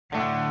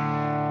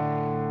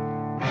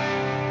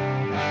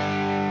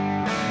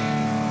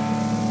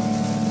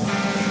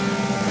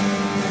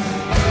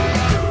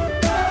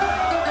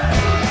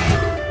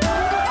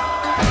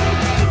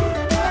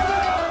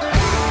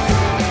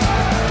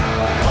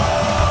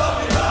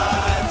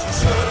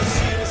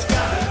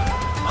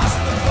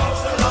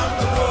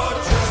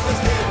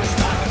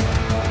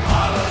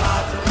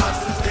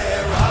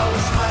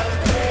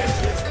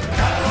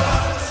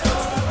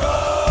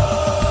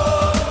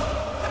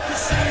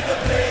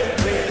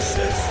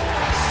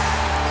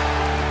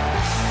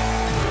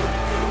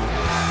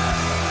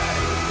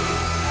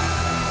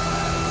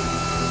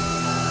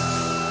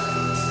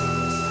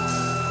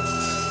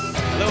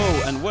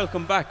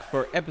welcome back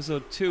for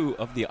episode 2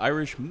 of the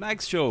Irish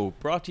Mags Show,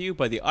 brought to you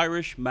by the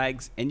Irish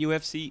Mags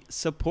NUFC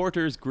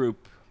Supporters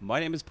Group. My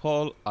name is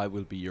Paul, I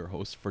will be your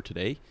host for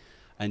today,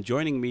 and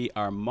joining me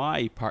are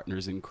my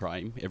partners in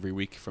crime every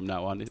week from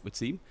now on, it would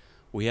seem.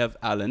 We have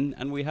Alan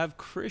and we have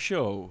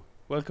Krisho.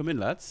 Welcome in,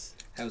 lads.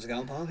 How's it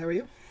going, Paul? How are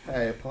you?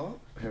 Hey Paul,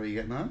 how are you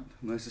getting on?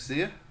 Nice to see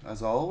you,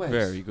 as always.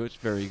 Very good,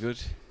 very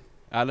good.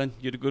 Alan,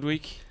 you had a good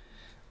week?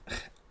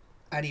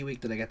 Any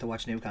week that I get to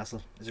watch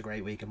Newcastle is a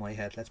great week in my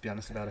head, let's be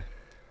honest about it.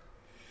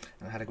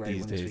 And I had a great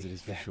These one this days week. it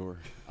is for sure.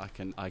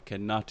 I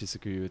cannot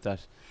disagree with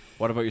that.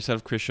 What about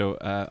yourself, Krisho?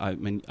 I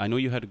mean, I know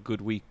you had a good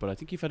week, but I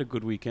think you've had a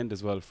good weekend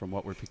as well from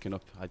what we're picking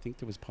up. I think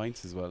there was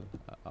pints as well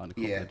on a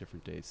couple of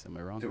different days. Am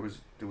I wrong?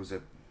 There was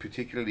a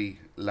particularly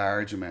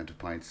large amount of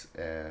pints.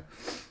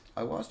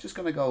 I was just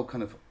going to go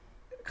kind of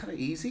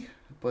easy,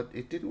 but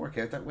it didn't work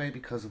out that way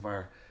because of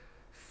our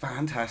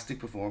fantastic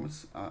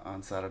performance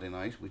on Saturday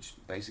night, which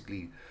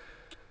basically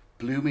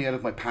blew me out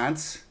of my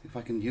pants, if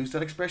I can use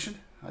that expression.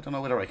 I don't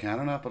know whether I can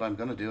or not, but I'm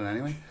going to do it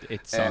anyway.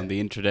 It's on the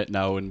internet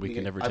now, and we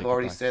can never take I've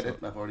already it back, said it.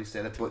 I've already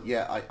said it. But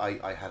yeah,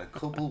 I had a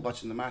couple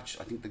watching the match.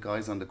 I think the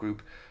guys on the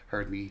group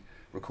heard me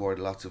record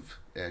lots of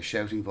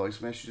shouting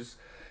voice messages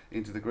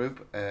into the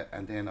group,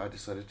 and then I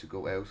decided to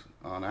go out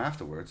on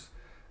afterwards.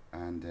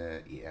 And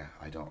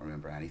I don't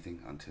remember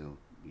anything until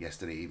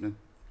yesterday evening.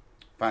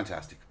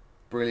 Fantastic,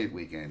 brilliant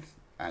weekend,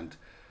 and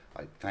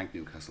I thank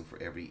Newcastle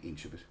for every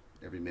inch of it,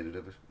 every minute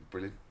of it.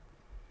 Brilliant.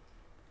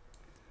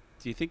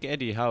 Do you think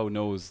Eddie Howe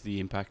knows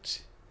the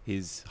impact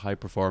his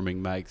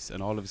high-performing Mags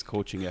and all of his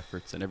coaching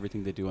efforts and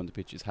everything they do on the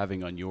pitch is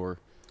having on your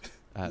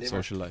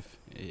social life?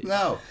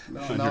 No.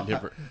 Your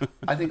liver.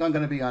 I think I'm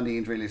going to be on the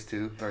injury list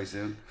too very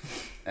soon,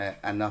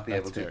 and not be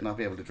That's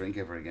able to drink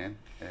ever again.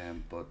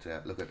 But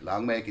look, at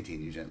long may it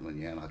continue,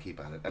 gentlemen. Yeah, and I'll keep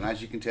at it. And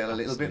as you can tell, a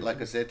little bit,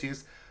 like I said to you,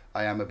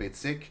 I am a bit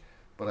sick,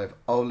 but I've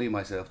only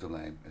myself to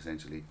blame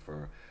essentially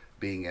for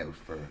being out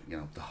for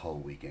the whole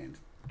weekend,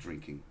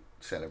 drinking,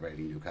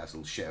 celebrating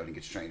Newcastle, shouting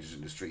at strangers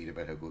in the street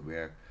about how good we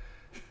are,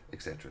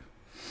 etc.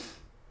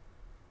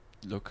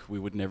 Look, we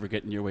would never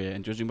get in your way,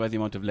 and judging by the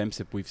amount of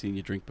Lemsip we've seen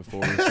you drink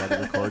before we started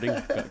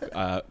recording,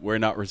 we're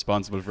not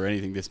responsible for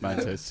anything this man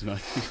says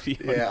tonight.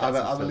 I'm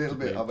a little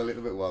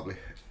bit wobbly.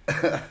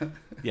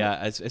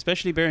 Yeah,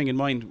 especially bearing in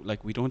mind,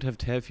 like, we don't have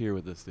Tev here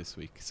with us this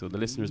week, so the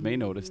listeners may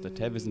notice that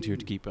Tev isn't here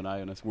to keep an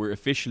eye on us. We're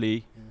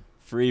officially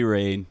free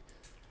reign,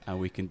 and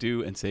we can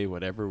do and say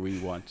whatever we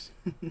want.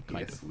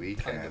 Yes, we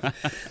can.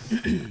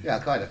 Yeah,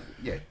 kind of.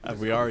 Yeah. And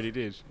we already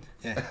did.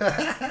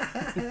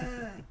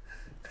 Yeah.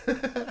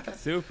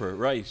 Super,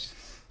 right.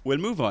 We'll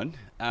move on.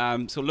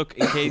 So look,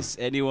 in case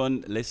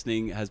anyone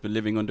listening has been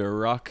living under a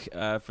rock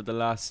for the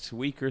last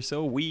week or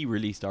so, we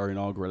released our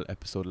inaugural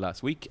episode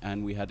last week,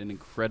 and we had an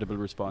incredible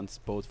response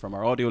both from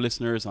our audio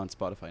listeners on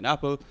Spotify and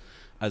Apple,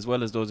 as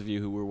well as those of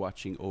you who were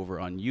watching over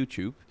on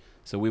YouTube.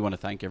 So we want to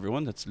thank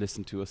everyone that's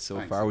listened to us so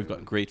far. Everyone. We've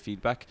gotten great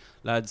feedback.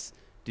 Lads,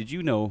 did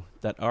you know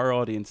that our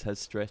audience has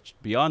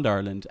stretched beyond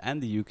Ireland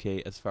and the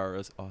UK as far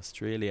as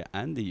Australia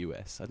and the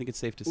US? I think it's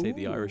safe to say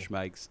the Irish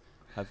Mags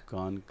have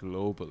gone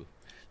global.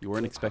 You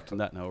weren't expecting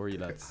that now, were you,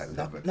 lads? I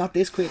love it. Not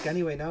this quick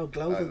anyway, no.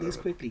 Global this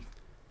quickly.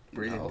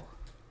 Brilliant. No.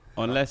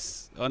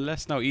 Unless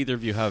now either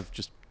of you have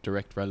just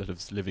direct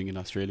relatives living in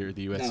Australia or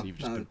the US, No, and you've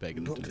just been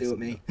begging them to nothing to do with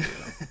listen.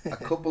 me.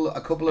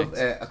 a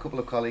couple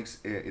of colleagues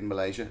in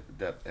Malaysia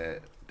that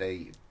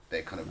they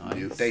kind of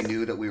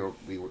knew that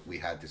we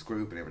had this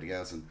group and everything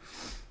else,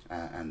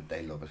 and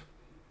they love it.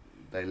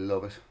 They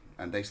love it,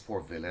 and they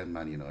support Villa and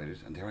Man United.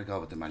 And there I go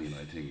with the Man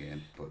United thing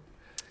again, but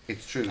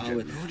it's true.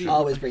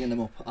 Always bringing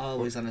them up.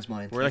 Always on his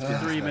mind. We're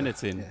like 3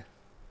 minutes in. Yeah.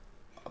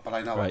 But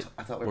I know. Right.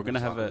 I thought we're going to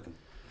have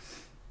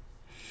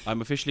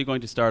I'm officially going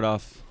to start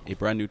off a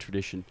brand new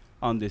tradition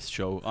on this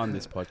show, on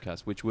this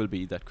podcast, which will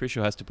be that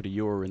Krisho has to put a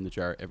euro in the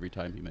jar every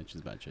time he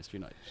mentions Manchester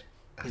United.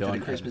 Into the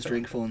Christmas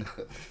drink fund.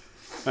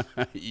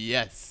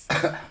 Yes.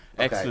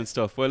 Excellent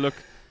stuff. Well, look,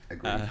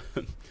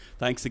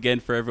 thanks again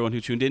for everyone who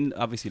tuned in,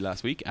 obviously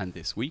last week and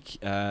this week.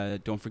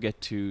 Don't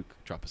forget to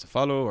drop us a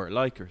follow or a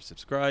like or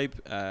subscribe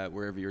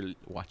wherever you're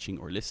watching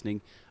or listening.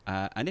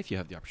 And if you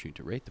have the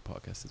opportunity to rate the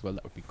podcast as well,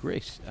 that would be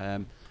great.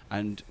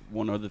 And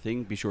one other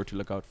thing, be sure to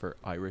look out for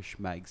Irish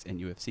Mags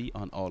NUFC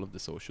on all of the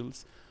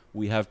socials.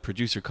 We have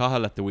producer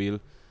Cahill at the wheel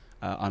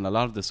on a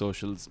lot of the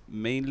socials.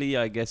 Mainly,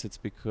 I guess it's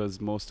because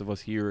most of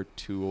us here are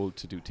too old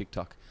to do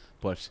TikTok.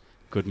 But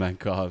good man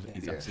Cahill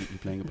is absolutely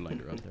playing a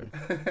blinder out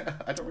there.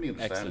 I don't really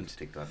understand Excellent.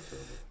 TikTok.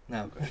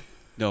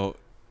 No.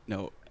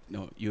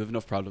 No. You have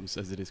enough problems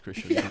as it is,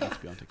 Christian. You don't have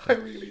to be on TikTok. I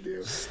really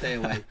do. Stay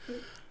away.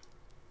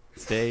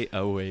 Stay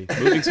away.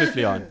 Moving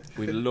swiftly on.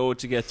 We've a load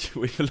to get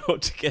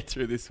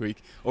through this week.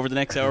 Over the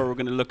next hour, we're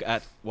going to look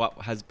at what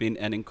has been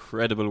an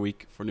incredible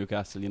week for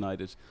Newcastle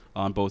United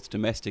on both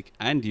domestic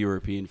and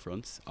European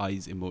fronts.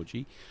 Eyes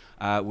emoji.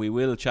 We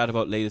will chat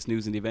about latest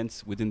news and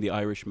events within the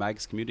Irish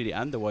Mags community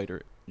and the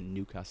wider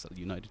Newcastle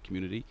United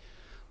community.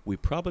 We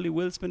probably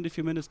will spend a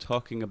few minutes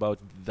talking about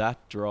that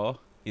draw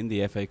in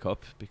the FA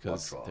Cup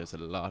because there's a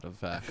lot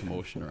of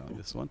commotion around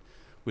this one.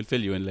 We'll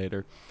fill you in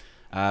later.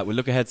 We'll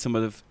look ahead some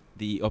of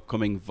the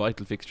upcoming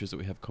vital fixtures that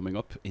we have coming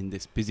up in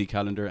this busy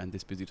calendar and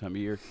this busy time of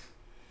year.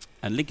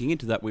 And linking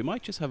into that, we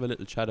might just have a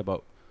little chat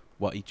about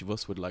what each of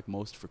us would like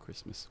most for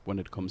Christmas when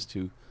it comes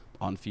to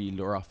on-field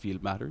or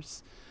off-field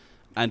matters.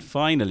 And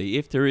finally,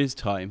 if there is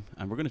time,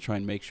 and we're going to try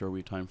and make sure we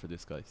have time for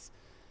this, guys,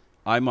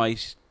 I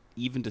might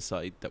even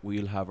decide that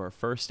we'll have our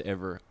first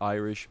ever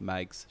Irish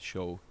Mags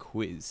Show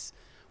quiz,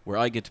 where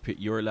I get to pit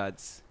your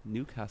lads'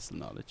 Newcastle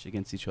knowledge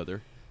against each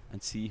other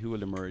and see who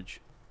will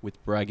emerge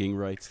with bragging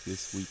rights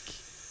this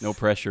week. No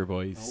pressure,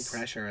 boys. No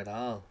pressure at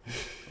all.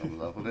 I'm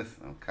loving it.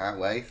 I can't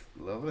wait.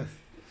 Loving it.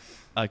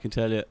 I can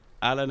tell you,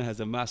 Alan has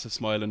a massive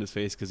smile on his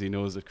face because he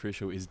knows that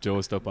Krisho is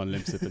dosed up on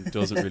Limsip and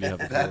doesn't really have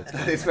a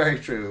That is very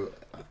true.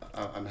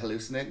 I'm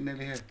hallucinating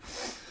nearly here.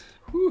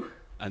 Whew.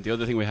 And the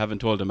other thing we haven't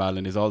told him,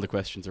 Alan, is all the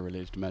questions are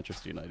related to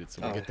Manchester United,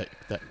 so we'll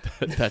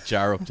get that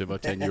jar up to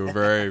about 10 euro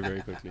very,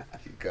 very quickly.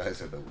 You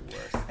guys are the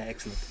worst.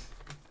 Excellent.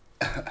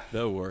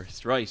 The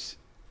worst. Right.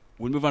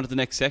 We'll move on to the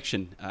next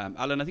section.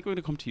 Alan, I think we're going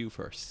to come to you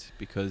first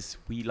because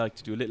we like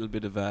to do a little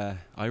bit of a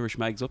Irish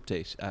Mags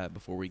update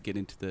before we get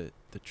into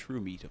the true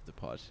meat of the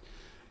pod.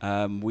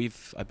 I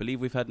believe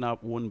we've had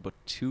not one but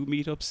two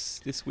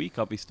meetups this week.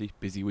 Obviously,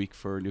 busy week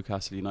for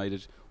Newcastle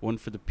United. One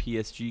for the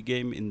PSG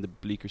game in the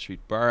Bleecker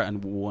Street Bar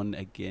and one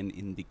again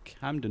in the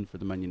Camden for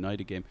the Man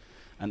United game.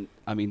 And,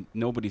 I mean,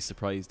 nobody's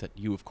surprised that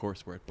you, of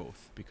course, were at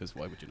both because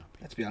why would you not be?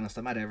 Let's be honest,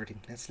 I'm at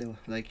everything. PSG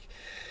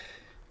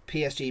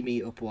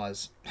meetup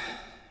was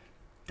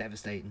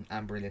devastating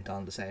and brilliant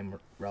on the same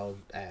roll.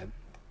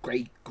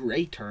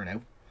 Great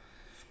turnout.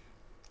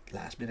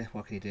 Last minute,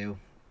 what can you do?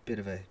 Bit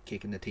of a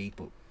kick in the teeth,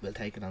 but we'll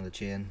take it on the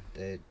chin.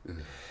 The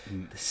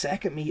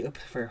second meetup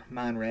for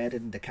Man Red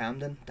in the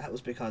Camden, that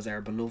was because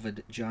our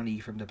beloved Johnny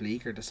from the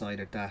Bleecker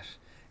decided that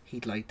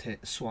he'd like to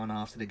swan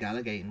off to the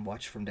Gallagate and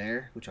watch from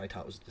there, which I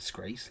thought was a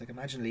disgrace. Like,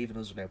 imagine leaving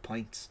us without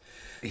pints.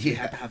 Yeah. We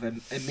had to have a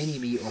mini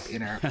meetup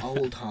in our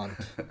old haunt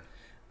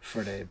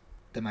for the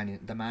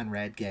Man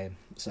Red game,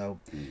 so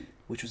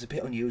which was a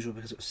bit unusual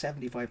because it was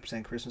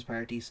 75% Christmas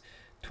parties,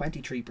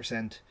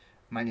 23%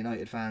 Man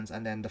United fans,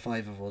 and then the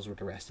five of us were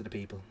the rest of the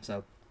people.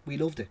 So we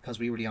loved it because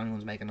we were the only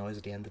ones making noise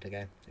at the end of the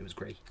game. It was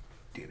great.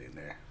 Get in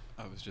there.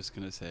 I was just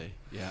going to say,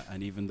 yeah,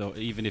 and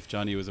even if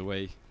Johnny was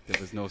away, there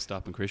was no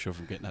stopping Krisho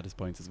from getting at his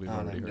points, as we've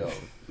already heard.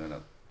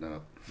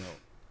 No.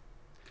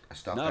 I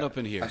stopped. Not up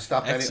in here. I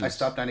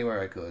stopped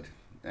anywhere I could.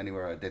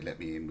 Anywhere they'd let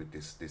me in with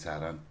this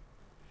hat on.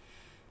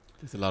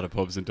 There's a lot of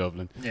pubs in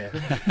Dublin.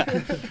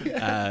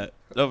 Yeah.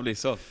 Lovely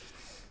stuff.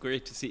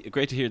 Great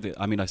to hear that.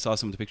 I mean, I saw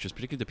some of the pictures,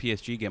 particularly the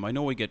PSG game. I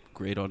know we get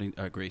great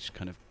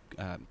kind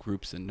of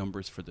groups and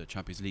numbers for the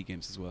Champions League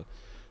games as well.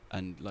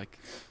 And like,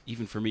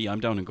 even for me, I'm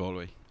down in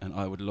Galway, and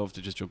I would love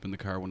to just jump in the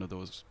car one of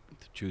those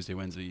Tuesday,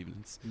 Wednesday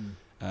evenings.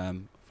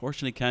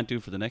 Fortunately, can't do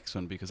for the next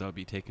one because I'll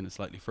be taking a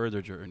slightly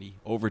further journey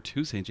over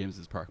to St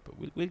James's Park.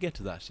 But we'll get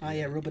to that.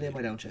 Rub it in,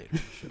 why don't you?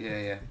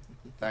 Yeah.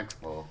 Thanks,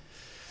 Paul.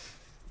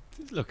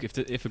 Look,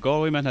 if a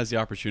Galway man has the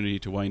opportunity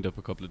to wind up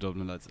a couple of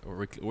Dublin lads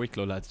or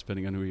Wicklow lads,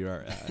 depending on who you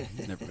are,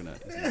 he's never gonna.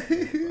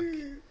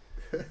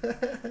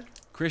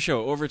 Krisho,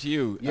 over to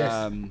you.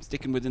 Yes.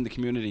 Sticking within the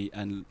community,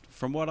 and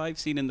from what I've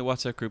seen in the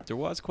WhatsApp group, there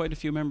was quite a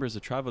few members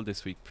that travelled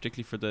this week,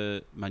 particularly for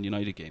the Man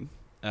United game.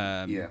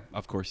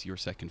 Of course, your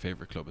second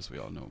favourite club, as we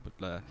all know,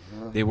 but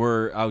they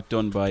were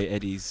outdone by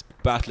Eddie's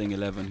battling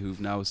 11,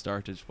 who've now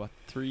started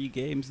 3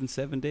 games in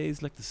 7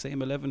 days, like the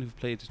same 11 who've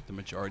played the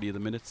majority of the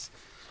minutes.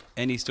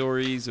 Any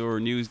stories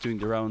or news doing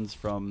the rounds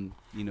from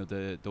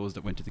those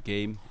that went to the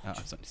game? I've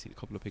certainly seen a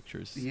couple of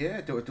pictures. Yeah,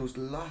 there was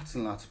lots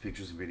and lots of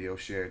pictures and videos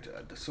shared.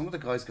 Some of the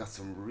guys got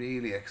some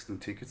really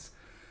excellent tickets,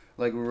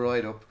 like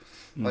right up,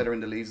 either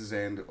in the Leazes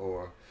end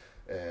or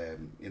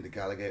in the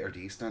Gallagate or the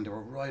East End. They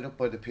were right up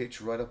by the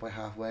pitch, right up by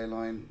halfway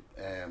line,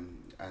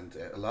 and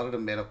a lot of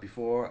them met up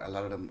before. A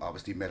lot of them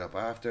obviously met up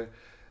after.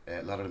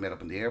 A lot of them met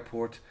up in the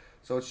airport.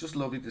 So it's just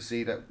lovely to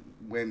see that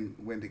when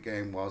the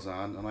game was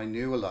on, and I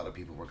knew a lot of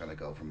people were going to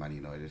go for Man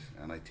United,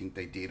 and I think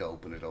they did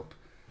open it up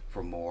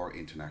for more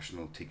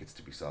international tickets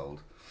to be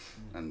sold,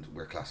 and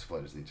we're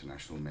classified as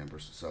international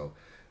members. So,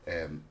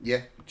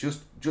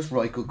 just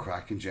right good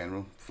crack in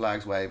general.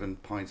 Flags waving,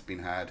 points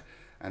being had,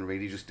 and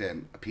really just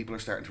people are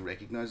starting to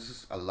recognise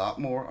us a lot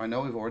more. I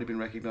know we've already been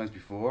recognised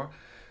before,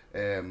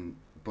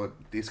 but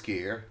this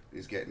gear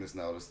is getting us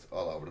noticed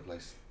all over the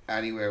place.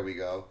 Anywhere we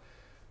go,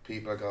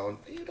 people are going,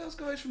 are you those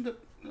guys from the...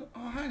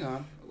 Oh, hang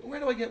on, where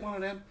do I get one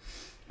of them?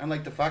 And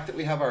like the fact that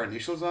we have our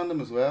initials on them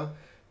as well,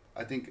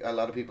 I think a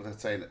lot of people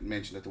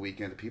mentioned at the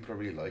weekend that people are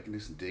really liking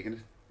this and digging it.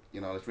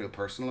 It's real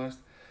personalised.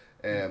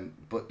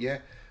 But yeah,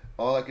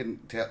 all I can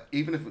tell,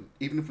 even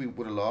if we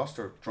would have lost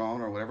or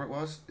drawn or whatever it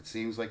was, it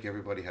seems like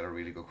everybody had a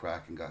really good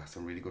crack and got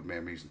some really good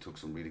memories and took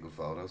some really good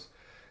photos.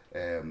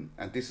 And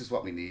this is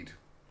what we need.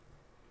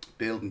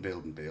 Build and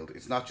build and build.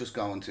 It's not just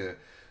going to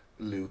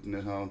Luton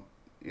at home.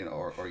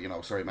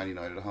 Man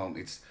United at home.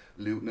 It's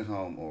Luton at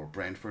home or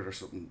Brentford or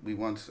something. We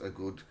want a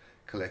good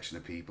collection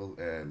of people.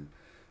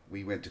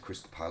 We went to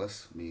Crystal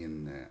Palace, me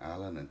and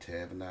Alan and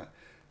Tev and that.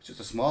 It's just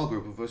a small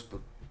group of us,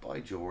 but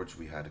by George,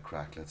 we had a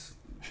crack.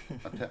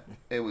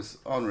 It was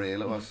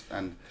unreal. It was,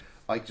 and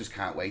I just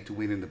can't wait to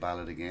win in the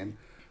ballot again.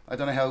 I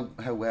don't know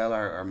how well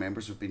our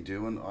members have been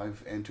doing.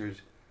 I've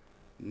entered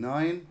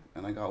 9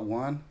 and I got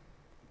 1.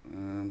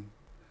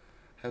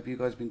 Have you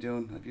guys been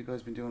doing? Have you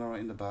guys been doing all right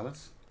in the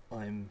ballots?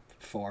 I'm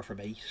 4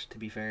 from 8, to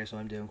be fair, so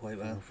I'm doing quite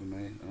well. 4 from 8.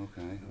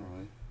 Okay, all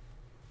right.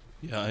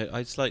 Yeah,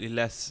 I'd slightly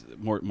less,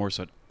 more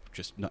so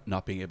just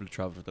not being able to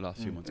travel for the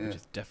last few months, which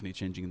is definitely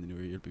changing in the new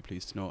year. You'll be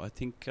pleased to know. I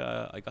think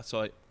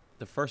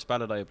the first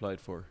ballot I applied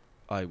for,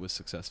 I was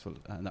successful,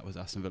 and that was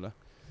Aston Villa.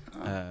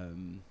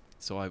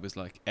 So I was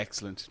like,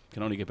 excellent,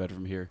 can only get better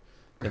from here.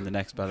 Then the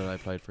next ballot I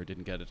applied for,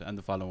 didn't get it, and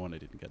the following one I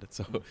didn't get it.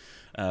 So,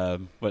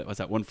 well, was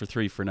that 1 for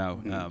 3 for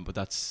now? But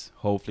that's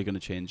hopefully going to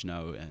change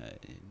now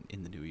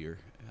in the new year,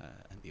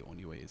 and the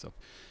only way is up.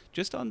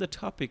 Just on the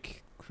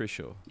topic,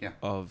 Krisho,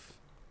 of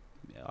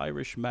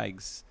Irish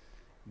Mags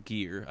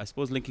gear, I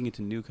suppose linking it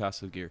to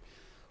Newcastle gear.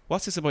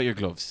 What's this about your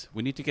gloves?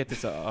 We need to get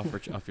this off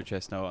your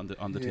chest now on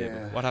the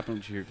table. What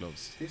happened to your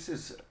gloves? This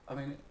is, I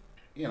mean,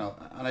 you know,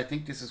 and I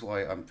think this is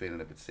why I'm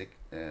feeling a bit sick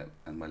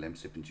and my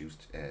lemsip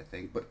induced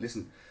thing. But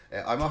listen,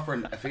 I'm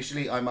offering a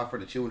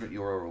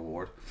 €200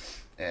 reward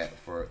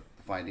for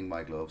finding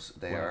my gloves.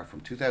 They are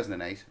from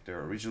 2008.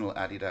 They're original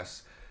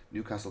Adidas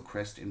Newcastle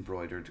crest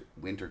embroidered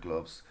winter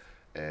gloves.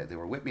 They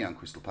were with me on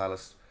Crystal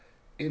Palace,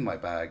 in my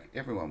bag.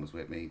 Everyone was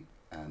with me,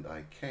 and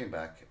I came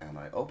back and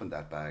I opened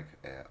that bag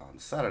on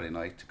Saturday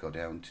night to go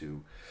down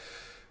to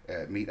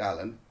meet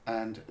Alan,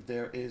 and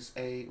there is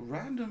a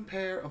random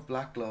pair of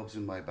black gloves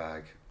in my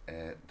bag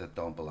that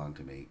don't belong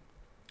to me.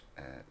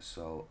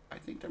 So I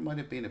think there might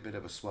have been a bit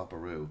of a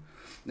swapperoo.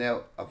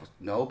 Now,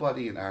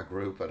 nobody in our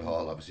group at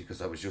all, obviously,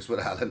 because I was just with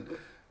Alan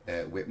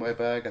with my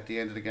bag at the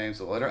end of the game.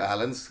 So either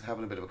Alan's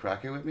having a bit of a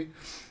crack here with me,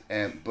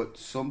 but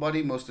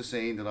somebody must have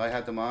seen that I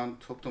had them on,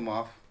 took them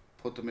off,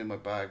 put them in my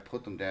bag,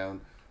 put them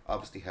down.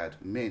 Obviously had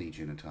many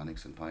gin and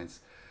tonics and pints,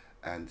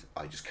 and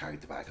I just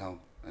carried the bag home.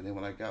 And then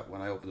when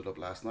I opened it up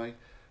last night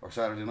or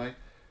Saturday night,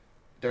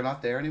 they're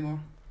not there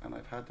anymore, and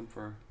I've had them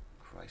for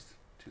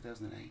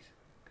 2008.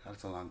 God,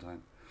 it's a long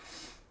time.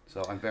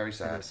 So I'm very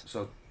sad.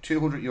 So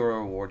 €200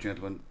 reward,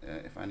 gentlemen.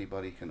 If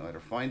anybody can either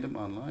find them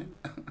online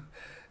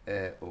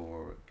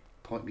or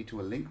point me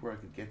to a link where I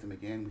could get them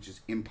again, which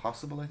is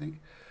impossible, I think.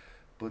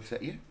 But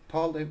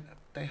Paul,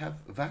 they have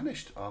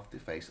vanished off the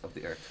face of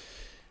the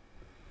earth.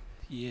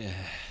 Yeah,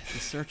 the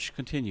search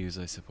continues,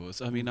 I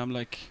suppose. I mean, I'm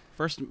like,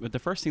 the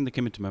first thing that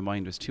came into my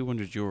mind was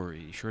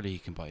 €200. Surely he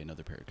can buy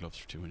another pair of gloves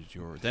for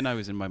 €200. Then I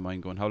was in my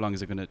mind going, how long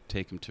is it going to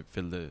take him to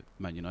fill the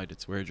Man United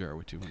swear jar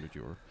with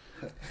 €200?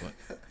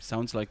 But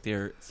sounds like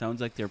they're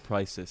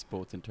priceless,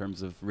 both in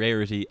terms of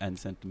rarity and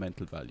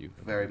sentimental value.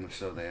 Very much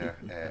so, they are.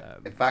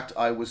 In fact,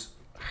 I was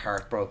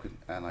heartbroken,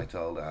 and I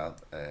told Al,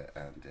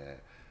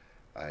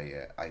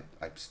 I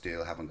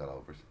still haven't got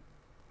over it.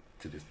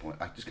 To this point,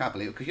 I just can't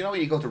believe it, because you know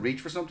when you go to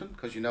reach for something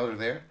because you know they're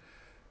there,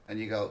 and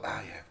you go,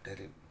 they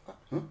do.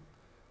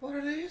 What are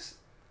these?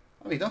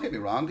 I mean, don't get me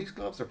wrong, these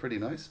gloves are pretty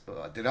nice,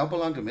 but they don't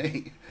belong to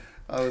me.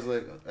 I was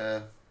like,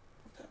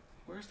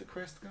 where's the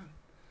crest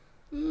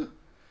gone?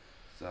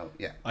 So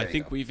yeah, I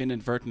think we've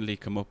inadvertently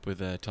come up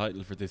with a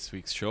title for this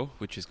week's show,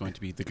 which is going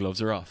to be "The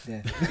Gloves Are Off."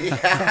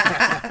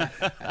 Yeah.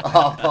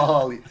 Oh,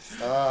 Paul!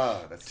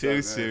 Oh, that's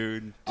too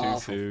soon. Too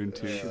soon.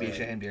 You should be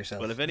ashamed of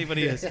yourself. Well, if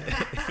anybody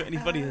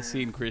has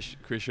seen Chris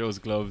Show's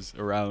gloves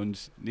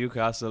around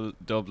Newcastle,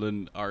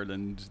 Dublin,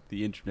 Ireland,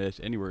 the internet,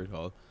 anywhere at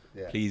all,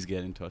 please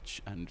get in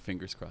touch, and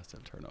fingers crossed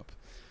they'll turn up.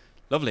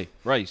 Lovely.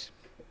 Right.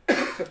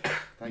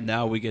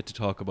 Now we get to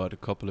talk about a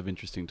couple of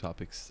interesting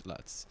topics,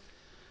 lads.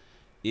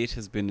 It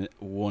has been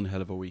one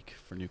hell of a week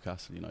for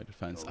Newcastle United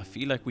fans. I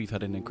feel like we've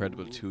had an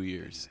incredible 2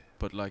 years,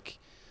 but like,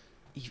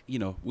 you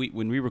know,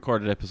 when we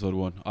recorded episode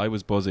 1, I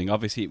was buzzing.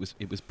 Obviously,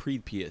 it was pre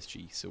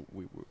PSG, so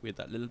we had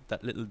that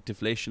little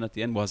deflation at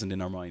the end wasn't in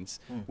our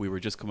minds. We were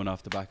just coming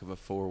off the back of a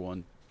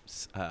 4-1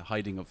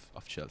 hiding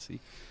of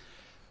Chelsea.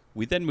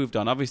 We then moved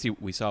on. Obviously,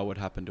 we saw what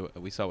happened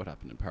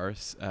in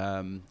Paris,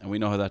 and we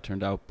know how that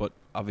turned out. But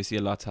obviously,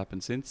 a lot's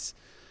happened since,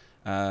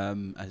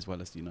 as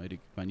well as the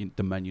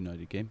Man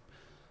United game.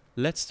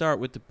 Let's start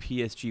with the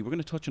PSG. We're going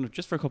to touch on it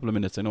just for a couple of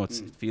minutes. I know it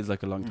feels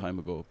like a long time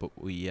ago, but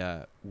we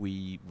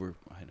were,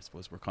 I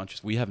suppose, we're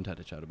conscious we haven't had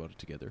a chat about it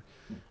together.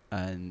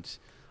 And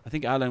I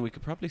think, Alan, we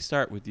could probably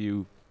start with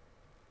you.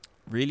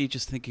 Really,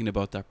 just thinking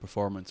about that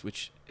performance,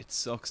 which it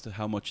sucks to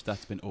how much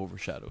that's been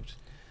overshadowed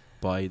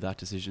by that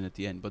decision at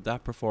the end. But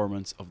that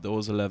performance of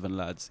those 11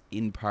 lads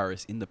in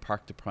Paris, in the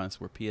Parc des Princes,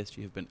 where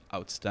PSG have been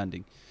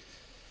outstanding.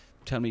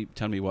 Tell me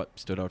what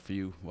stood out for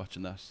you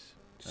watching that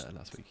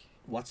last week.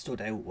 What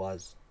stood out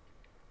was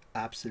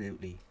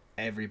absolutely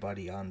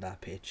everybody on that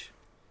pitch.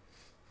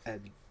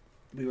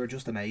 We were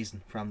just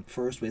amazing from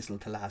first whistle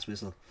to last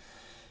whistle.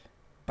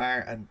 Bar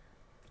an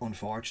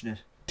unfortunate,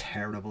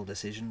 terrible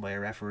decision by a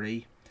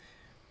referee.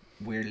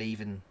 We're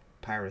leaving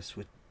Paris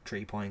with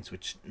 3 points,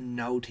 which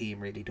no team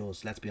really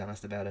does, let's be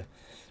honest about it.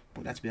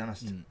 But let's be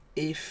honest,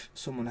 if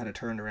someone had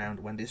turned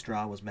around when this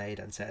draw was made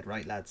and said,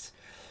 right lads,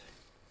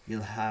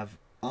 you'll have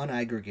on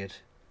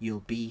aggregate,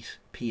 you'll beat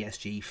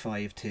PSG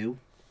 5-2,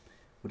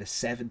 with a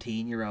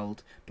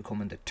 17-year-old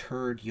becoming the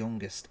third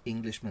youngest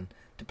Englishman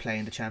to play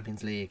in the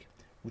Champions League.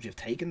 Would you have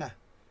taken that?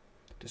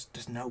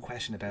 There's no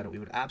question about it. We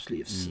would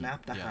absolutely have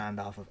snapped the hand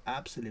off of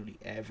absolutely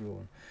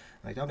everyone.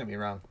 Like, don't get me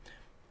wrong,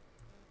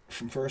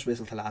 from first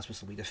whistle to last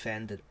whistle, we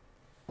defended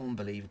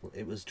unbelievable.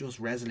 It was just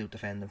resolute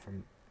defending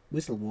from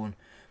whistle one.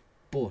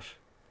 But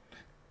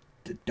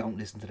don't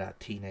listen to that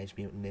Teenage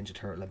Mutant Ninja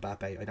Turtle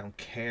Mbappe. I don't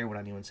care what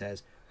anyone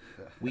says.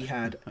 We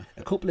had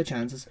a couple of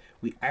chances.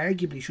 We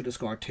arguably should have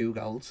scored 2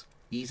 goals.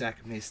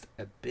 Isak missed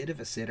a bit of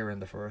a sitter in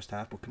the first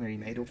half, but he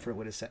made up for it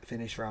with a set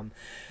finish from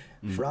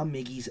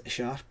Miggy's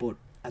shot. But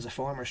as a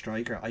former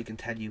striker, I can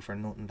tell you for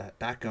nothing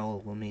that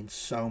goal will mean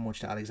so much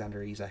to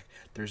Alexander Isak.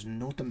 There's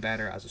nothing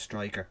better as a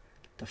striker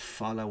to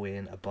follow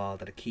in a ball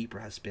that a keeper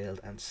has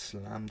spilled and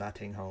slam that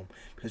thing home,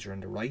 because you're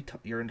in the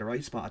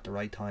right spot at the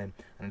right time,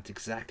 and it's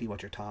exactly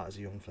what you're taught as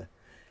a young fella.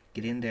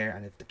 Get in there,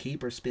 and if the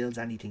keeper spills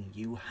anything,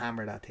 you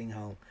hammer that thing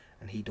home,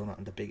 and he done it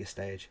on the biggest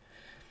stage.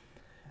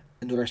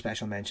 Another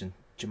special mention,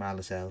 Jamal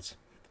Lascelles,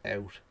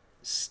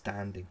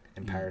 outstanding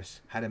in Paris.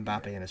 Had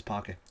Mbappe in his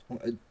pocket.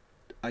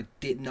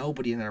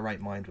 Nobody in their right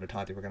mind would have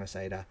thought they were going to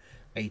say that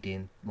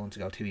 18 months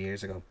ago, 2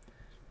 years ago.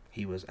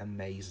 He was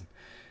amazing.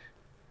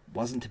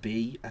 Wasn't to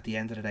be at the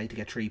end of the day to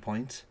get 3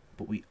 points,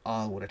 but we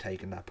all would have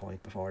taken that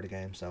point before the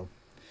game, so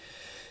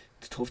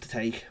it's tough to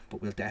take,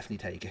 but we'll definitely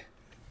take it.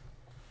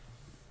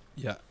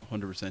 Yeah,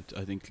 100%.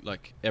 I think,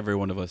 like, every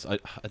one of us, I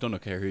don't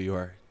care who you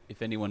are,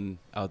 if anyone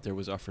out there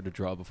was offered a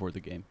draw before the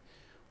game,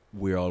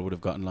 we all would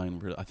have gotten in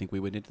line. I think we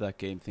went into that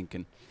game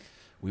thinking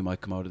we might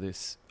come out of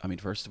this, I mean,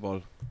 first of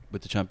all,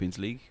 with the Champions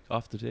League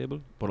off the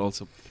table, but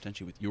also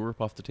potentially with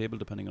Europe off the table,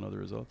 depending on other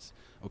results.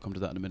 I'll come to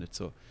that in a minute.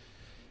 So,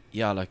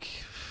 yeah, like,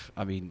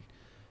 I mean,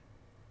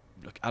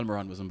 look,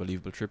 Almiron was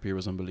unbelievable. Trippier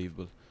was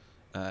unbelievable.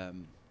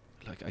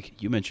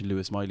 You mentioned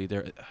Lewis Miley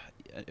there.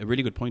 A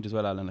really good point as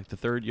well, Alan. Like, the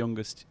third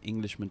youngest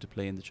Englishman to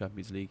play in the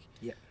Champions League.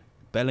 Yeah.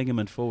 Bellingham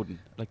and Foden.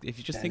 Like, if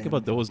you just think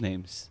about those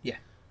names. Yeah.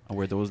 And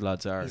where those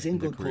lads are in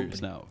their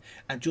careers company now.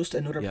 And just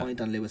another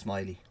point on Lewis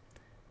Miley.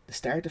 The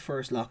start of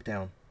first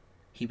lockdown,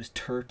 he was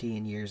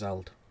 13 years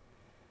old.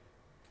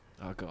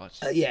 Oh, God.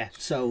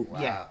 So, wow.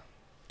 Yeah.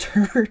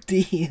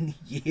 13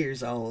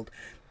 years old.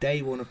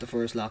 Day one of the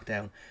first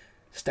lockdown.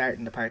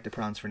 Starting the Parc des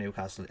Princes for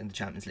Newcastle in the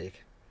Champions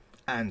League.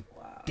 And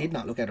did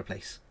not look out of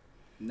place.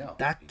 No.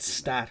 That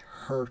stat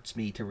hurts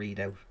me to read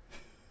out.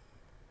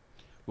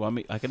 Well,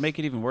 I can make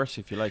it even worse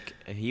if you like.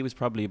 He was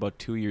probably about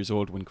 2 years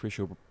old when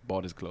Krisho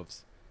bought his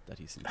gloves that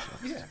he sneaks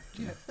off. Yeah.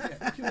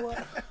 You know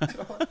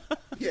what?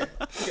 Yeah.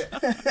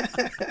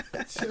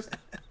 It's just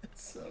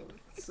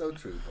so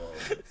true,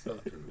 Paul. So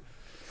true.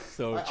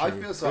 So true. I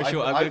feel sorry. I'm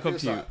going to come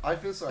to you. I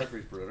feel sorry for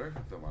his brother,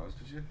 if I'm honest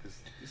with you, because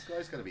this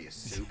guy's going to be a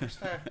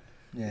superstar.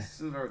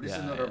 This is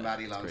another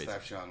Matty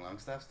Longstaff, Sean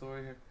Longstaff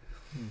story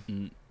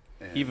here.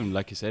 Even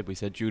like you said, we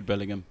said Jude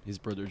Bellingham, his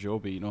brother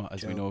Joby,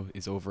 we know,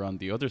 is over on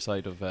the other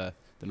side of the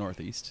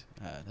northeast.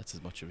 That's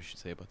as much as we should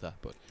say about that,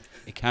 but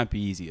it can't be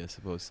easy, I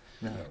suppose.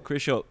 No.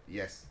 Krisho,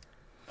 yes,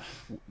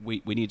 we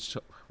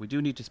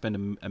do need to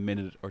spend a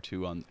minute or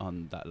two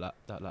on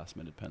that last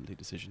minute penalty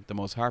decision. The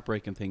most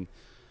heartbreaking thing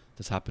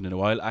that's happened in a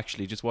while.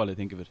 Actually, just while I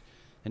think of it,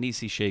 and you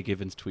see Shay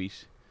Given's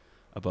tweet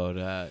about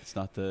it's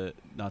not the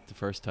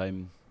first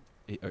time,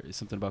 or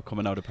something about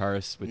coming out of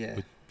Paris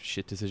with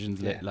shit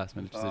decisions, last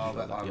minute decisions,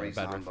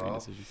 bad refereeing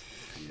decisions.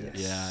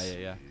 Yes.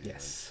 Yeah.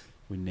 Yes.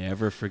 We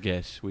never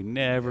forget. We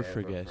never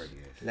forget.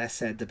 Less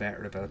said the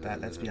better about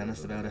that. Let's be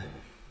honest about it.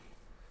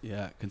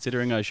 Yeah,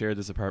 considering I share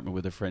this apartment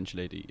with a French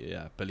lady,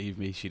 believe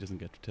me, she doesn't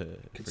get to.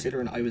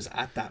 Considering I was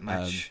at that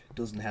match,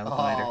 doesn't help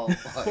either.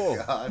 Oh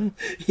my God.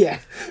 Yeah.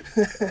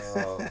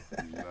 Oh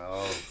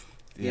no.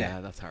 Yeah,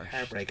 that's harsh.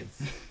 Heartbreaking.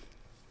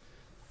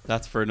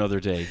 That's for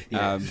another day.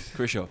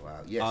 Krisho,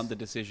 yes. On the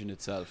decision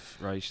itself,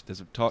 right?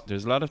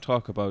 There's a lot of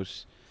talk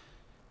about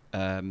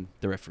the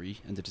referee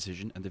and the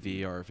decision and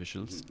the VAR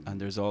officials, and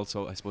there's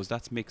also, I suppose,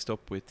 that's mixed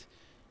up with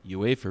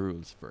UEFA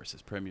rules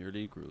versus Premier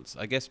League rules.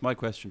 I guess my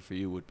question for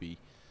you would be,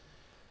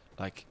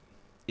 like,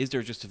 is there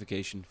a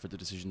justification for the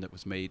decision that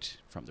was made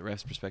from the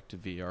ref's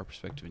perspective, VAR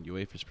perspective, and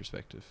UEFA's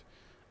perspective?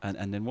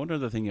 And then one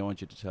other thing I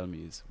want you to tell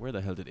me is, where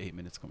the hell did 8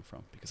 minutes come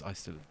from? Because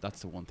that's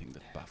the one thing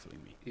that's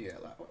baffling me. Yeah,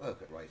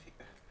 look, right.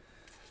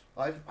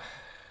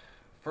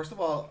 First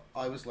of all,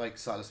 I was like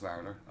Silas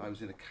Mariner. I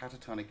was in a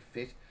catatonic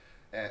fit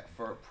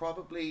for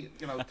probably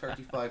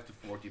 35 to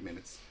 40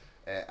 minutes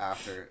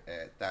after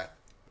that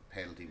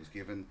penalty was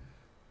given.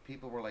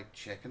 People were like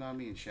checking on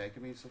me and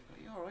shaking me and stuff.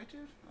 Are you all right,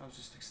 dude? I was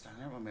just like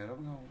standing there with my mouth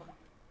open going, what?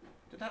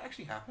 Did that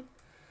actually happen?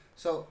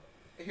 So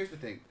here's the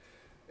thing.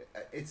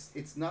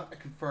 It's not a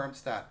confirmed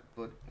stat,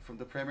 but from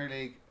the Premier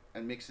League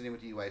and mixing in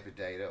with the UEFA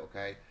data,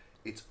 okay,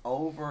 it's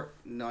over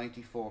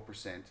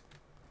 94%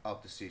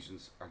 of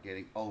decisions are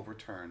getting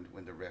overturned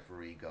when the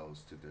referee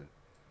goes to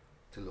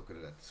look at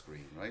it at the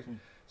screen, right?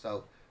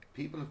 So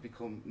people have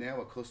become now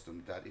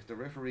accustomed that if the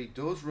referee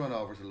does run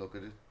over to look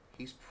at it,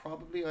 he's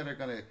probably either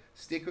going to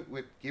stick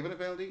with giving a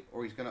penalty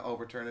or he's going to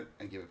overturn it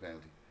and give a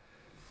penalty.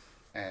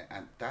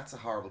 And that's a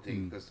horrible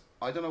thing, because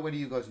I don't know whether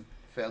you guys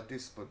felt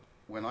this, but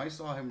when I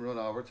saw him run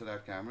over to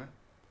that camera,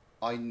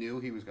 I knew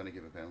he was going to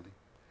give a penalty.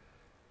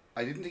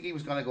 I didn't think he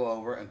was going to go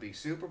over and be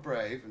super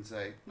brave and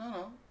say,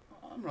 no,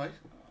 I'm right,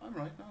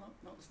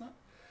 no, it's not.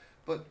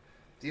 But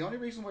the only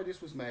reason why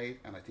this was made,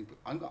 and I think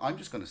I'm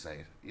just going to say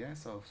it, yeah.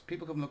 So if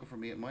people come looking for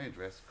me at my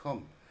address,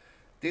 come.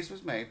 This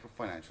was made for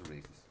financial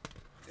reasons.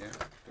 Yeah,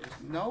 there's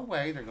no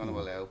way they're going to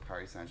allow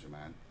Paris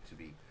Saint-Germain to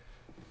be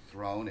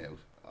thrown out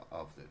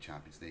of the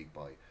Champions League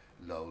by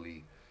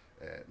lowly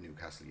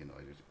Newcastle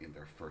United in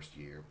their first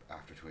year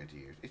after 20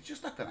 years. It's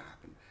just not going to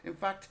happen. In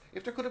fact,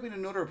 if there could have been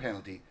another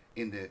penalty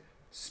in the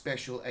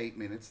special 8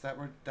 minutes that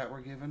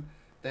were given,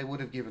 they would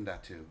have given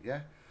that too.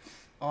 Yeah,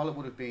 all it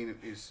would have been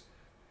is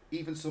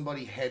even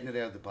somebody heading it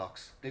out of the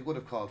box. They would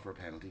have called for a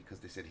penalty because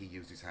they said he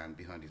used his hand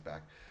behind his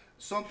back.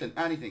 Something,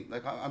 anything.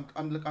 Like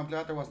I'm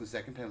glad there wasn't a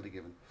second penalty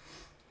given,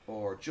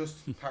 or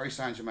just Paris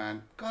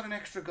Saint-Germain got an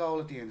extra goal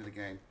at the end of the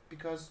game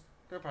because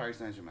they're Paris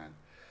Saint-Germain.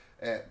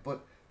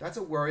 But that's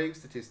a worrying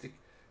statistic.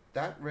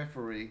 That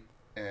referee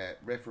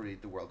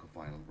refereed the World Cup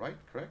final, right?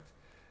 Correct?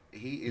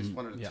 He is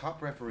one of the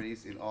top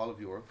referees in all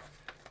of Europe,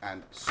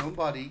 and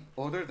somebody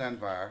other than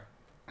VAR,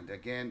 and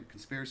again,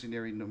 conspiracy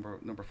theory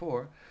number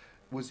 4,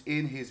 was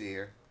in his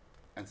ear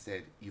and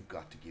said, "You've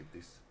got to give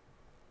this."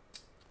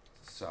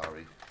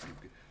 Sorry.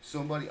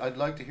 Somebody, I'd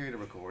like to hear the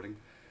recording.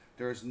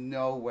 There's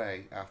no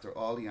way, after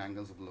all the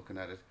angles of looking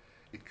at it,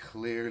 it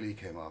clearly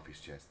came off his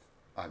chest.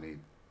 I mean,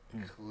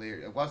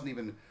 clear. It wasn't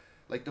even,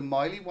 like the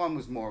Miley one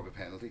was more of a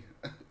penalty,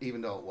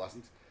 even though it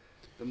wasn't.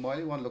 The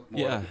Miley one looked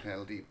more of a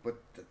penalty,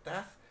 but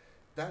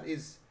that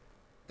is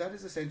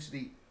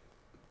essentially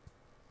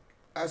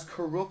as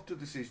corrupt a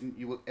decision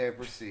you will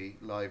ever see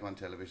live on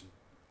television,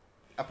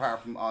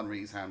 apart from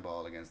Henry's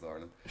handball against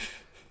Ireland.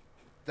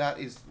 That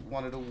is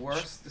one of the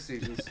worst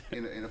decisions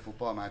in a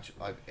football match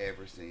I've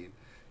ever seen.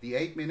 The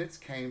 8 minutes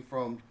came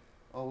from,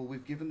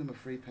 we've given them a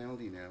free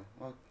penalty now.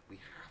 Well, we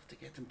have to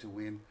get them to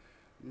win.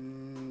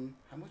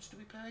 How much do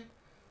we pay?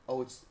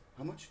 It's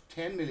how much?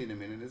 10 million a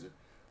minute, is it?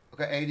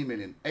 Okay, 80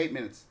 million. 8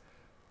 minutes.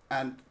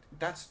 And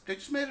they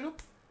just made it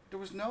up. There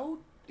was no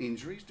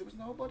injuries. There was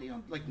nobody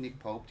on, like Nick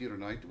Pope the other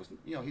night. There wasn't,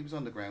 he was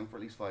on the ground for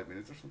at least 5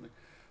 minutes or something.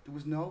 There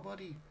was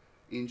nobody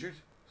injured.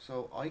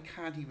 So I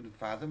can't even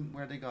fathom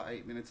where they got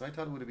 8 minutes. I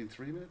thought it would have been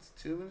 3 minutes,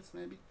 2 minutes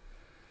maybe.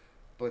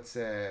 But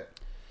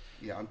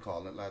I'm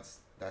calling it, lads.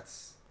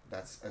 That's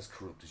as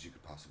corrupt as you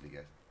could possibly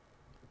get.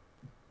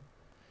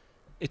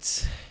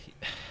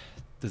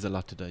 There's a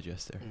lot to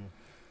digest there.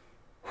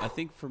 I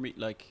think for me,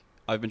 like,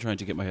 I've been trying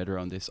to get my head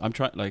around this. I'm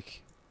trying,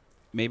 like,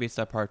 maybe it's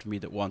that part of me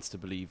that wants to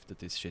believe that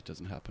this shit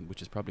doesn't happen,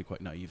 which is probably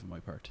quite naive on my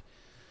part.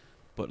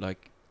 But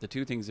like, the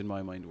two things in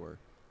my mind were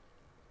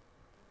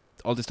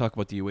all this talk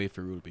about the UEFA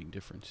rule being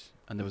different,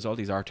 and there was all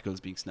these articles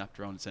being snapped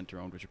around and sent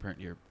around, which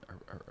apparently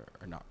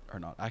are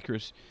not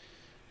accurate.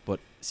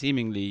 But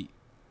seemingly,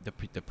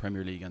 the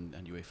Premier League and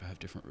UEFA have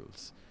different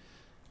rules,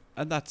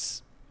 and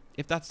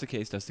if that's the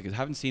case, that's the case. I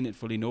haven't seen it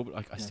fully.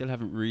 I still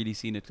haven't really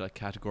seen it like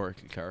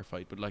categorically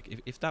clarified. But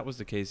like, if that was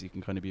the case, you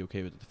can kind of be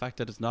okay with it. The fact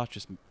that it's not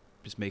just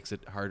makes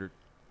it harder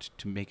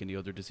to make any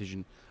other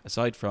decision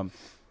aside from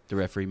the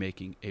referee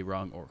making a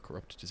wrong or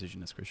corrupt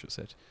decision, as Chris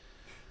said.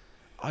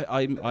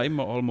 I'm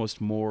almost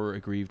more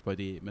aggrieved by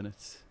the 8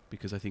 minutes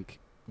because I think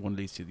one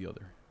leads to the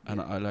other, and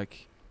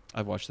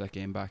I've watched that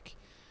game back.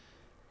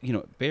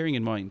 Bearing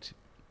in mind,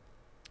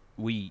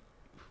 we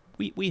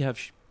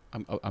have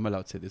I'm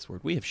allowed to say this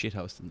word. We have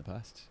shithoused in the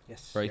past,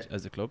 yes, right?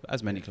 As a club,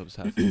 as many clubs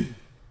have.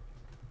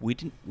 we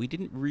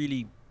didn't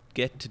really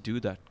get to do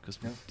that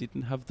because we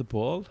didn't have the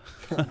ball.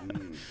 Do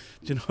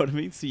you know what I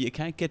mean? So you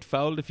can't get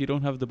fouled if you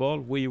don't have the ball.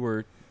 We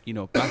were,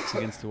 backs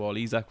against the wall.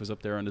 Isak was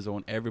up there on his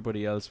own.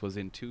 Everybody else was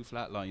in two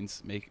flat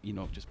lines,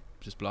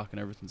 just blocking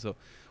everything. So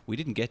we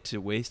didn't get to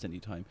waste any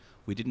time.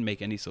 We didn't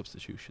make any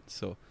substitutions.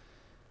 So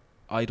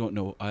I don't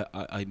know.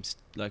 I'm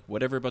like,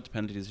 whatever about the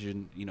penalty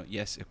decision.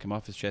 Yes, it came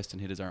off his chest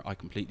and hit his arm. I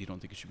completely don't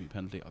think it should be a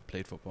penalty. I've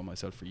played football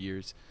myself for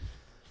years,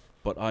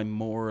 but I'm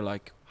more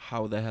like,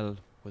 how the hell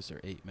was there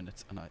 8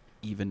 minutes? And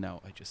even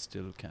now, I just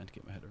still can't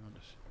get my head around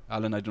it.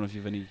 Alan, I don't know if you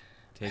have any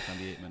take on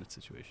the 8 minute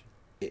situation.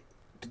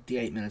 The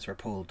 8 minutes were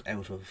pulled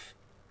out of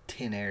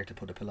thin air, to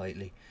put it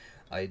politely.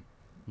 I've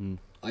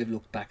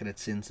looked back at it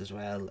since as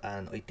well,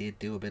 and I did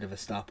do a bit of a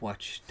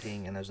stopwatch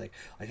thing, and I was like,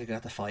 I could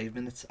get to 5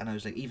 minutes, and I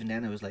was like, even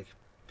then I was like,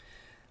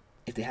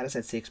 if they had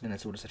said 6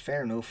 minutes, I would have said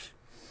fair enough.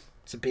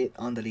 It's a bit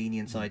on the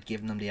lenient side,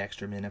 giving them the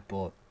extra minute,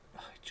 but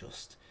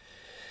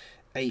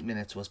 8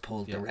 minutes was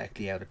pulled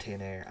directly out of thin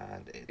air,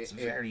 and it's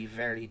very,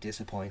 very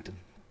disappointing.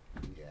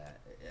 Yeah,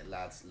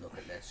 lads, look,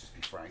 let's just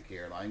be frank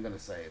here, and I'm going to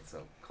say it,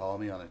 so call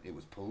me on it. It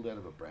was pulled out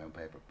of a brown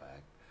paper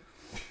bag.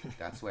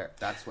 That's where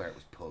it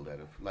was pulled out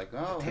of. Like,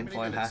 the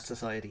Tinfoil Hat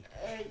Society.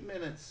 8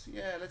 minutes.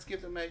 Yeah, let's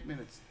give them 8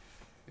 minutes.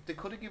 If they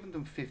could have given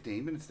them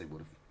 15 minutes, they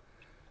would have.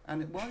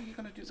 And what are you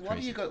going to do? What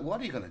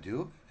are you going to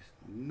do?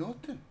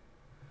 Nothing.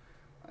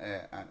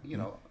 And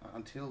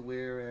until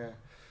we're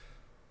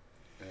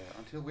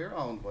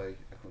owned by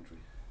a country.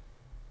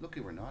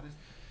 Lucky we're not,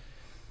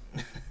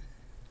 is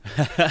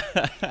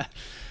it?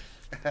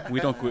 we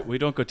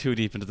don't go too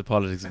deep into the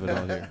politics of it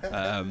all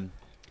here.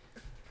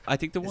 I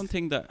think the one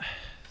thing that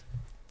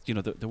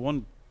the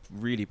one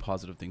really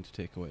positive thing to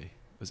take away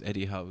was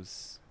Eddie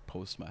Howe's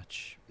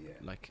post-match,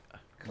 like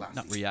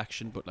not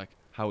reaction, but like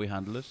how he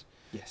handled it.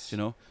 Yes.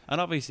 And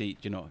obviously,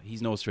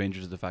 he's no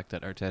stranger to the fact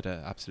that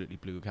Arteta absolutely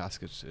blew a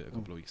gasket a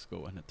couple of weeks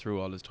ago and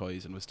threw all his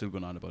toys and was still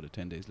going on about it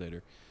 10 days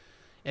later.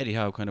 Eddie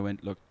Howe kind of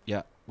went, look,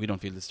 we don't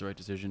feel this is the right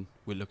decision.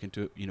 We'll look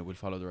into it. We'll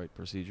follow the right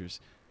procedures.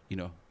 He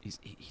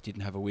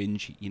didn't have a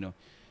whinge.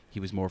 He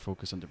was more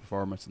focused on the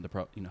performance and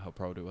how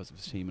proud he was of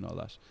his team and all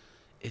that.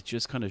 It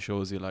just kind of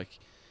shows you, like,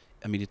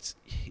 I mean,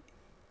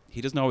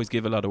 he doesn't always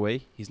give a lot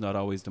away. He's not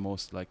always the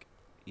most, like,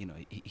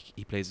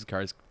 he plays his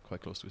cards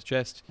quite close to his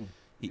chest.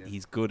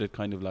 He's good at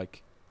kind of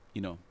like,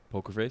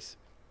 poker face.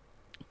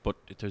 But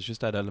there's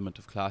just that element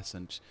of class,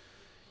 and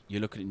you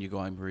look at it and you go,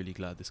 I'm really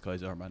glad this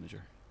guy's our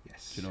manager.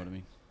 Yes. Do you know what I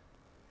mean?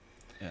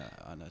 Yeah,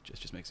 and that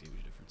just makes a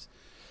huge difference.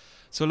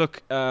 So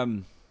look,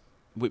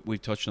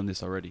 we've touched on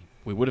this already.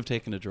 We would have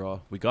taken a draw.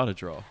 We got a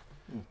draw.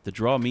 The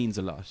draw means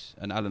a lot.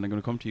 And Alan, I'm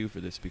going to come to you for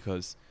this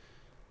because,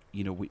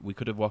 we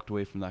could have walked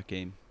away from that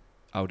game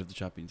out of the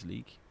Champions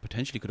League.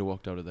 Potentially could have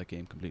walked out of that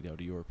game completely out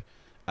of Europe.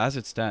 As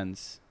it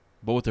stands,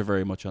 both are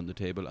very much on the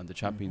table, and the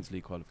Champions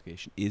League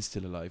qualification is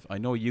still alive. I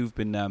know you've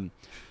been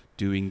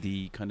doing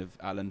the kind of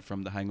Alan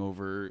from the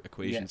Hangover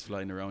equations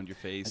flying around your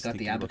face,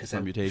 thinking about the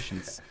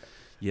permutations.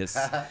 Yes.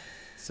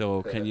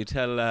 So can you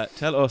tell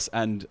us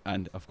and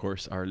of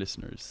course our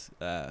listeners,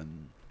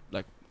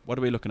 like, what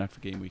are we looking at for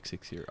game week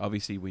 6 here?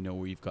 Obviously we know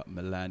we've got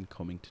Milan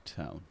coming to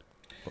town,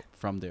 but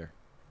from there,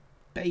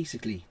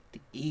 basically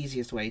the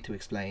easiest way to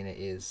explain it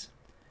is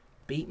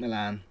beat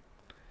Milan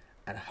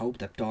and hope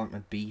that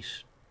Dortmund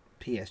beat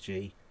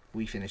PSG.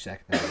 We finish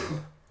second in the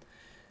group.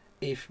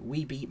 If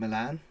we beat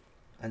Milan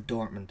and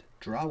Dortmund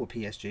draw with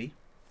PSG,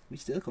 we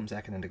still come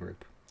second in the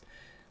group.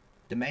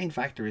 The main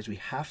factor is we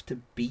have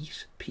to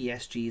beat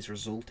PSG's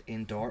result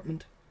in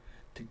Dortmund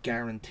to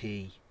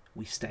guarantee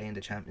we stay in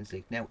the Champions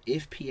League. Now,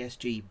 if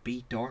PSG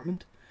beat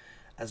Dortmund,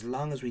 as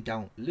long as we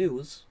don't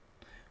lose,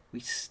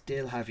 we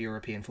still have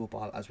European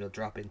football, as we'll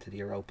drop into the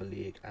Europa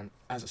League. And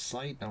as a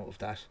side note of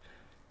that,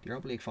 the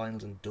Europa League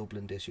finals in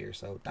Dublin this year,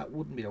 so that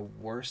wouldn't be the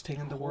worst thing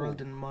in the world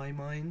in my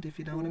mind, if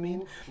you know what I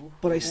mean.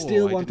 But I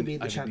still want to be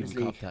in the Champions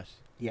League.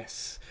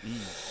 Yes.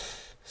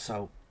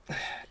 So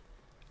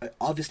I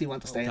obviously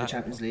want to stay in the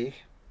Champions League,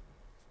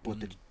 but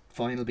the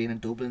final being in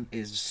Dublin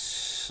is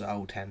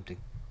so tempting.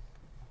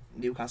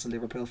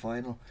 Newcastle-Liverpool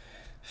final,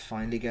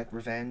 finally get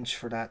revenge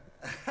for that.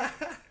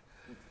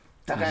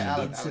 Okay,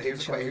 Alan,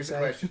 here's a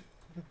question.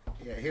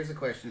 Yeah, here's a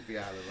question for you,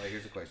 Alan. Right,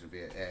 here's a question for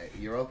you.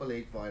 Europa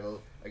League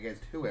final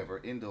against whoever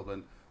in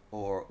Dublin,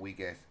 or we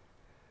get,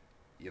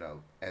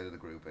 out of the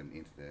group and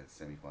into the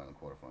semi-final,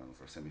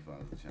 quarterfinals, or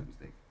semi-finals of the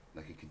Champions League,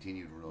 like a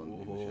continued run in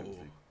the Champions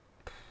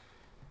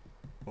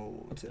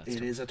League.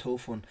 It is a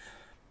tough one,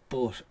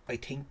 but I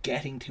think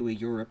getting to a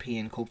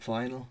European Cup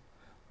final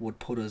would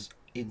put us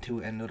into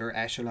another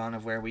echelon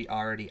of where we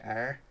already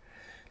are.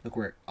 Look,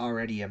 we're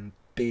already a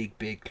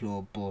big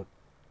club, but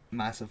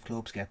massive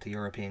clubs get to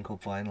European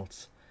Cup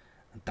finals,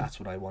 and that's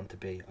what I want to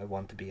be. I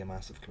want to be a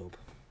massive club.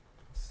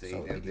 See,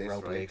 so the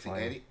Europa League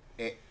final.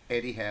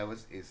 Eddie Howe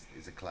is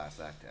a class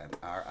act, and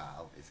our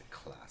Al is a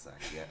class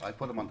act. Yeah, I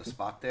put him on the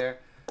spot there,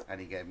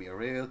 and he gave me a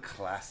real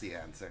classy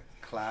answer.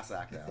 Class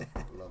act, Al.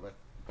 Love it.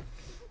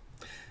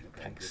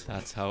 Okay, thanks.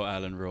 That's how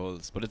Alan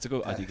rolls. But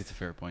I think it's a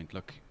fair point.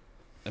 Look,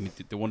 I mean,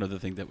 the one other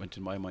thing that went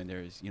in my mind there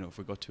is, if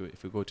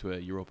we go to a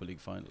Europa League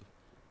final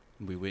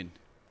and we win,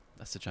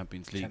 that's the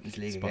Champions League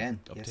spot again.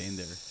 Obtained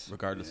there,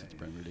 regardless of the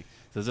Premier League.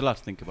 So there's a lot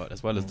to think about,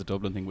 as well as the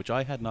Dublin thing, which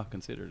I had not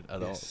considered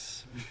at all.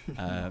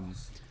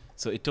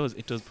 So it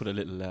does put a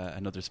little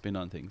another spin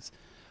on things.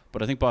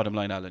 But I think bottom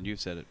line, Alan, you've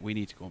said it. We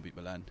need to go and beat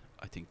Milan.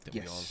 I think that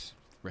we all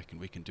reckon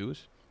we can do it.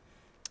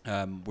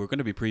 We're going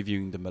to be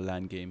previewing the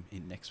Milan game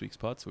in next week's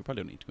pod, so we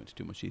probably don't need to go into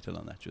too much detail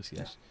on that just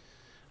yet.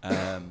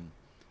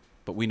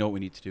 But we know what we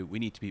need to do. We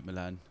need to beat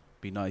Milan.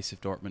 Be nice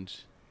if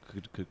Dortmund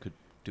could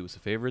do us a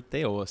favour.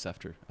 They owe us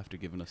after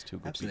giving us 2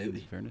 good beats,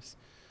 in fairness.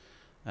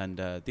 And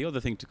the other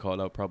thing to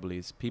call out probably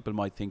is people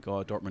might think,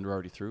 Dortmund are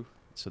already through,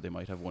 so they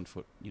might have 1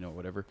 foot,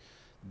 whatever.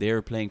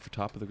 They're playing for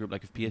top of the group.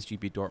 Like if PSG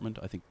beat Dortmund,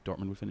 I think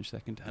Dortmund will finish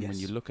second. And when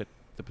you look at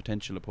the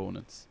potential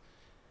opponents,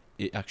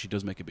 it actually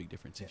does make a big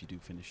difference if you do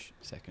finish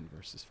second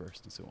versus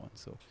first and so on.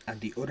 So,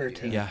 and the other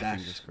thing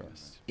fingers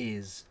crossed,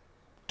 is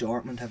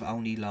Dortmund have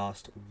only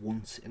lost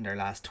once in their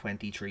last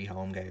 23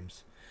 home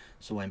games.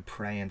 So I'm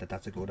praying that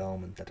that's a good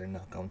omen, that they're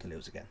not going to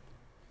lose again.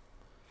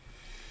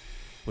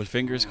 Well,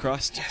 fingers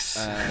crossed. Yes.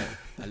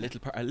 A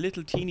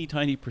little teeny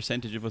tiny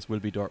percentage of us will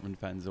be Dortmund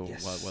fans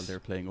while they're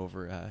playing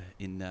over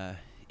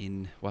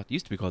in what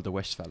used to be called the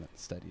Westfalen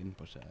Stadion,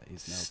 but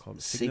is now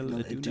called Signal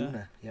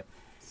Iduna. Yep.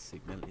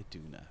 Signal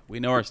Iduna. We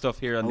know our stuff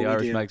here on the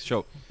Irish Mags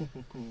show.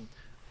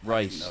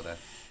 Right. I didn't know that.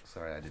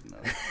 Sorry, I didn't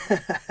know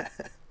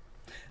that.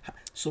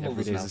 Some Every of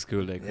us day's know. a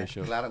school day, Chris.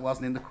 I'm glad it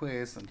wasn't in the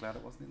quiz.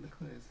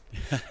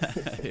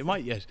 It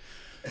might yet.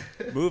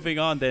 Moving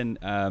on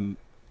then,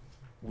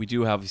 we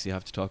do obviously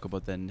have to talk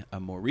about then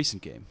a more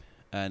recent game.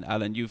 And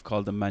Alan, you've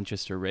called them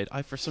Manchester Red.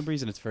 For some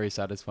reason, it's very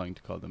satisfying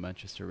to call them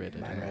Manchester Red.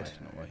 I don't know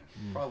why.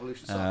 Pro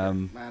Evolution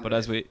Soccer. But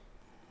as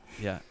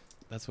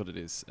that's what it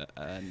is,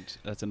 and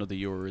that's another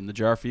euro in the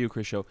jar for you,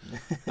 Chris Show.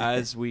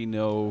 As we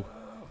know,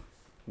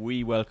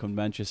 we welcomed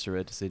Manchester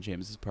Red to St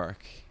James's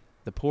Park.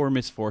 The poor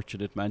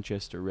misfortunate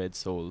Manchester Red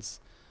souls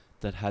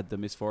that had the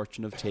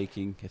misfortune of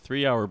taking a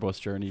 3-hour bus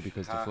journey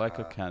because the flight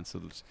got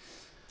cancelled.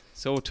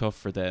 So tough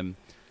for them.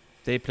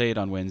 They played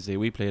on Wednesday,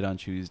 we played on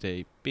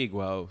Tuesday. Big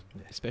wow,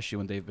 especially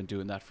when they've been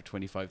doing that for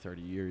 25,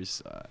 30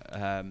 years.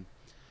 Alan,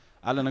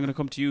 I'm going to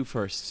come to you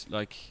first.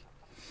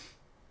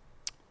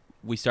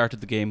 We started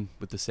the game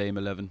with the same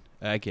 11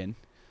 again.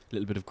 A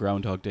little bit of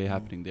Groundhog Day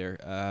happening there.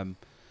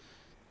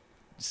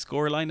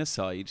 Scoreline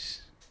aside,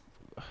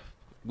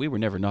 we were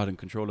never not in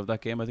control of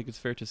that game, I think it's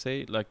fair to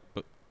say.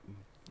 But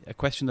a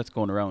question that's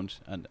going around,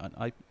 and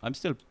I'm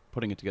still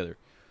putting it together.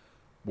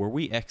 Were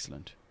we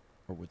excellent,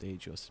 or were they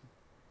just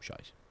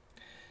shite?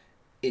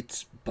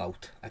 It's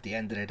both. At the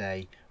end of the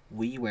day,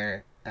 we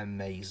were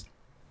amazing.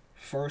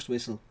 First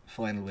whistle,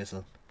 final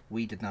whistle,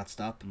 we did not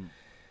stop.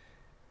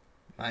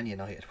 Man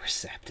United were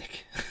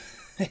septic.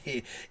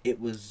 It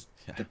was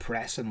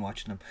depressing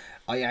watching them.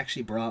 I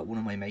actually brought one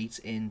of my mates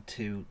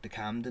into the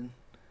Camden,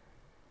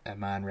 a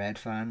Man Red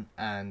fan,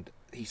 and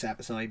he sat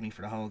beside me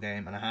for the whole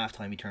game, and at half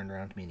time he turned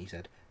around to me and he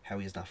said, "How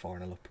is that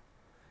 4-0 up?"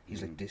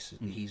 He's like,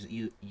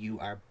 you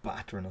are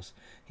battering us.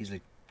 He's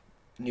like,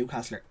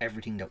 Newcastle are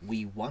everything that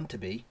we want to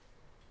be,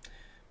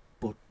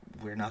 but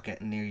we're not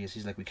getting near you.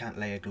 He's like, we can't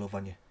lay a glove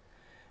on you.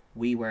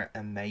 We were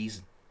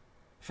amazing.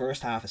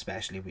 First half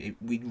especially,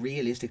 we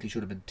realistically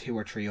should have been 2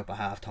 or 3 up at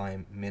half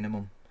time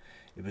minimum.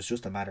 It was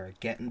just a matter of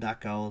getting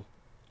that goal.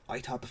 I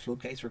thought the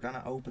floodgates were going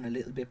to open a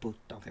little bit, but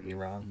don't get me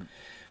wrong.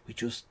 We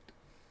just,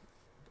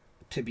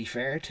 to be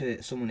fair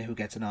to someone who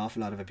gets an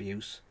awful lot of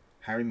abuse,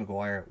 Harry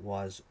Maguire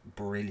was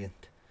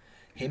brilliant.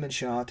 Him and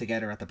Shaw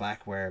together at the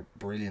back were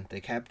brilliant.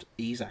 They kept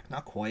Isak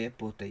not quiet,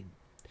 but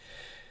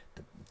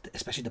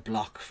especially the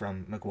block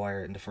from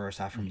Maguire in the first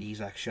half from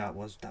Isak's shot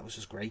was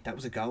just great. That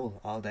was a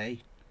goal all day.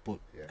 But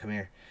come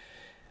here,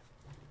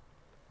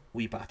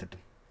 we battered them.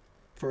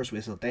 First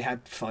whistle, they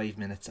had 5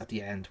 minutes at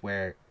the end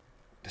where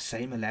the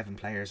same 11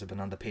 players have been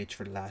on the pitch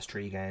for the last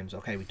 3 games.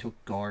 Okay, we took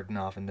Gordon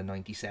off in the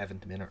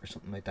 97th minute or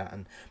something like that,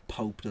 and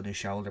Pope done his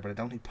shoulder, but I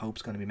don't think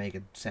Pope's going to be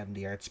making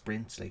 70-yard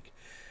sprints.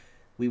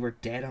 We were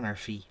dead on our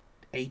feet.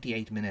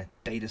 88th minute,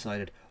 they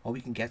decided,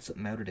 we can get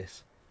something out of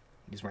this.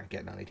 These weren't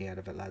getting anything out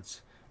of it, lads.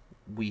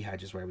 We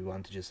had just where we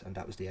wanted just, and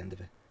that was the end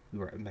of it. We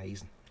were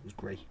amazing. It was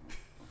great.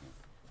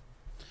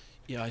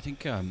 Yeah, I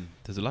think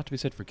there's a lot to be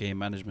said for game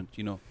management.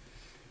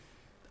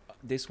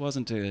 This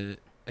wasn't a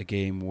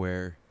game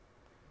where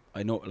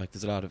I know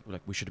there's a lot of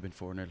we should have been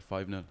 4-0,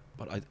 5-0,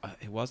 but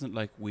it wasn't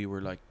like we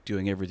were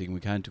doing everything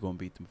we can to go and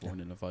beat them 4-0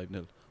 and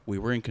 5-0. We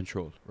were in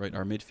control, right?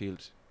 Our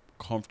midfield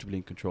comfortably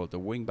in control. The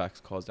wing backs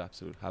caused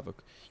absolute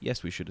havoc.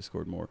 Yes, we should have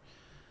scored more,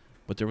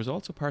 but there was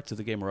also parts of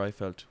the game where I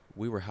felt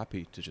we were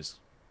happy to just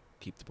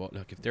keep the ball.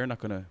 If they're not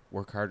going to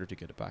work harder to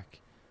get it back,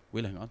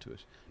 we'll hang on to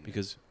it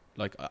because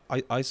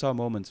I saw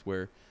moments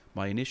where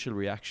my initial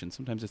reaction,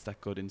 sometimes it's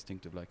that gut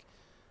instinct of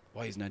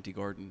why isn't Anthony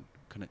Gordon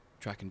kind of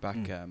tracking back?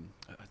 It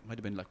might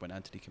have been when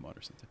Anthony came on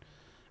or something,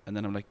 and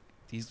then I'm like,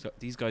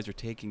 these guys are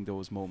taking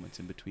those moments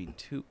in between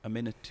 2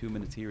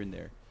 minutes here and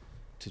there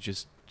to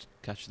just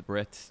catch the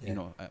breath,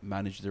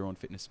 manage their own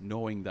fitness,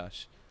 knowing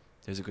that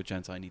there's a good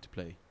chance I need to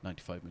play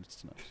 95 minutes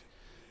tonight.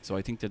 So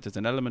I think that there's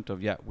an element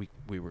of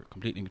we were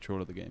completely in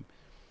control of the game,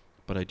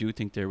 but I do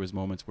think there was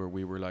moments where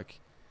we were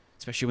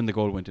especially when the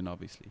goal went in,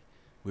 obviously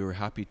we were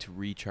happy to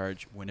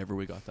recharge whenever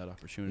we got that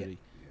opportunity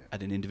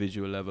at an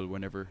individual level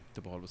whenever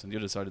the ball was on the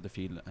other side of the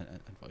field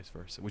and vice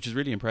versa, which is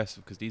really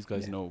impressive because these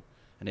guys know,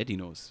 and Eddie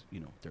knows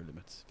their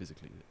limits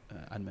physically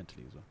and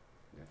mentally as well.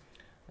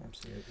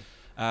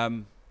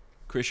 Absolutely.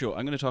 Chris,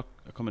 I'm going to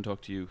come and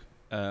talk to you.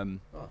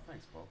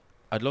 Thanks, Paul.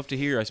 I'd love to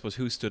hear, I suppose,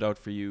 who stood out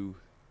for you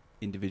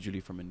individually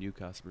from a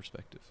Newcastle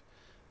perspective,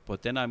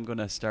 but then I'm going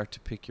to start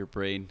to pick your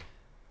brain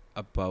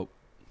about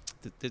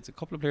there's a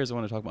couple of players I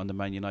want to talk about on the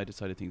Man United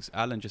side of things.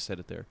 Alan just said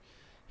it there.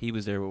 He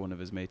was there with one of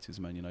his mates who's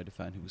a Man United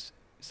fan who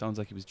sounds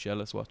like he was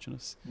jealous watching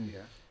us.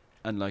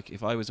 And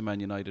if I was a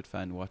Man United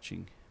fan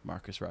watching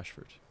Marcus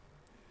Rashford,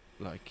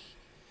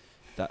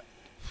 that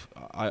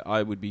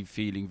I would be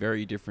feeling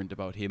very different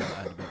about him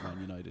and about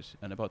Man United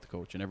and about the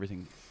coach and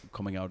everything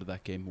coming out of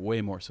that game, way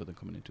more so than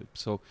coming into it.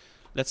 So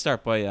let's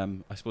start by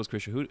I suppose,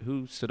 Christian,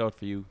 who stood out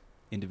for you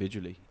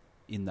individually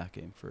in that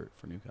game for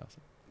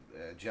Newcastle?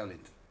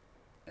 Jolint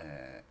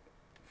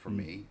for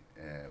me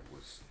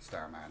was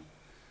Starman,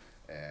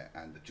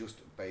 and just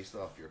based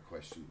off your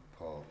question,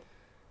 Paul,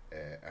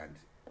 and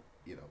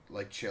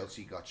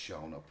Chelsea got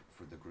shown up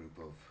for the group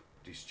of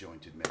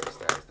disjointed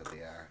megastars that they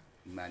are,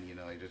 Man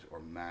United, or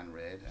Man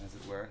Red as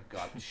it were,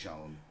 got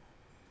shown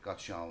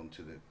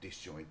to the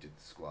disjointed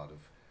squad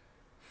of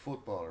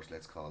footballers,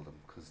 let's call them,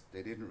 because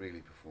they didn't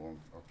really perform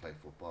or play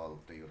football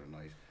the other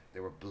night. They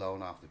were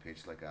blown off the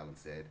pitch, like Alan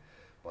said,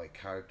 by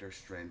character,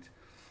 strength,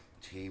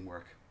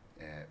 teamwork,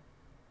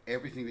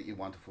 everything that you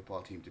want a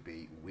football team to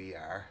be. We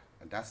are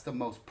And that's the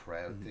most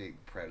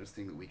proudest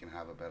thing that we can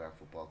have about our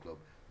football club.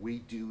 We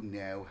do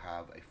now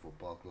have a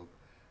football club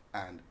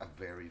and a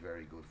very,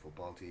 very good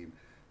football team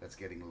that's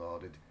getting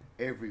lauded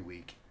every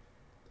week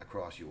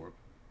across Europe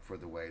for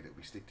the way that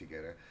we stick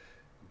together.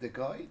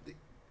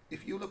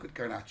 If you look at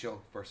Garnacho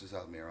versus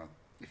Almiron,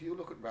 if you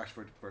look at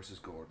Rashford versus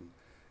Gordon,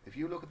 if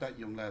you look at that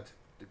young lad,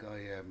 the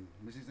guy,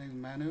 what's his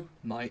name, Manu?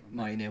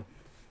 Manu.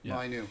 Yeah.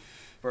 Manu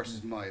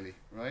versus Miley,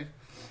 right?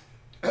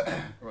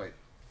 Right.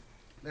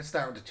 Let's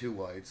start with the two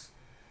wides.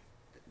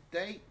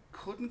 They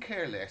couldn't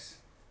care less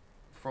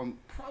from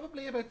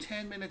probably about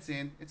 10 minutes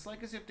in. It's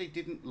like as if they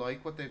didn't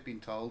like what they've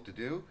been told to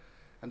do.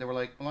 And they were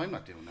like, well, I'm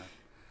not doing that.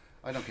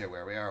 I don't care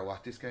where we are or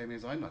what this game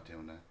is. I'm not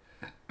doing that.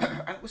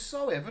 And it was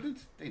so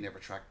evident. They never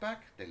tracked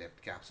back. They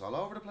left gaps all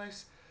over the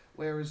place.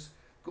 Whereas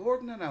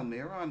Gordon and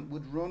Almiron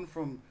would run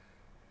from,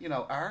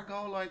 our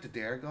goal line to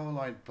their goal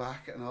line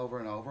back and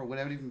over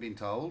without even being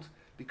told,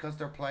 because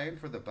they're playing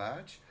for the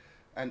badge.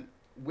 And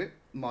with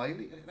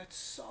Miley, that's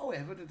so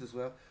evident as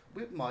well.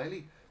 With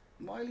Miley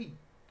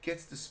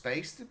gets the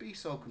space to be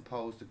so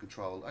composed and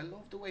controlled. I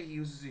love the way he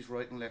uses his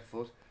right and left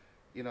foot.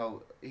 He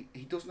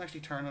doesn't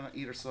actually turn on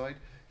either side.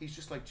 He's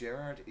just like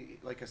Gerrard,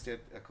 like I said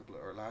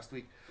last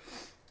week.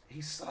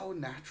 He's so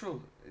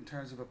natural in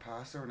terms of a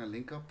passer and a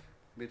link-up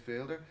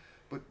midfielder.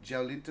 But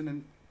Joelinton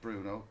and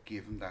Bruno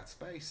give him that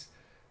space.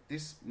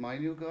 This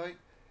Minu guy,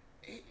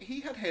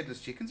 he had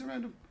headless chickens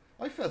around him.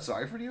 I felt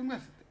sorry for the young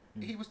lad.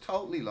 He was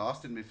totally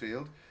lost in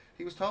midfield.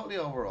 He was totally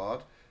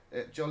overawed.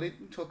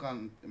 Joelinton took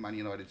on Man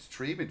United's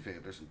three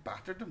midfielders and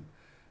battered them,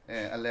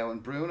 allowing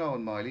Bruno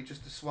and Miley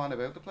just to swan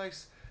about the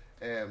place.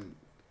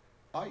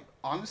 I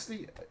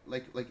honestly,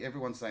 like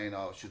everyone's saying,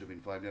 it should have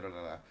been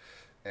 5-0.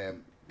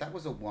 That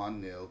was a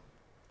 1-0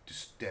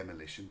 just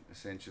demolition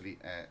essentially.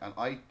 And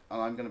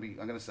I'm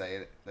gonna say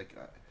it,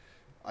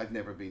 I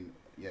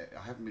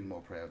haven't been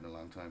more proud in a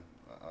long time.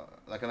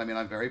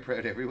 I'm very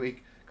proud every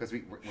week because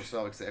we're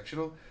so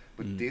exceptional.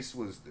 But this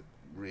was the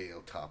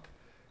real top,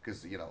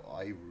 because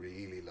I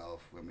really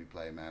love when we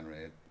play Man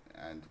Red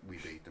and we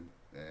beat them.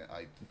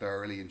 I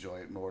thoroughly enjoy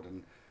it more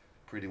than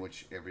pretty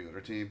much every other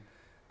team,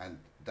 and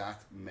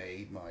that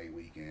made my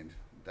weekend.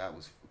 That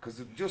was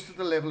because just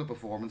the level of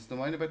performance. Don't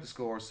mind about the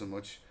score so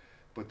much,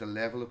 but the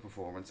level of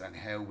performance and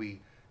how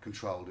we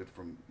controlled it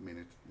from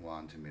minute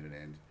 1 to minute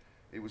end.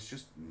 It was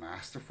just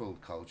masterful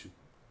coaching,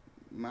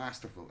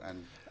 masterful,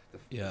 and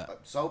I'm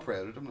so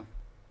proud of them.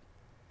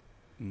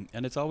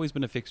 And it's always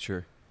been a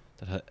fixture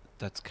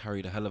that's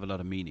carried a hell of a lot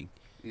of meaning.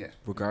 Yeah.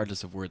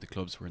 Regardless of where the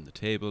clubs were in the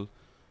table, do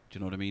you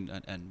know what I mean?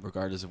 And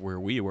regardless of where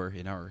we were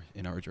in our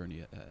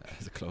journey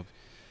as a club.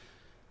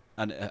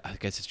 And I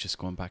guess it's just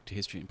going back to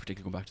history, and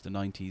particularly going back to the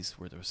 90s,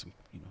 where there was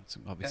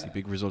some obviously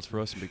big results for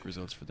us and big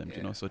results for them.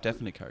 So it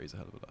definitely carries a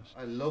hell of a lot.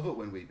 I love it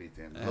when we beat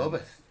them. Love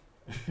it.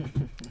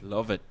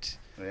 Love it.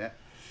 Yeah.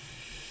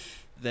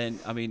 Then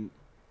Alan,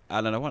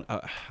 I'm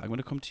going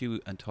to come to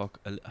you and talk.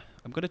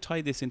 I'm going to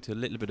tie this into a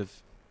little bit of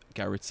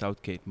Gareth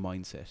Southgate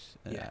mindset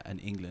and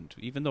England.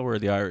 Even though we're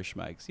the Irish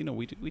mags,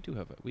 we do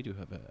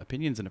have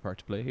opinions and a part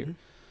to play here.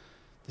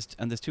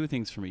 And there's two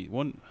things for me.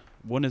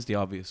 One is the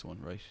obvious one,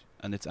 right?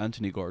 And it's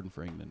Anthony Gordon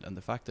for England, and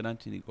the fact that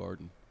Anthony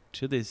Gordon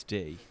to this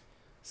day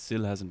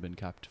still hasn't been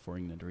capped for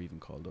England or even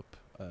called up,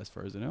 as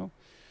far as I know.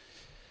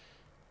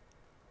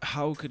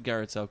 How could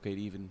Gareth Southgate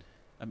even?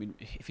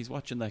 If he's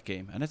watching that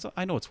game, and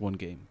I know it's one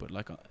game, but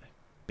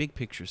big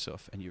picture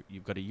stuff, and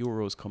you've got a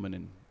Euros coming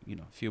in,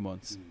 a few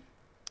months.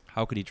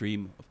 How could he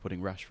dream of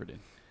putting Rashford in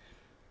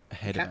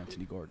ahead of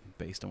Anthony Gordon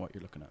based on what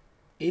you're looking at?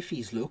 If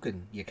he's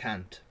looking, you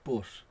can't.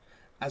 But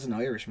as an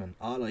Irishman,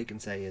 all I can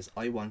say is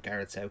I want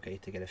Gareth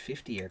Southgate to get a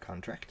 50-year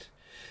contract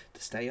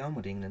to stay on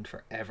with England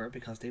forever,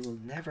 because they will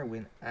never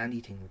win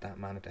anything with that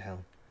man at the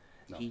helm.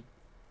 No. He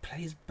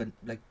plays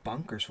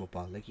bonkers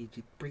football. He's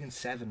bringing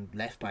 7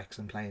 left backs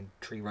and playing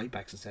 3 right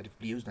backs instead of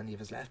using any of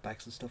his left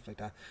backs and stuff like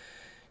that.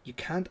 You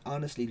can't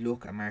honestly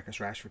look at Marcus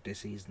Rashford this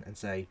season and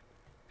say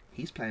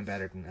he's playing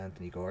better than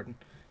Anthony Gordon.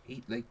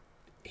 He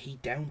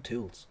down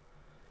tools.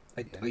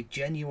 I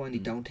genuinely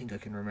don't think I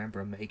can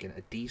remember him making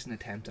a decent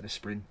attempt at a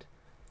sprint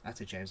at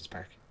St James's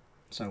Park.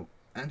 So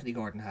Anthony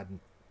Gordon had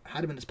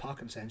him in his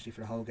pocket essentially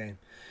for the whole game.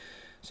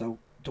 So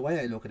the way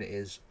I look at it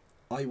is,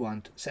 I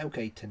want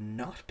Southgate to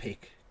not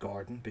pick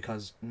Gordon,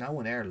 because no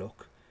one e'er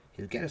look.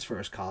 He'll get his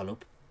first call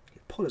up,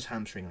 he'll pull his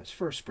hamstring on his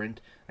first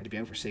sprint, and he'll be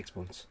out for 6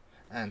 months.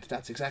 And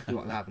that's exactly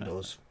what will happen to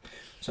us.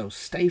 So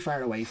stay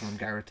far away from him,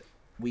 Gareth.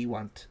 We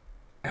want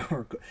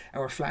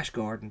our Flash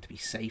Gordon to be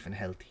safe and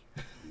healthy.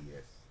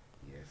 Yes.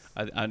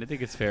 I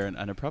think it's fair,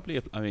 and it probably,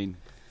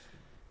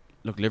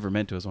 look,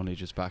 Livramento is only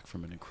just back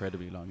from an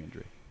incredibly long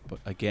injury. But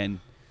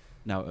again,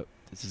 now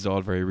this is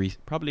all very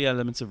probably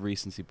elements of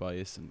recency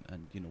bias,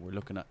 and we're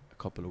looking at a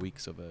couple of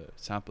weeks of a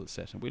sample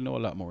set, and we'll know a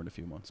lot more in a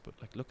few months. But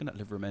looking at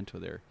Livramento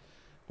there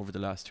over the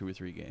last 2 or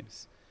 3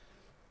 games,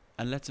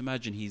 and let's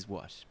imagine he's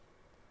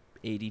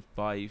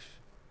 85%,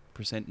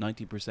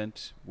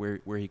 90%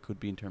 where he could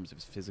be in terms of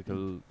his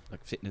physical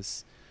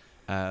fitness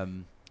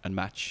and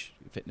match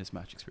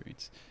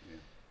experience.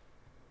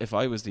 if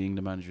I was the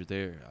England manager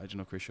there, I don't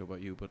know, Chris,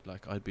 about you, but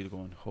like I'd be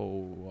going,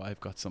 oh, I've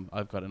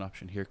got an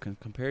option here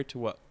compared to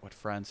what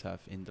France have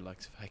in the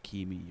likes of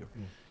Hakimi or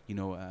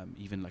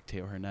even like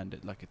Theo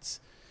Hernandez. Like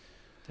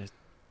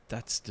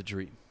that's the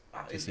dream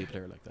to see a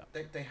player like that.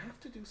 They have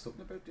to do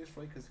something about this,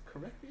 right? Because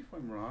correct me if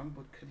I'm wrong,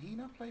 but can he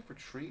not play for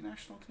 3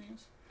 national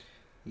teams?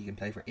 He can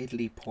play for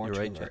Italy,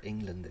 Portugal, or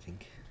England, I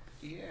think.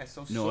 Yeah,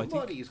 so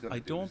somebody is going to.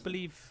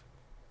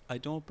 I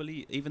don't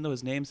believe, even though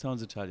his name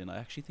sounds Italian, I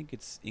actually think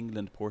it's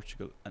England,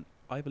 Portugal, and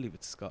I believe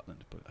it's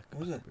Scotland, but I could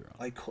be wrong.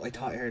 I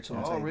thought I heard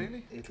someone say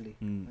really? Italy.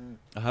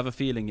 I have a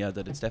feeling,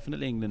 that it's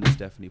definitely England, it's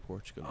definitely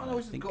Portugal. Oh,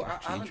 no,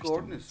 Alan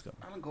Gordon is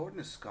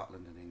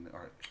Scotland and England,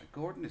 or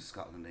Gordon is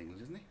Scotland and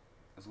England, isn't he?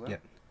 As well.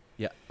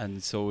 Yeah,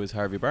 and so is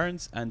Harvey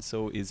Barnes, and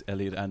so is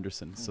Elliot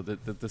Anderson. So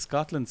the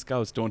Scotland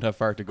scouts don't have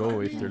far to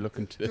go if they're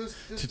looking to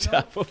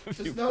tap up.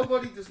 Does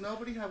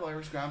nobody have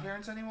Irish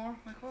grandparents anymore?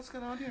 Like, what's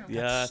going on here?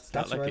 Yeah,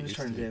 that's what I was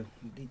trying to do.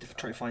 You need to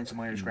try to find some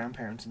Irish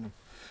grandparents in them.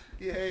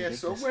 Yeah,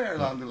 somewhere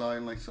along the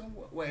line, like some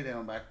way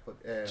down back.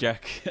 But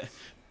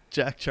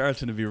Jack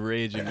Charlton would be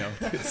raging out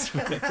this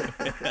way.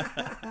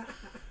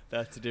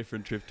 That's a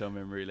different trip down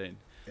memory lane.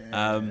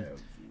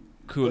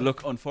 Cool.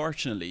 Look,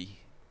 unfortunately,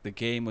 the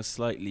game was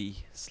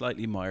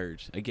slightly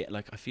mired. Again,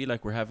 like I feel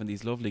like we're having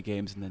these lovely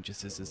games, and then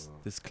just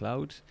this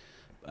cloud,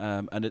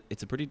 and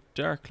it's a pretty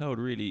dark cloud,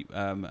 really.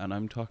 And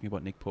I'm talking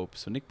about Nick Pope.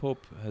 So Nick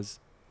Pope has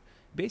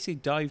basically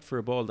dived for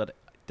a ball that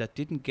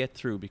didn't get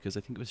through because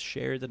I think it was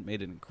Scher that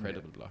made an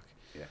incredible block.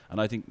 Yeah.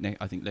 And I think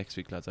next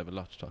week, lads, I have a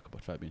lot to talk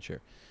about Fabian Scher.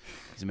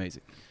 He's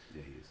amazing.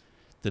 Yeah, he is.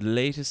 The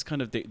latest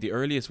kind of the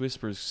earliest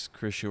whispers,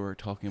 Chris, you were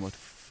talking about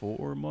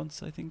 4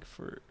 months, I think,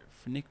 for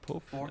Nick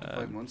Pope. 4 to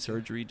 5 months.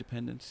 Surgery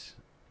dependent.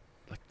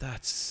 Like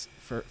that's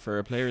for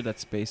a player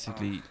that's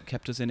basically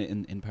kept us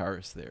in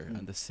Paris there,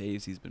 and the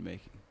saves he's been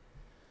making.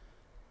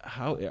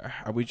 How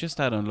are we just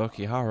that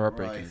unlucky? How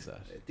heartbreaking is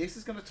that? This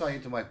is going to tie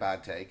into my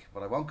bad take,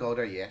 but I won't go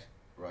there yet,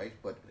 right?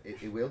 But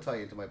it will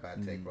tie into my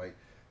bad take, right?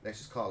 Let's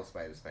just call a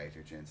spade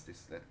here, gents.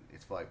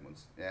 It's 5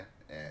 months, yeah.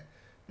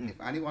 If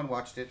anyone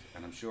watched it,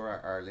 and I'm sure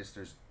our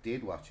listeners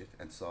did watch it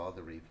and saw the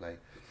replay,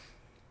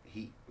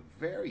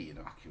 very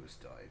innocuous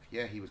dive.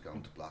 Yeah, he was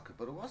going to block it,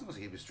 but it wasn't as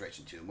he was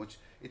stretching too much.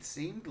 It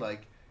seemed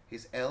like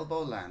his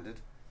elbow landed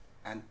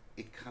and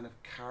it kind of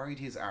carried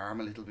his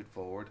arm a little bit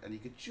forward, and you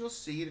could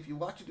just see it. If you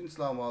watch it in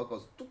slow-mo, it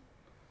goes and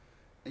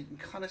you can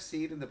kind of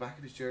see it in the back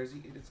of his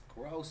jersey. It is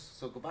gross,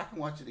 so go back and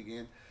watch it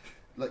again.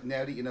 Like,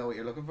 now that you know what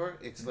you're looking for,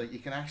 it's like you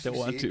can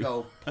actually see it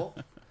go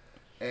pop.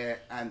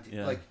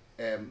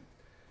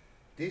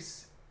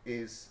 This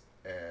is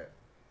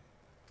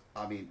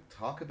I mean,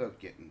 talk about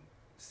getting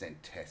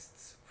sent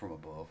tests from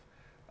above.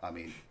 I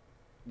mean,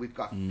 we've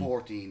got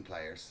 14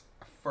 players,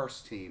 a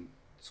first team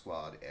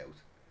squad out,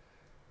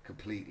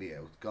 completely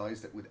out,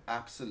 guys that would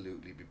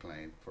absolutely be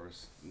playing for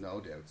us, no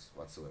doubts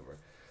whatsoever.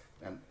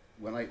 And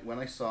when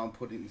I saw him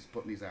putting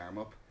his arm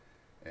up,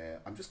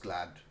 I'm just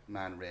glad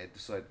Man Red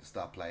decided to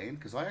stop playing,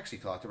 because I actually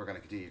thought they were going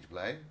to continue to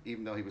play,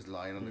 even though he was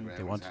lying on the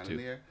ground with his hand in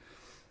the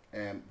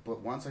air.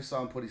 But once I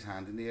saw him put his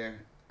hand in the air,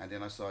 and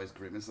then I saw his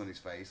grimace on his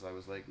face, I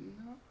was like,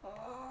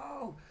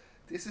 no,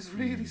 this is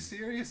really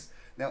serious.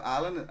 Now,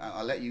 Alan,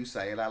 I'll let you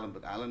say it, Alan,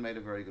 but Alan made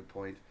a very good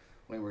point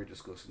when we were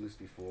discussing this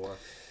before,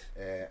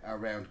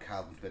 around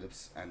Calvin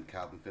Phillips and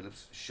Calvin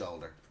Phillips'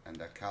 shoulder, and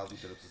that Calvin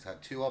Phillips has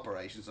had 2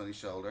 operations on his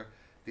shoulder.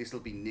 This will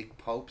be Nick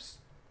Pope's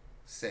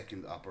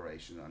second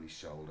operation on his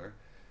shoulder,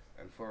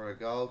 and for a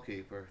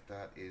goalkeeper,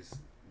 that is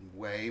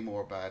way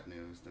more bad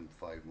news than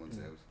 5 months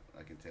out,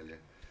 I can tell you.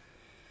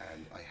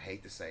 And I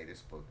hate to say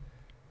this, but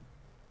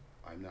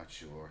I'm not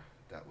sure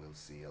that we'll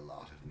see a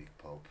lot of Nick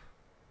Pope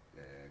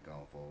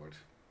going forward.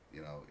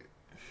 You know,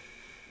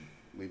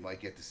 we might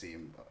get to see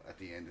him at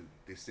the end of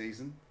this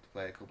season to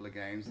play a couple of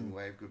games and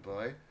wave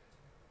goodbye.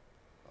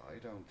 I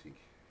don't think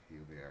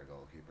he'll be our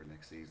goalkeeper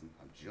next season.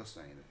 I'm just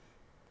saying it.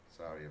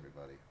 Sorry,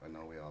 everybody. I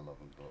know we all love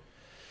him, but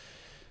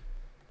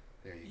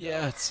there you go.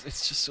 Yeah,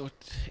 it's just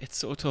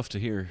so tough to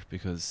hear,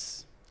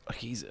 because like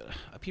he's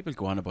people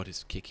go on about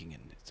his kicking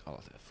and it's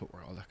all the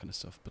footwork, all that kind of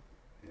stuff, but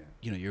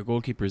you know, your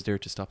goalkeeper is there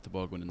to stop the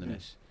ball going in the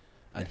net,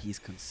 and he's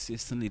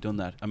consistently done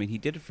that. I mean, he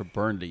did it for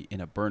Burnley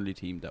in a Burnley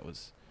team that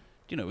was,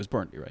 you know, it was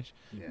Burnley, right?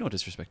 Yeah. No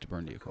disrespect to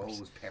Burnley, of course.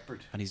 Cole was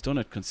peppered, and he's done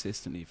it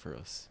consistently for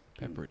us,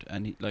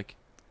 and he, like,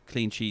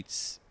 clean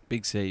sheets,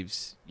 big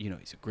saves. You know,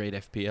 he's a great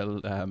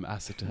FPL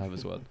asset to have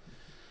as well.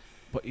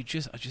 But I'm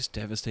just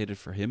devastated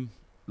for him.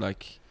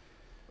 Like,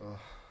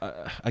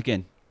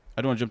 again,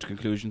 I don't want to jump to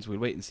conclusions. We'll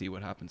wait and see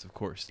what happens, of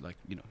course. Like,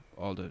 you know,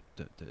 all the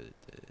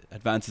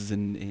advances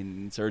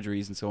in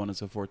surgeries and so on and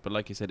so forth. But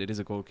like you said, it is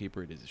a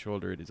goalkeeper, it is a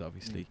shoulder, it is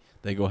obviously,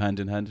 they go hand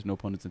in hand, no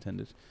pun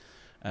intended.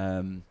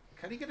 Can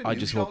he get a I new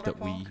just shoulder, hope that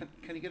Paul?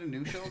 Can he get a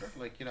new shoulder?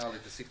 Like, you know,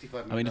 like the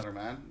 $65 million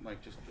man?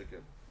 Like, just like a...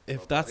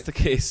 If that's the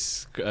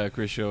case,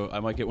 Chris Show, I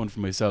might get one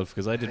for myself,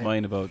 because I did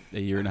mine about a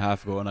year and a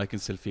half ago and I can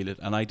still feel it.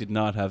 And I did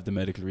not have the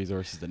medical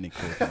resources that Nick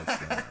Pope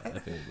has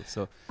available.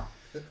 So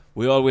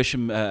we all wish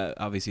him,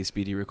 obviously, a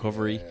speedy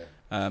recovery.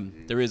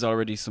 There is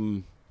already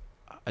some...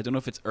 I don't know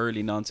if it's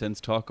early nonsense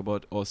talk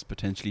about us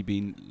potentially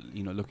being,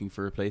 looking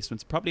for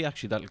replacements. Probably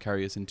actually that'll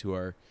carry us into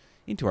our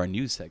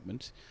news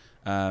segment.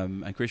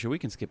 And Krisha, we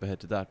can skip ahead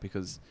to that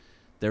because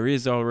there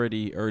is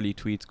already early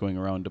tweets going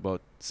around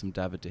about some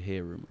David De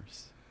Gea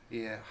rumours.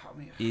 Yeah,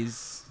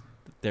 is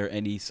there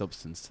any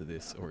substance to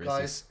this, or is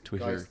this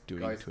Twitter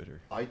doing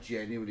Twitter? I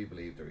genuinely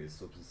believe there is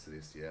substance to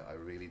this. Yeah, I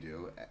really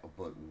do.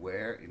 But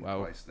where in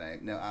Christ's name?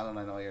 Now, Alan,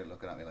 I know you're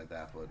looking at me like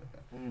that, but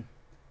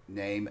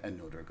name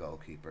another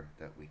goalkeeper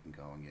that we can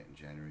go and get in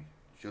January.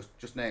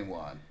 Just name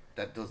one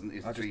that isn't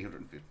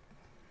 350.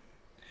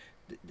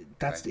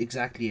 That's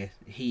exactly it.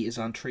 He is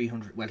on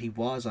 300. Well, he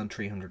was on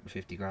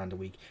 350 grand a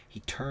week. He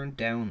turned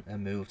down a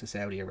move to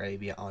Saudi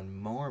Arabia on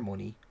more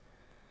money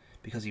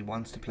because he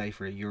wants to play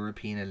for a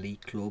European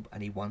elite club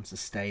and he wants to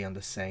stay on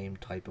the same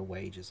type of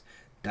wages.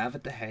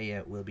 David De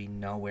Gea will be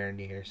nowhere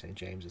near St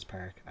James's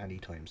Park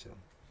anytime soon.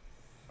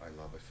 I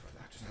love it.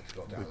 I just had to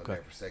go down there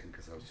for a second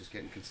because I was just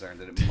getting concerned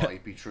that it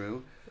might be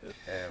true.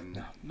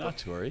 No, not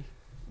to worry.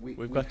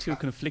 We've got two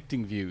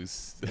conflicting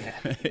views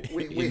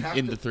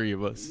in the three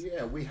of us.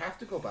 Yeah, we have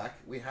to go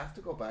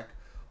back.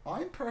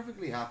 I'm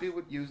perfectly happy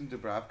with using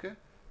Dubravka.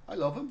 I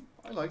love him.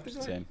 I like the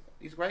guy. Same.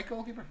 He's a great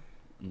goalkeeper.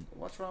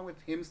 What's wrong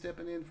with him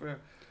stepping in for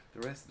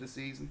the rest of the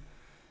season?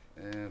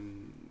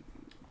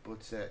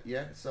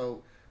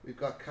 So we've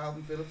got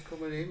Calvin Phillips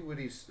coming in with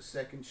his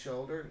second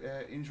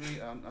shoulder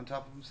injury on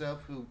top of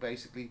himself, who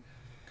basically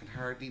can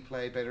hardly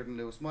play better than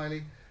Lewis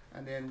Miley.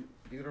 And then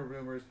the other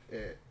rumours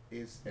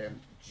is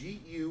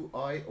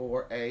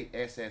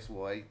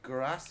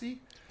Guirassy.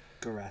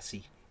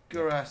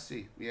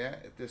 Guirassy, yeah,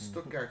 the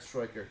Stuttgart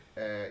striker.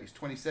 He's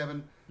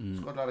 27. He's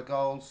got a lot of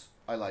goals.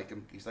 I like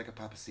him. He's like a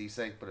Papa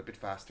Cisse, but a bit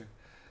faster.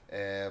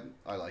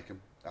 I like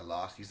him a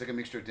lot. He's like a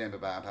mixture of Demba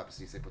Ba and Papa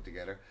Cisse put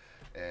together.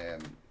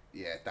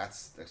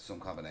 That's some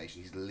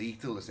combination. He's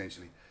lethal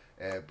essentially.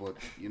 But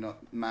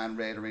Man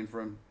Red are in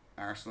for him.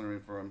 Arsenal are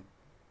in for him.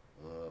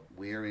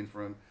 We're in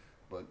for him.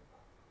 But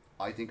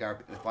I think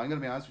if I'm going to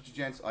be honest with you,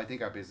 gents, I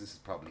think our business is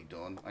probably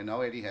done. I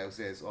know Eddie Howe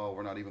says,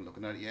 we're not even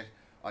looking at it yet.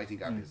 I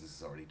think our business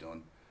is already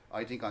done.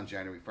 I think on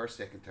January 1st,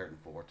 2nd, 3rd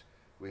and 4th,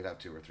 we'll have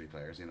 2 or 3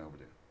 players in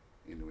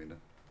the window.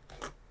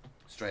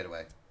 Straight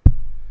away.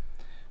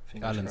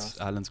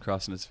 Alan's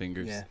crossing his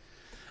fingers. Yeah.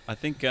 I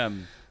think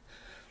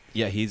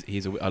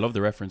he's I love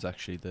the reference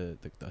actually, the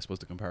I suppose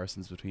the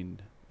comparisons between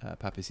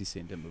Papi Cisse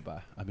and Demba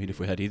Ba. I mean, if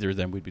we had either of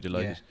them, we'd be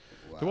delighted.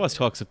 Yeah. Wow. There was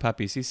talks of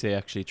Papi Cisse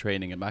actually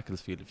training in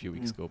Macclesfield a few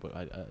weeks ago, but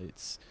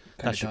it's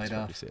that ship is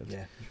probably sailed.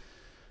 Yeah.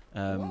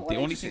 The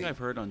only thing I've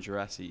heard on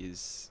Guirassy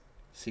is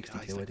 62,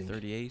 I think.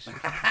 38.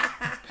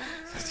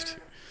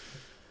 62.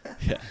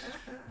 Yeah,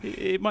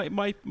 it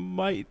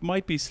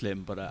might be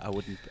slim, but I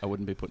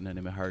wouldn't be putting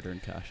any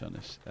hard-earned cash on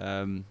it.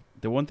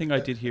 The one thing I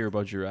did hear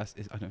about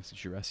Guirassy is, I don't know if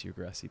it's Guirassy or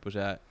Guirassy, but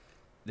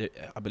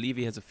I believe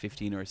he has a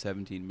 15 or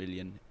 17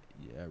 million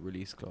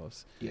release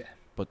clause. Yeah.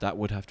 But that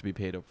would have to be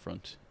paid up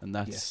front, and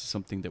that's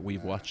something that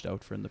we've watched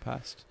out for in the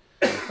past.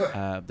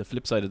 The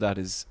flip side of that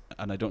is,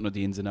 and I don't know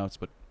the ins and outs,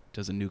 but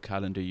does a new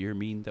calendar year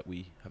mean that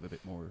we have a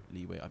bit more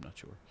leeway? I'm not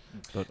sure,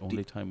 but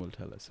only time will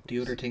tell us.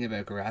 The other thing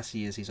about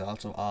Guirassy is he's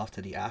also off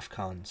to the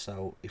AFCON,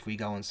 so if we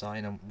go and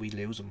sign him, we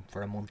lose him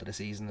for a month of the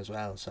season as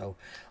well. So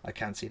I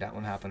can't see that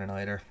one happening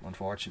either,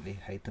 unfortunately.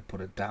 Hate to put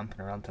a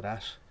dampener onto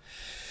that.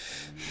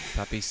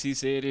 Papi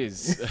Cisse it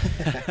is.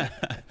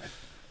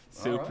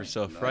 Super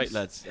stuff. Nice. Right,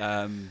 lads.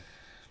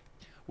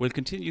 We'll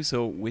continue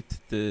with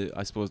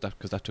I suppose that,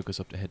 because that took us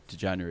up to head to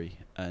January,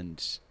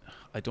 and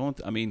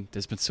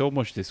there's been so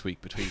much this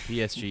week between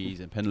PSGs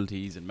and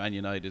penalties and Man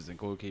Uniteds and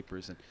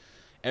goalkeepers and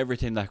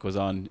everything that goes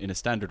on in a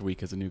standard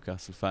week as a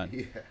Newcastle fan.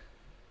 Yeah.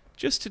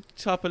 Just to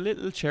top a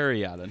little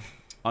cherry, Alan,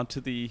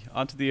 onto the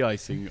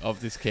icing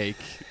of this cake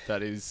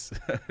that is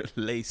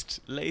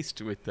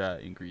laced with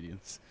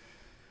ingredients.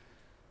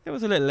 There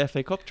was a little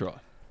FA Cup draw,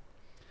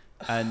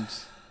 and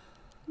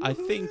I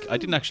think I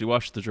didn't actually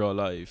watch the draw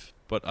live,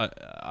 but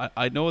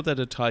I know that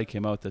a tie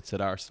came out that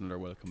said Arsenal are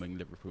welcoming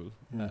Liverpool.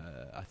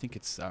 I think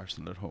it's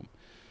Arsenal at home,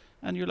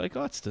 and you're like,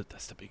 that's the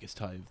biggest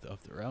tie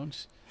of the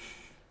round.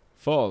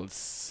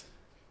 False.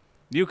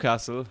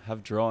 Newcastle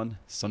have drawn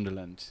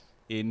Sunderland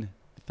in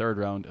the third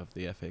round of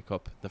the FA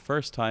Cup. The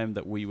first time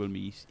that we will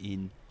meet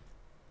in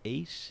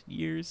 8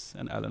 years.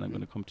 And Alan, I'm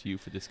going to come to you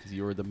for this because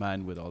you're the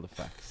man with all the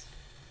facts.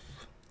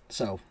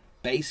 So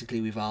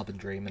basically, we've all been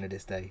dreaming of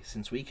this day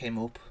since we came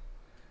up,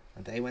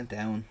 and they went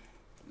down.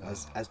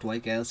 As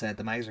Dwight Gale said,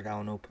 the Mags are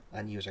going up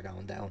and yous are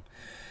going down.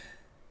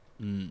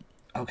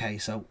 Okay,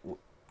 so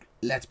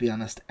let's be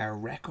honest, our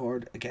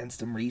record against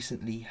them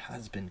recently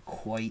has been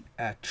quite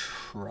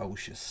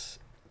atrocious,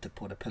 to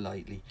put it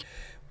politely.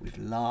 We've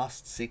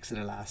lost 6 of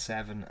the last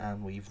 7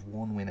 and we've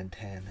won winning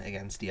 10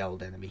 against the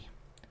old enemy.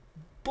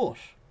 But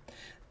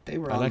they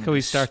were. I like how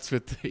he starts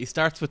with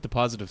the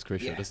positives,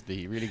 Krisha, doesn't he?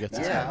 He really gets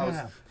it.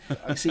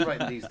 I see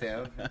writing these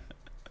down.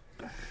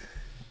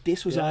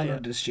 This was all under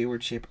the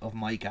stewardship of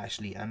Mike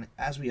Ashley, and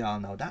as we all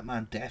know, that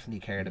man definitely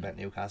cared about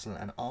Newcastle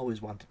and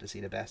always wanted to see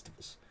the best of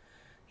us.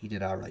 He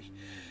did all right.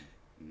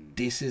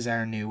 This is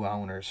our new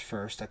owner's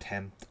first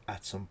attempt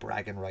at some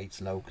bragging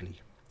rights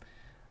locally.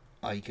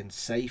 I can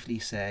safely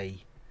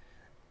say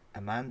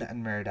Amanda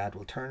and Merdad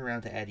will turn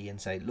around to Eddie and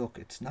say, look,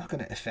 it's not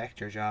going to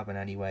affect your job in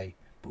any way,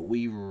 but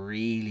we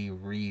really,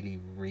 really,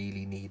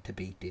 really need to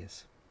beat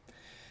this.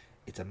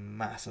 It's a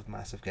massive,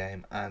 massive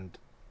game, and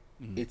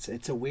it's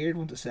a weird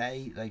one to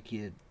say. Like,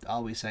 you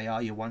always say, oh,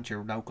 you want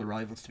your local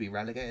rivals to be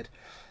relegated.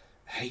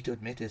 I hate to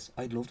admit this,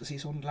 I'd love to see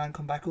Sunderland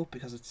come back up,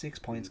 because it's 6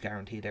 points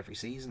guaranteed every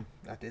season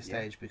at this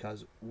stage,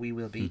 because we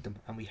will beat them,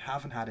 and we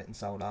haven't had it in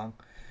so long.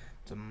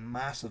 It's a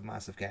massive,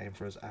 massive game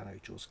for us, and I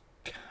just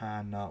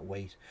cannot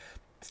wait.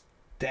 It's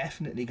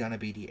definitely going to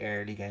be the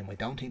early game. I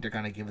don't think they're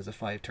going to give us a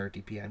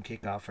 5:30 p.m.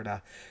 kickoff for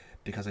that,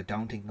 because I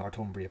don't think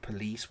Northumbria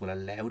Police will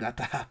allow that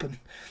to happen.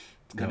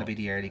 It's going to be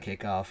the early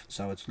kickoff,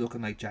 so it's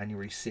looking like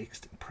January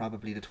 6th,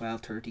 probably the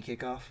 12:30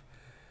 kickoff.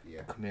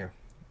 Yeah. Come here.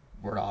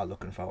 We're all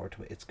looking forward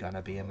to it. It's going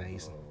to be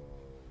amazing. Oh,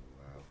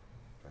 wow.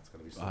 That's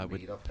going to be some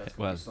meet-up. That's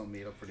going to be some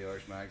meet-up for the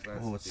Irish Mags, lads.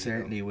 Oh, it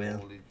certainly will.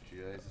 Holy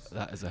Jesus.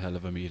 That is a hell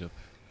of a meetup.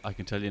 I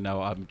can tell you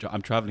now, I'm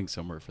travelling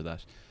somewhere for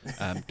that.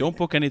 Don't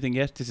book anything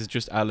yet. This is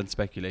just Alan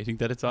speculating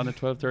that it's on at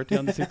 12:30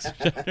 on the 6th of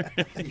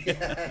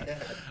January.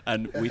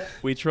 And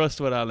we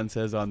trust what Alan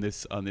says on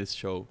this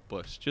show,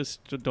 but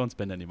just don't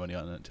spend any money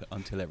on it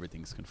until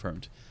everything's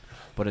confirmed.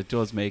 But it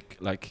does make,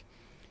 like,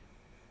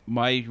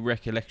 my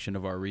recollection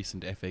of our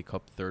recent FA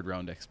Cup third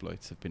round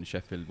exploits have been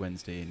Sheffield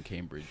Wednesday and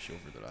Cambridge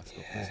over the last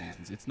couple of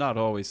seasons. It's not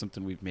always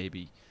something we've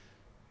maybe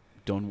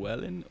done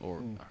well in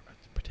or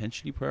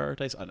potentially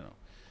prioritised. I don't know.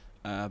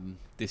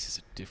 This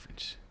is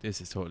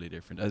totally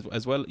different.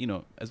 As well,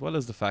 as well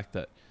as the fact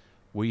that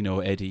we know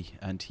Eddie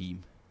and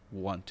team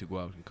want to go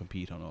out and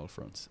compete on all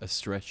fronts, as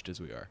stretched as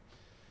we are.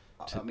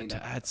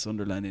 To add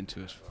Sunderland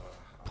into it.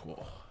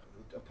 Paul,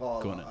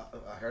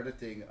 I heard a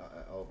thing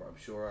over. I'm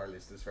sure our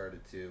listeners heard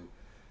it too.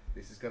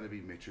 This is going to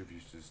be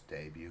Mitrovic's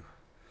debut.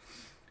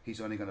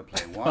 He's only going to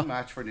play one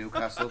match for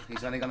Newcastle.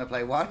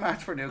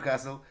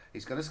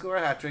 He's going to score a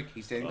hat-trick.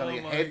 He's then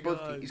going to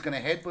headbutt. He's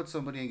going to headbutt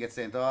somebody and get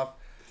sent off,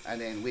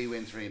 and then we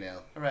win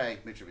 3-0. Hooray,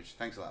 Mitrovic!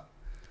 Thanks a lot.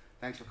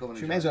 Thanks for coming.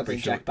 We may as well bring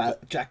Jack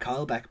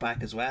Colbeck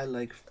back as well.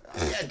 Like,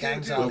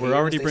 we're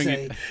already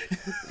bringing.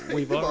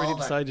 We've already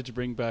decided to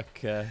bring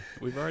back.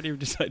 We've already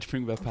decided to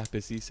bring back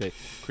Pape Cisse.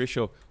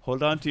 Krisho,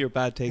 hold on to your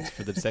bad takes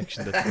for the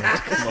section that's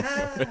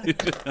going to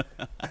come up.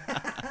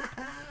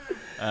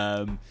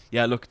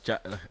 Yeah, look,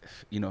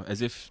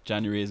 as if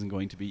January isn't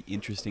going to be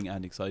interesting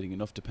and exciting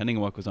enough, depending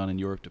on what goes on in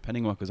Europe,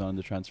 depending on what goes on in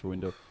the transfer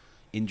window,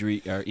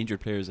 injured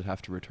players that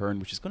have to return,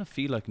 which is going to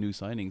feel like new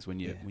signings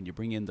when you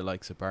bring in the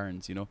likes of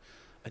Barnes,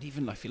 and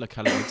even I feel like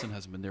Callum Wilson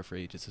hasn't been there for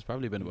ages. It's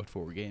probably been about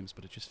 4 games,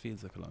 but it just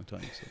feels like a long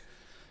time. So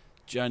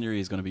January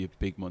is going to be a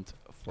big month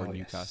for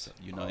Newcastle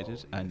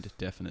United, and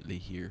definitely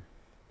here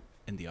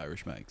in the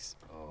Irish Mags.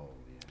 Oh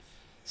yeah.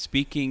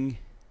 Speaking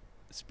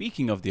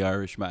of the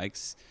Irish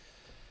Mags,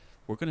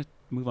 we're going to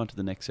move on to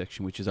the next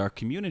section, which is our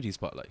community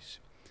spotlight.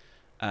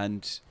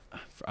 And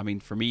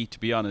for me, to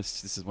be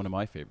honest, this is one of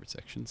my favourite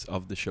sections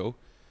of the show,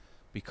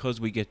 because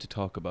we get to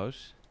talk about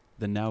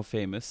the now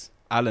famous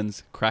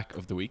Alan's Crack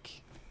of the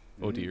Week.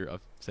 Oh dear, I've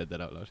said that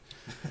out loud.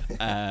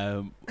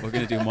 We're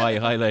going to do my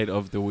highlight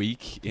of the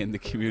week in the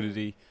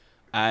community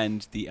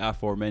and the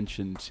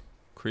aforementioned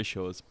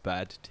Krisho's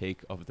bad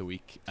take of the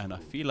week. And I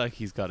feel like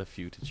he's got a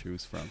few to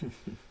choose from.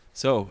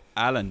 So,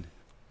 Alan,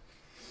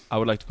 I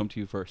would like to come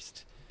to you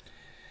first.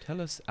 Tell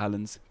us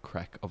Alan's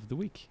crack of the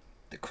week.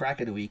 The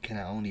crack of the week can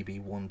only be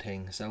one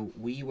thing. So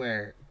we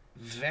were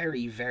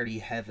very, very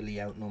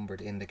heavily outnumbered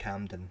in the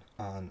Camden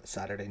on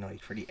Saturday night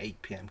for the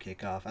 8 p.m.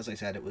 kickoff. As I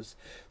said, it was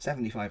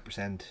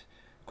 75%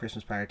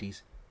 Christmas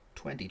parties,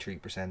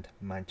 23%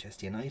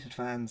 Manchester United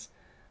fans,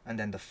 and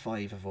then the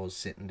 5 of us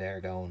sitting there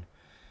going,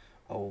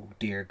 oh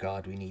dear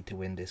God, we need to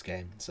win this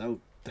game. So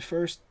the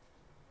first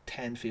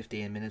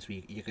 10-15 minutes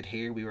you could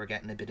hear we were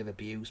getting a bit of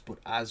abuse, but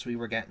as we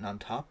were getting on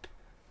top,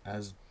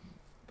 as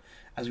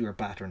we were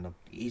battering them,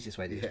 the easiest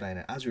way to explain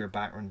it, as we were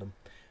battering them,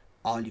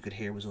 all you could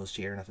hear was us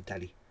cheering at the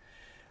telly.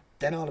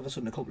 Then all of a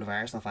sudden a couple of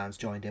Arsenal fans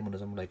joined in with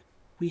us and were like,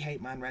 we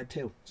hate Man Red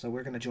too, so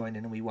we're going to join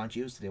in and we want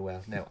you to do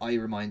well. Now, I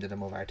reminded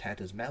them of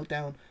Arteta's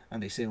meltdown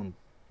and they soon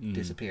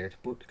disappeared.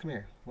 But come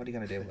here, what are you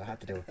going to do? I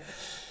had to do it.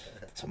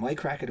 So my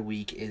crack of the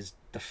week is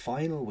the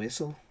final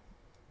whistle.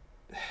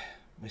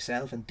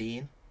 Myself and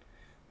Dean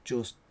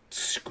just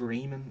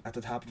screaming at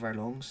the top of our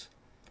lungs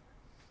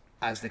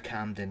as the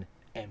Camden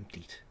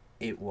emptied.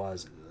 It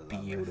was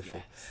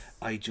beautiful.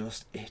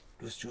 It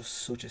was just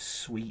such a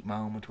sweet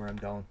moment where I'm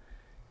going,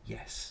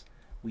 yes,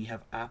 we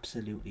have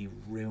absolutely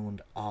ruined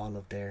all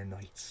of their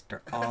nights.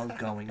 They're all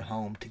going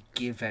home to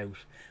give out,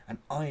 and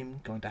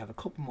I'm going to have a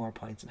couple more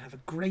pints and have a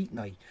great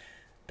night.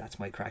 That's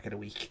my crack of the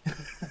week.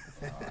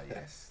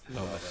 Yes.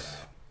 Love it.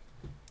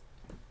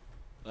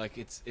 Like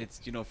it's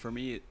for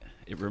me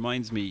it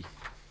reminds me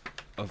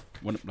of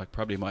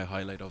probably my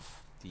highlight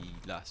of the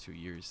last few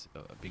years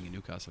being a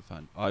Newcastle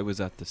fan. I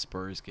was at the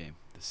Spurs game,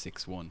 the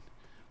 6-1,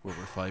 where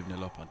we're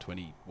 5-0 up on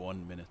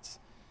 21 minutes.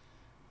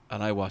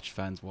 And I watched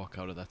fans walk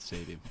out of that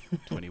stadium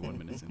 21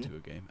 minutes into a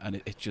game.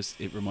 And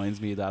it reminds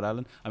me of that,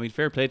 Alan. I mean,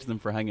 fair play to them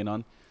for hanging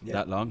on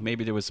that long.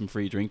 Maybe there was some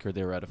free drink or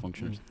they were at a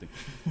function or something.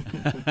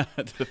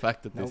 The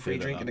fact that no free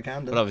drink in the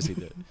candle. But obviously,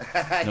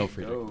 no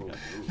free drink.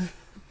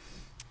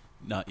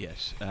 Not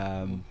yet.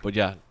 But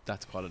yeah,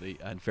 that's quality.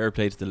 And fair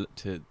play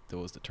to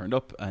those that turned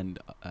up and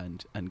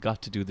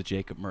got to do the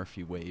Jacob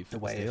Murphy wave. The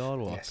wave. They all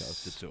walked out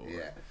the door.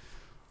 Yeah.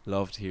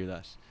 Love to hear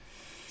that.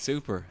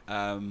 Super.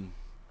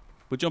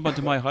 We'll jump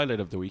onto my highlight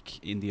of the week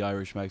in the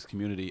Irish Mags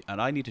community,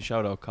 and I need to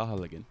shout out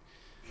Cathal again.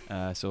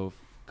 So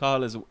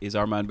Cathal is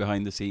our man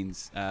behind the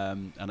scenes,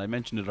 and I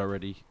mentioned it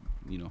already.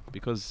 You know,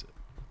 because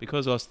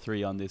us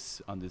three on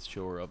this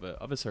show are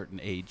of a certain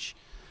age,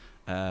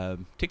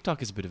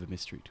 TikTok is a bit of a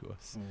mystery to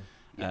us.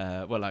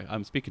 Well,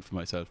 I'm speaking for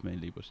myself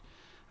mainly, but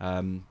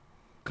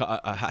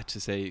I had to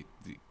say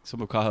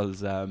some of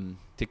Cathal's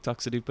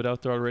TikToks that he put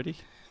out there already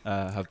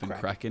have been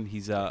cracking.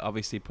 He's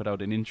obviously put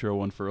out an intro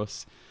one for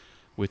us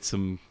with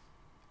some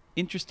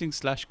interesting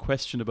 /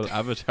 questionable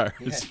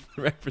avatars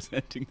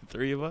representing the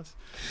three of us.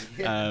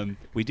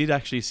 We did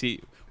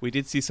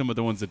see some of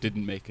the ones that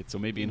didn't make it, so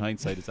maybe in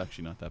hindsight it's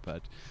actually not that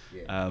bad.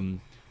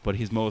 But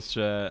his most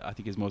I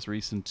think his most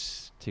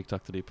recent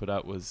TikTok that he put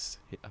out was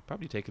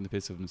probably taking the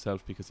piss of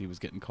himself because he was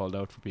getting called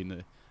out for being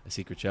a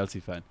secret Chelsea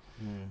fan,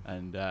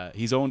 and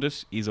he's owned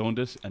it,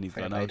 and he's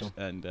gone out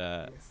and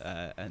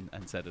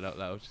said it out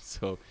loud.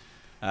 So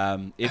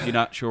if you're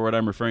not sure what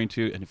I'm referring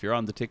to, and if you're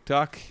on the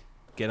TikTok,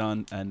 get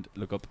on and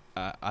look up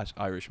at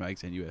Irish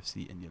Mags and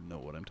UFC, and you'll know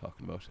what I'm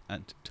talking about.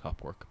 And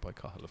top work by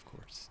Cathal, of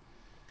course.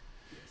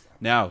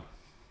 Now,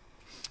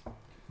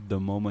 the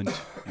moment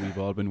we've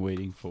all been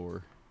waiting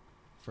for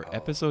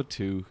episode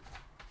 2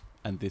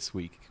 and this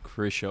week,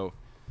 Crisho,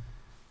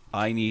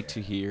 I need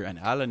to hear, and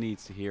Alan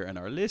needs to hear, and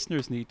our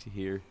listeners need to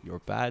hear your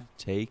bad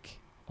take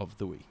of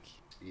the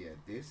week. Yeah,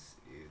 this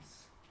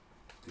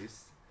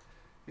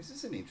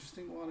is an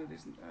interesting one. It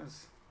isn't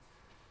as...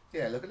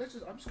 Yeah, look, I'm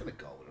just going to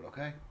go with it,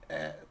 okay?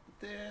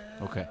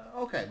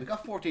 Okay, we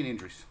got 14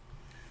 injuries.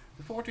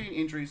 The 14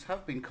 injuries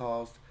have been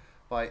caused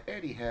by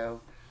Eddie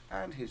Howe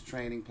and his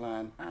training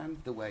plan and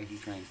the way he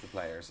trains the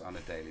players on a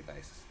daily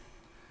basis.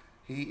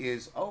 He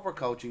is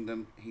overcoaching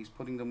them. He's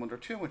putting them under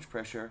too much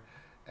pressure.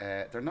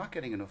 They're not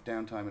getting enough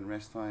downtime and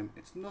rest time.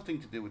 It's nothing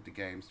to do with the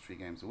games, 3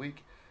 games a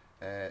week.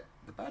 The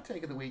bad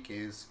take of the week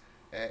is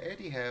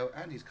Eddie Howe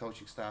and his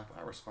coaching staff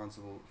are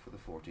responsible for the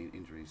 14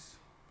 injuries.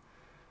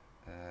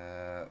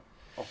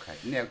 Okay,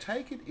 now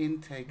take a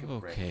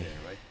breath there,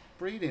 right?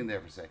 Breathe in there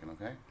for a second,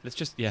 okay? Let's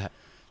just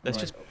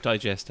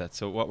digest that.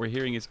 So what we're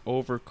hearing is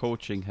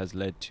overcoaching has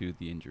led to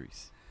the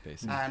injuries,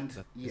 basically.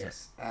 And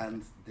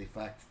and the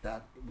fact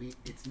that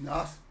it's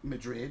not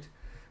Madrid.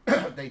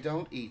 They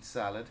don't eat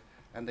salad,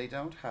 and they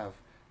don't have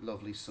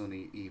lovely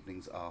sunny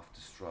evenings off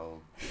to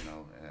stroll,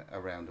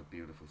 around a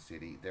beautiful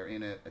city. They're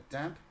in a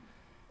damp,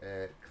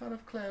 kind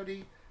of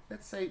cloudy,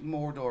 let's say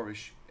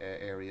Mordorish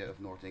area of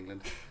North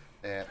England.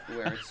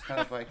 Where it's kind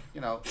of like,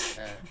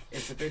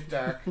 it's a bit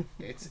dark,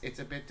 it's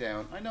a bit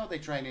down. I know they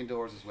train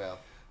indoors as well,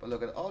 but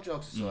look, at all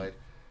jokes aside,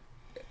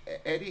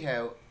 Eddie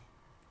Howe,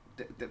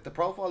 the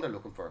profile they're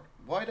looking for,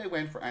 why they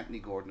went for Anthony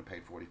Gordon and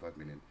paid 45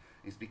 million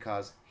is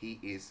because he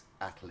is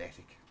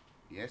athletic.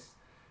 Yes,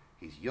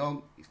 he's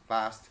young, he's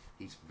fast,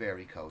 he's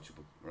very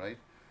coachable, right?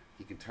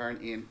 He can turn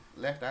in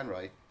left and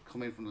right,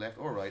 come in from the left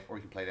or right, or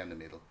he can play down the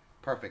middle.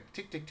 Perfect.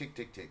 Tick, tick, tick,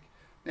 tick, tick.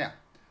 Now,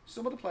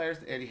 some of the players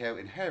that Eddie Howe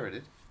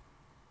inherited,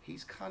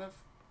 he's kind of,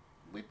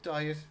 with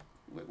diet,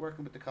 with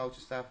working with the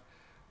coaching staff,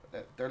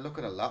 they're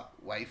looking a lot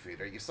way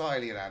fitter. You saw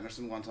Elliot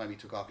Anderson one time, he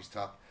took off his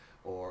top,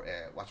 or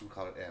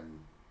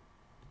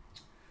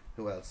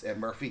who else?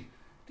 Murphy.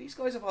 These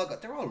guys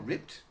they're all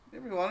ripped.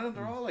 Every one of them,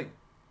 they're all like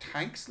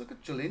tanks. Look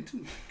at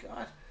Jolinton,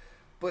 God.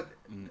 But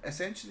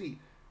essentially,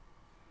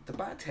 the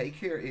bad take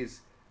here is,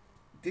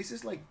 this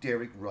is like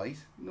Derek Wright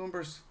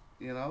numbers,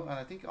 and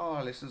I think all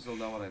our listeners will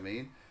know what I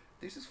mean.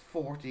 This is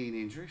 14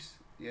 injuries,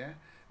 yeah?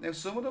 Now,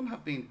 some of them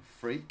have been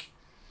freak,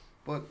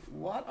 but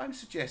what I'm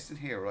suggesting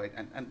here, right,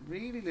 and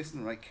really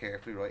listen right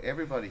carefully, right,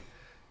 everybody,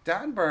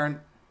 Dan Byrne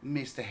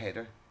missed a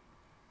header,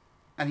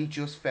 and he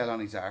just fell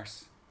on his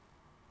arse,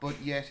 but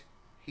yet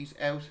he's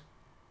out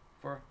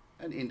for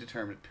an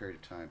indeterminate period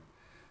of time.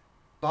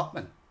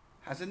 Botman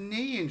has a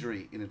knee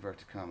injury, in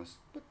inverted commas,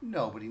 but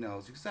nobody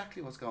knows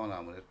exactly what's going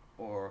on with it,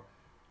 or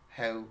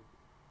how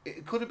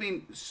it could have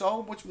been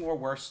so much more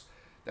worse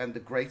than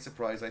the great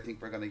surprise I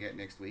think we're going to get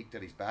next week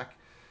that he's back.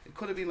 It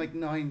could have been like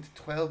 9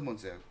 to 12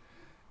 months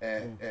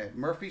out.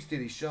 Murphy's did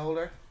his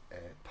shoulder.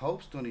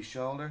 Pope's done his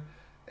shoulder.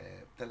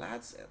 The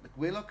lads,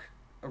 Willock,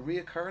 a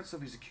reoccurrence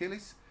of his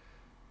Achilles.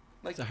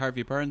 So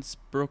Harvey Barnes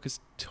broke his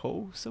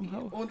toe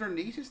somehow?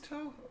 Underneath his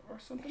toe or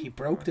something? He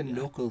broke the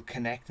knuckle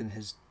connecting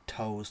his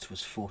toes to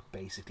his foot,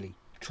 basically,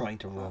 trying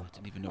to run. I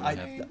didn't even know I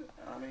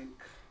mean,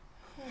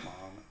 come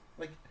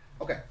on.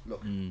 Okay,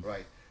 look,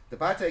 right. The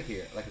bad take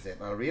here, like I said,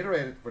 and I'll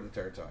reiterate it for the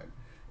third time,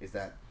 is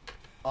that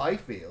I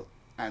feel,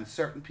 and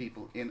certain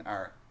people in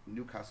our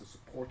Newcastle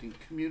supporting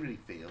community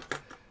feel,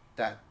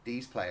 that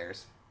these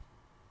players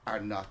are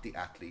not the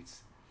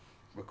athletes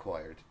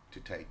required to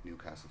take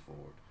Newcastle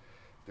forward.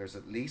 There's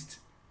at least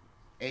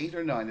 8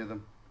 or 9 of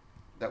them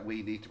that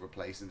we need to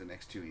replace in the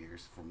next 2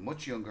 years for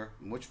much younger,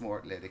 much more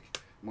athletic,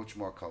 much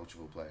more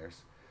coachable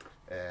players,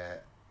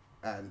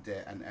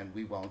 and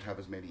we won't have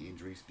as many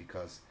injuries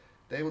because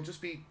they will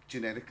just be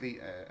genetically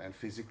and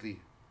physically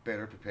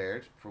better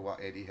prepared for what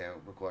Eddie Howe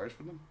requires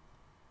from them.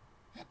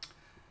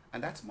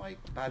 And that's my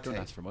bad take.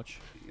 Don't ask for much.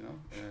 You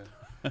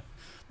know.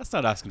 That's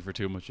not asking for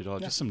too much at all.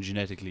 Just some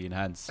genetically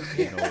enhanced,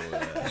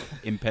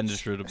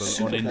 impenetrable,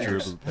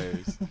 uninjurable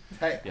players.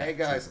 Hey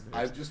guys,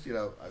 I'm just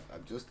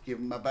I'm just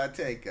giving my bad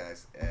take,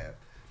 guys.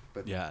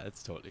 But yeah,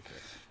 it's totally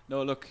correct.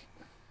 No, look,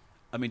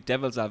 I mean,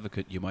 devil's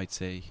advocate, you might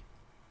say,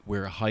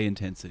 we're a high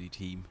intensity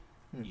team.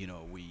 You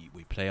know, we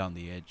play on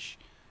the edge.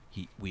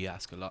 We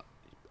ask a lot.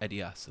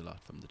 Eddie asks a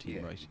lot from the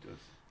team, right? He does.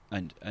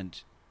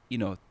 And you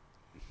know,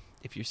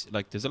 if you're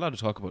there's a lot of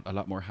talk about a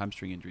lot more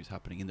hamstring injuries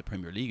happening in the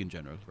Premier League in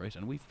general, right?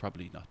 And we've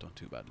probably not done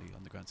too badly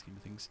on the grand scheme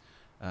of things,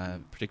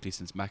 particularly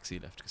since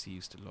Maxi left, because he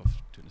used to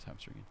love doing his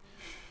hamstring.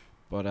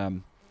 But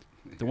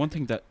the one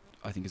thing that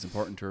I think is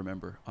important to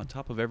remember, on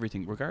top of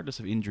everything, regardless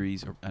of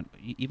injuries and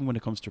even when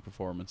it comes to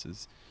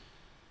performances,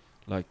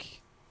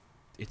 like,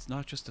 it's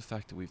not just the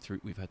fact that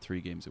we've had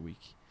 3 games a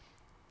week.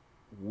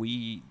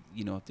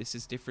 This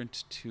is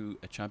different to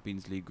a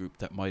Champions League group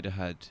that might have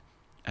had,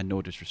 and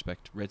no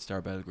disrespect, Red Star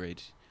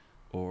Belgrade,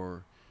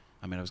 or,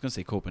 I mean, I was going to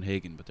say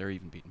Copenhagen, but they're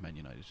even beating Man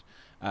United.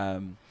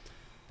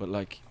 But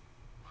like,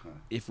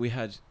 if we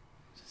had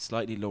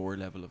slightly lower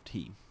level of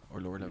team or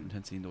lower level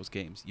intensity in those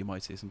games, you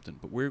might say something.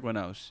 But we're going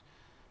out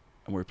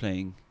and we're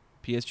playing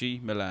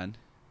PSG, Milan,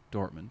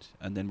 Dortmund,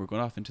 and then we're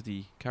going off into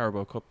the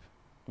Carabao Cup.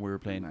 We're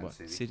playing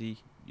City,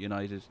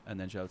 United, and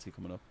then Chelsea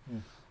coming up.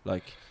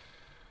 Like,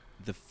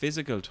 the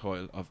physical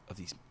toil of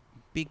these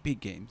big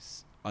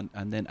games,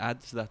 and then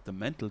add to that the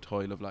mental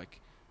toil of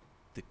like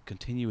the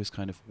continuous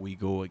kind of we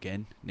go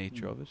again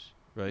nature of it,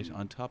 right?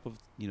 On top of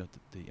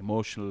the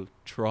emotional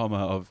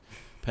trauma of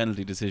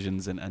penalty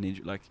decisions and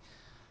like,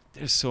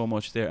 there's so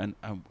much there, and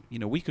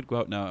we could go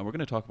out now, and we're going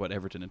to talk about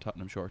Everton and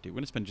Tottenham shortly. We're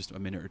going to spend just a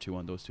minute or two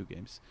on those 2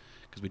 games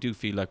because we do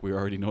feel like we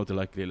already know the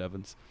likely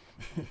 11s.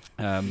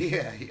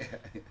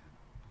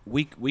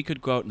 We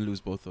could go out and lose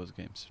both those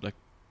games, like,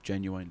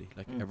 genuinely.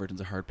 Like,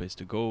 Everton's a hard place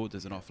to go.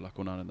 There's an awful lot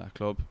going on in that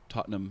club.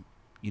 Tottenham,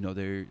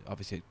 they're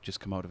obviously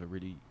just come out of a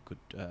really good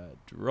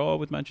draw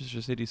with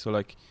Manchester City, so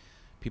like,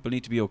 people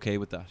need to be okay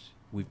with that.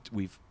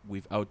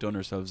 We've outdone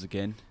ourselves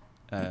again,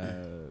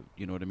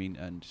 you know what I mean,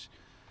 and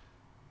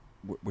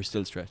we're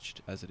still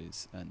stretched as it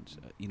is, and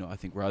I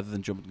think rather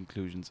than jumping to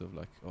conclusions of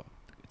like, oh,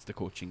 it's the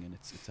coaching and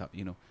it's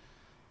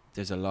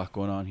there's a lot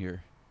going on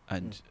here,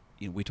 and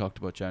we talked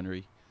about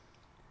January.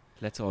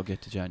 Let's all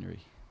get to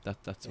January.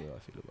 That's the way I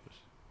feel about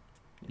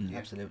it.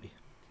 Absolutely.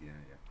 Yeah.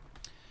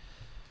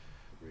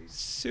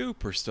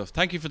 Super stuff.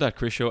 Thank you for that,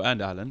 Krisho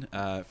and Alan,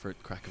 for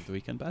crack of the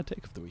week and bad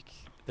take of the week.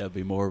 There'll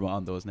be more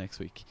on those next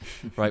week.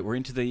 Right, we're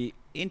into the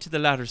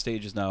latter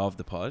stages now of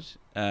the pod.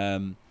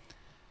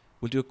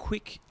 We'll do a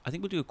quick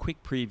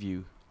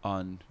preview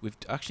on. We've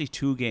actually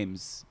 2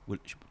 games.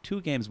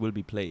 2 games will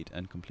be played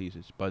and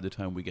completed by the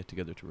time we get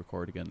together to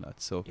record again,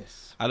 lads. So,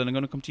 yes. Alan, I'm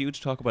going to come to you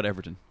to talk about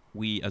Everton.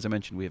 As I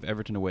mentioned, we have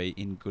Everton away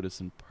in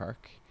Goodison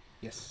Park.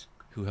 Yes.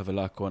 Who have a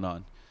lot going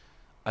on.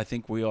 I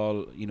think we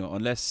all,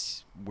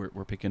 unless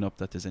we're picking up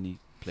that there's any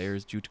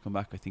players due to come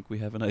back, I think we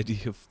have an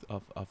idea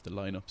of the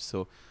lineup.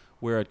 So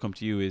where I'd come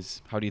to you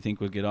is, how do you think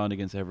we'll get on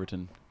against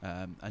Everton?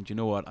 And you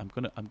know what? I'm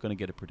gonna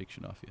get a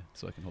prediction off you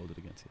so I can hold it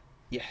against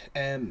you.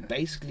 Yeah.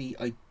 Basically,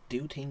 I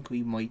do think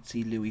we might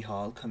see Louis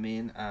Hall come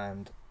in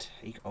and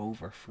take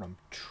over from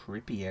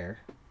Trippier,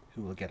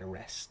 who will get a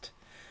rest,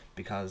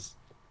 because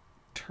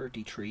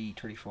 33,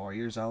 34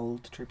 years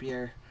old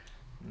Trippier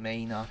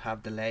may not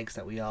have the legs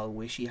that we all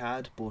wish he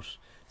had, but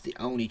it's the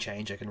only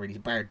change I can really,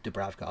 bar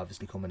Dubravka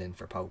obviously coming in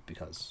for Pope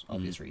because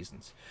obvious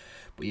reasons.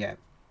 But yeah,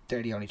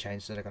 they're the only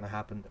changes that are going to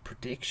happen.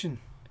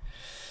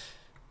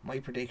 My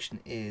prediction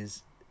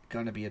is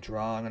going to be a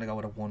draw. I'm going to go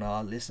with a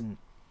 1-1. Listen,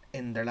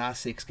 in their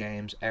last 6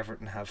 games,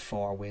 Everton have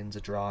 4 wins,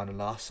 a draw and a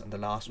loss, and the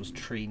loss was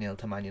 3-0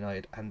 to Man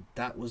United, and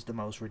that was the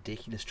most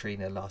ridiculous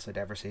 3-0 loss I'd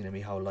ever seen in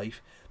my whole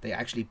life. They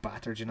actually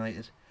battered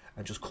United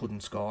and just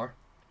couldn't score.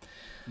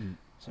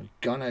 So I'm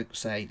gonna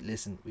say,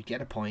 listen, we get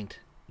a point,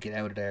 get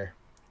out of there.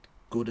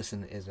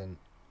 Goodison is an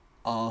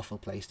awful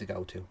place to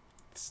go to.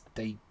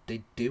 They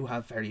do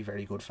have very,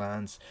 very good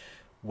fans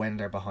when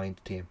they're behind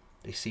the team.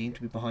 They seem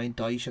to be behind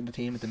Dyche and the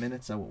team at the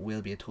minute, so it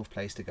will be a tough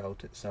place to go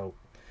to. So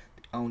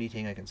the only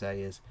thing I can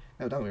say is,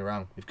 no, don't get me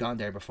wrong, we've gone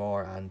there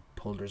before and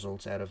pulled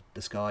results out of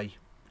the sky.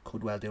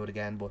 Could well do it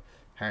again, but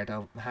hand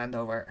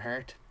over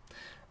heart,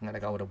 I'm gonna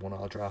go with a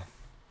 1-1 draw.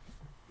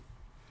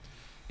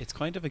 It's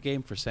kind of a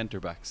game for centre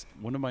backs.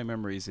 One of my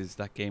memories is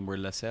that game where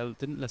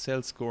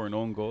Lascelles score an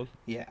own goal?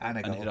 Yeah, and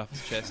a goal. And hit off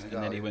his chest,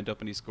 and then he went up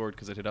and he scored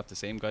because it hit off the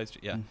same guys.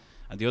 Yeah,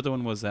 and the other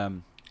one was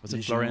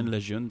it Florian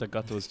Lejeune that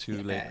got those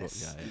 2 late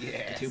goals?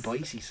 Yeah, 2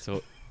 bicy's.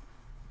 So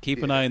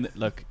keep an eye on.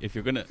 Look, if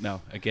you're gonna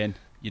now again,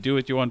 you do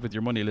what you want with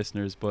your money,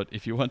 listeners. But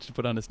if you wanted to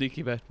put on a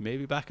sneaky bet,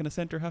 maybe back in a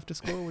centre half to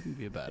score wouldn't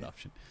be a bad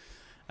option.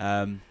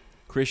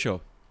 Chris Shaw.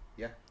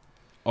 Yeah.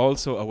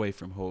 Also away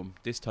from home,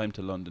 this time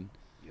to London.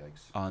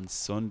 Yikes. On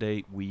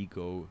Sunday we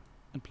go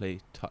and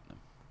play Tottenham.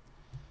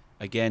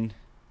 Again,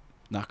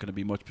 not going to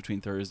be much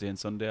between Thursday and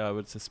Sunday, I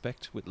would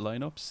suspect, with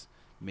lineups.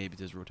 Maybe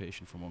there's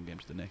rotation from one game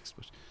to the next,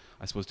 but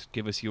I suppose to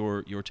give us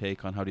your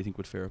take on how do you think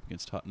would fare up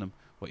against Tottenham,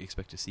 what you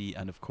expect to see,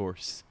 and of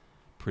course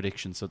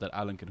predictions so that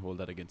Alan can hold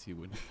that against you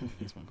when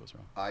this one goes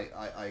wrong.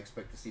 I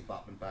expect to see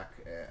Botman back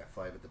at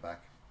 5 at the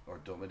back, or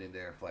Dummett in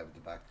there 5 at the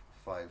back,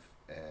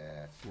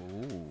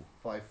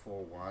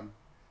 5-4-1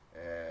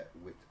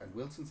 with, and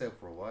Wilson's out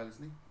for a while,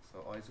 isn't he?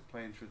 So Isaac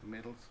playing through the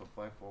middle, so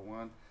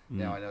 5-4-1.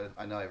 Now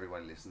I know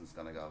everybody listens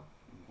gonna go,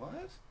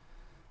 what?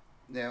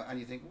 Now, and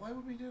you think, why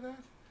would we do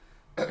that?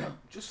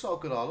 Just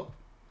soak it all up.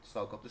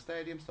 Soak up the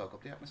stadium, soak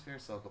up the atmosphere,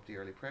 soak up the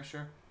early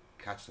pressure,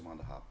 catch them on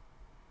the hop.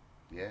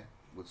 Yeah,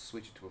 we'll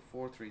switch it to a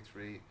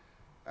 4-3-3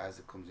 as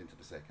it comes into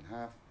the second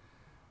half,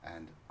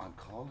 and I'm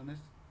calling it,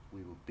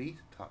 we will beat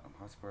Tottenham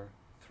Hotspur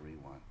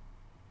 3-1.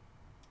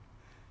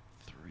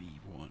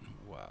 3-1,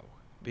 wow.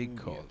 Big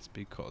calls.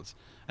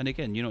 And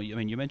again, you know, I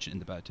mean, you mentioned in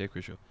the bad take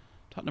ratio,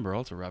 Tottenham are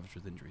also ravaged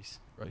with injuries,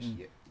 right?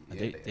 Yeah,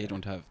 and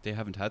they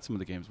haven't had some of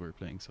the games we're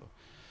playing, so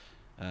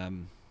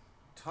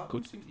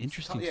Tottenham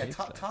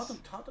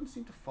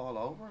seem to fall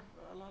over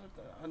a lot of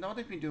I know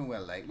they've been doing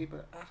well lately,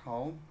 but at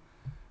home,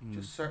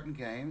 just certain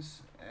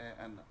games,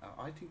 and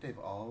I think they've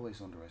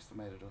always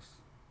underestimated us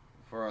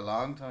for a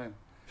long time,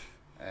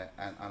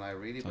 and I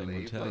really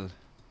believe that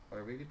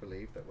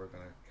we're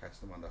going to catch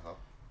them on the hop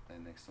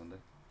next Sunday.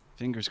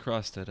 Fingers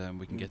crossed that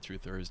we can get through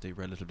Thursday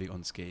relatively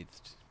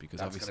unscathed, because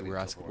that's obviously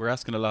we're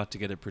asking a lot to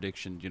get a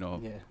prediction, you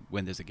know,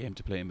 when there's a game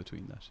to play in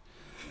between that.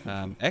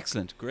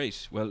 Excellent,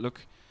 great. Well,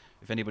 look,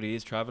 if anybody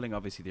is travelling,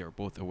 obviously they are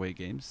both away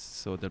games,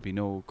 so there'll be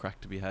no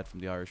crack to be had from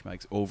the Irish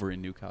Mags over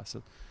in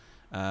Newcastle.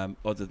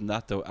 Other than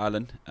that, though,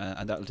 Alan,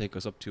 and that'll take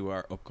us up to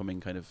our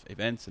upcoming kind of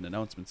events and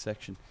announcements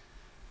section.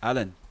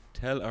 Alan,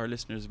 tell our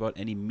listeners about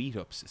any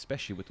meetups,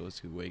 especially with those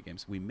two away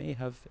games. We may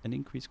have an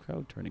increased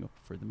crowd turning up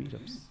for the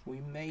meetups. We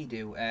may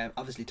do.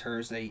 Obviously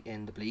Thursday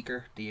in the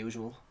Bleaker, the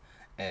usual.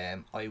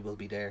 I will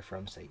be there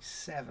from say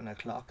 7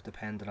 o'clock,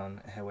 depending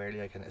on how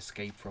early I can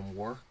escape from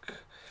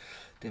work.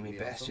 Do my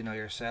best, you know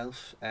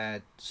yourself.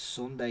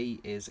 Sunday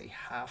is a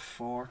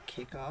 4:30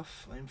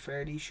 kickoff, I'm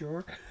fairly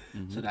sure.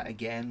 So that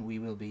again, we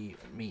will be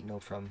meeting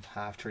up from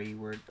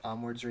 3:30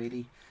 onwards,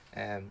 really.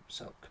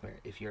 So come here,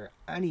 if you're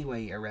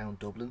anyway around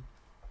Dublin,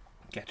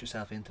 get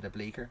yourself into the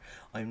Bleaker.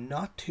 I'm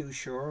not too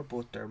sure,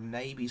 but there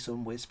may be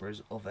some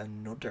whispers of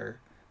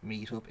another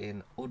meetup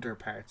in other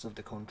parts of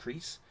the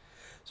countries.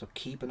 So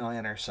keep an eye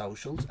on our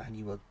socials and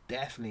you will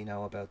definitely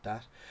know about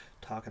that.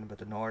 Talking about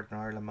the Northern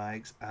Ireland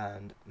Mags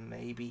and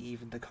maybe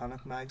even the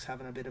Connacht Mags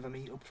having a bit of a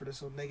meet-up for the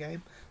Sunday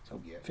game. So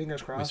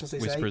fingers crossed, as they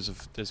say.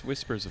 There's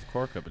whispers of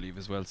Cork, I believe,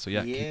 as well. So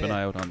keep an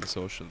eye out on the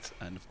socials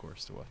and, of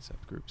course, the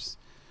WhatsApp groups.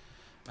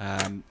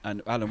 And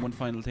Alan, one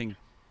final thing.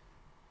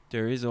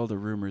 There is all the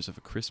rumours of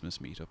a Christmas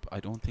meetup. I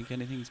don't think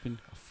anything's been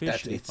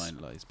officially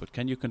finalised, but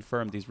can you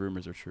confirm these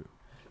rumours are true?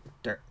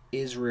 There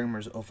is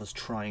rumours of us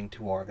trying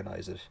to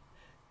organise it.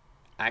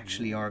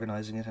 Actually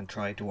organising it and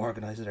trying to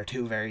organise it are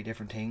two very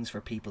different things for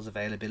people's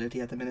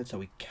availability at the minute, so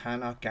we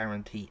cannot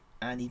guarantee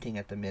anything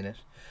at the minute.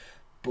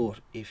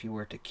 But if you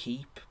were to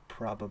keep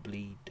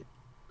probably the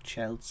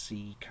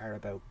Chelsea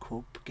Carabao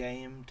Cup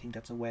game, I think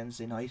that's a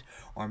Wednesday night,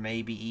 or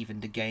maybe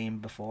even the game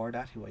before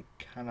that, who I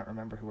cannot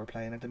remember who we're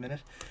playing at the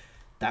minute,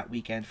 that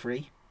weekend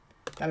free,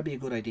 that'd be a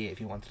good idea if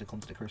you wanted to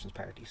come to the Christmas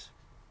parties.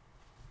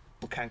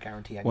 But can't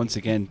guarantee anything. Once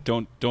again,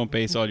 don't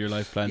base all your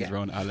life plans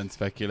around Alan's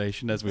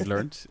speculation, as we've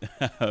learned.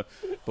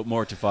 But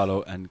more to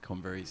follow and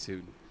come very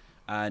soon.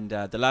 And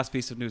the last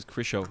piece of news,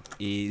 Chris Show,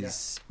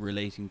 is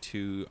relating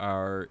to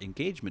our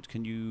engagement.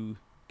 Can you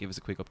give us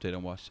a quick update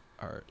on what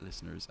our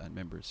listeners and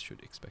members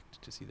should expect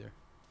to see there?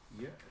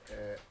 Yeah,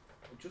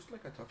 just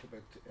like I talked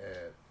about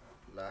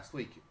last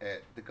week,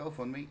 the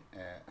GoFundMe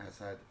has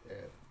had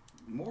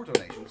more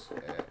donations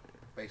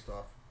based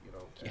off, you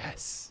know,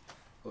 us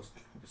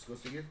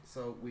discussing it.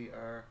 So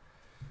we're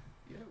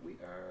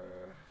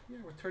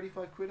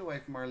 35 quid away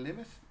from our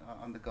limit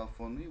on the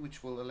GoFundMe,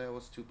 which will allow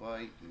us to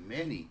buy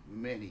many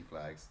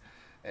flags,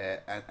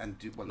 and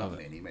do not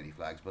many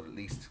flags, but at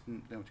least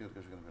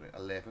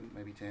 11,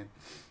 maybe 10,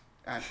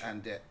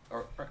 and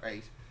or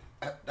 8.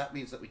 That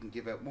means that we can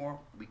give out more.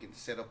 We can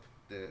set up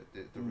the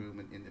room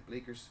in the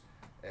Bleakers,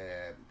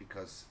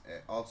 because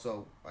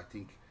also I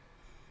think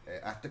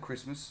at the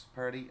Christmas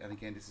party, and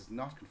again this is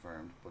not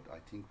confirmed, but I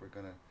think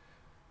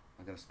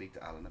I'm gonna speak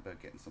to Alan about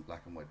getting some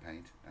black and white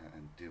paint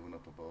and doing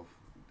up above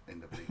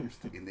in the Bleakers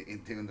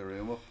in doing the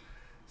room up,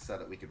 so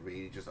that we could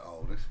really just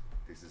own it.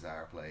 This is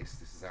our place.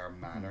 This is our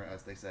manor,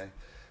 as they say.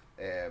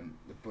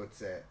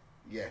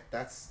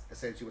 That's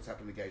essentially what's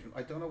happened in engagement.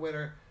 I don't know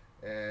whether,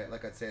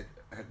 like I said,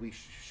 had we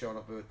shown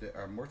up at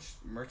our merch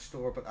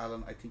store, but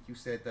Alan, I think you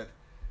said that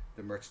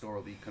the merch store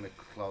will be kind of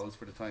closed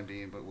for the time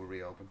being, but will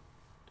reopen.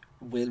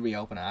 Will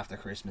reopen after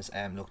Christmas.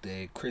 Look,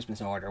 the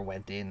Christmas order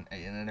went in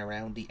and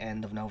around the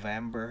end of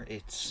November.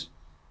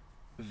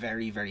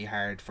 very, very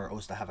hard for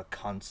us to have a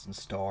constant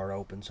store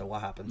open. So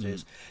what happens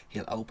is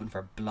he'll open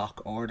for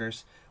block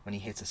orders. When he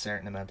hits a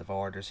certain amount of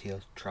orders,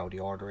 he'll throw the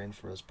order in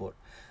for us. But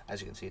as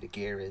you can see, the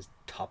gear is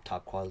top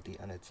quality,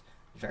 and it's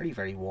very,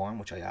 very warm,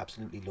 which I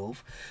absolutely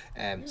love.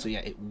 So yeah,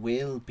 it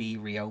will be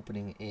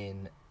reopening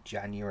in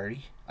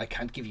January. I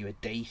can't give you a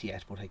date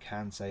yet, but I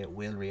can say it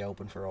will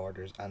reopen for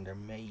orders, and there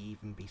may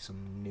even be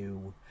some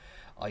new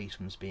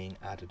items being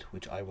added,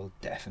 which I will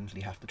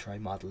definitely have to try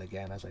model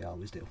again, as I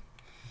always do.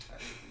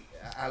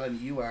 Alan,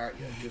 you are,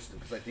 just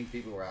because I think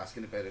people were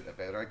asking about it,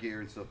 about our gear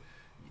and stuff.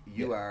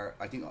 You are.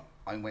 I think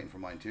I'm waiting for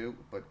mine too.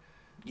 But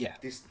yeah,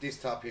 this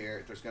top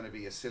here, there's going to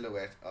be a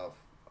silhouette of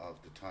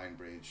the Tyne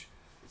Bridge.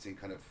 It's in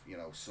kind of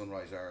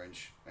sunrise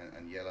orange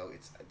and yellow.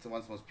 It's one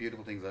of the most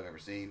beautiful things I've ever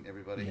seen.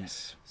 Everybody.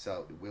 Yes.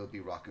 So we'll be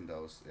rocking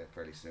those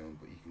fairly soon.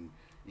 But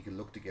you can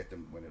look to get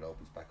them when it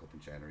opens back up in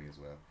January as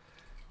well.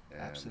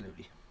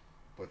 Absolutely.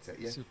 But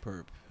yeah,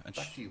 superb. And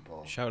back to you,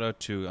 Paul. Shout out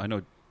to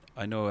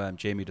I know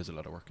Jamie does a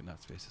lot of work in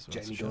that space as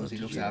well. Jamie does. He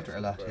looks after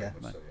a lot. Yeah.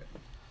 So,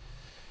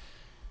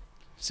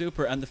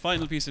 Super. And the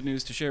final piece of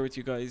news to share with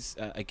you guys,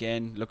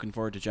 again, looking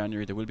forward to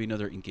January. There will be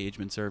another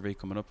engagement survey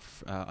coming up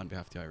on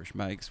behalf of the Irish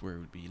Mags, where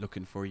we'll be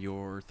looking for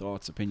your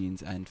thoughts,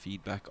 opinions and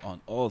feedback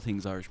on all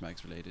things Irish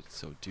Mags related.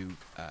 So do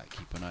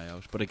keep an eye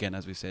out. But again,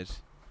 as we said,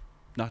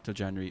 not till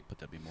January, but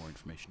there'll be more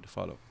information to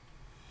follow.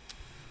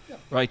 Yeah.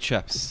 Right,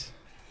 chaps.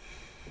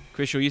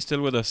 Chris, are you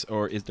still with us,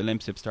 or is the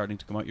limp slip starting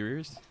to come out your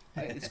ears?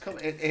 It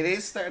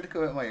is starting to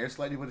come out my ear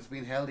slightly, but it's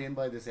been held in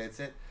by this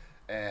headset.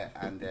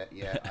 I'm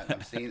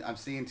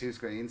seeing two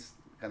screens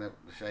kind of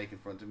shake in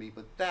front of me,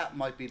 but that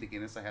might be the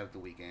Guinness I had at the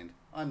weekend.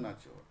 I'm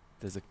not sure.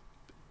 There's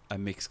a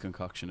mixed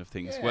concoction of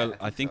things. Yeah, well,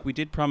 I think we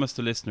did promise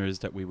the listeners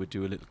that we would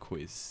do a little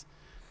quiz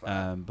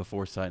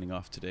before signing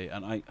off today,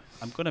 and I'm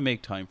going to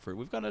make time for it.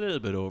 We've gone a little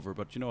bit over,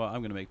 but you know what?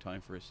 I'm going to make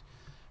time for it,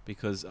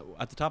 because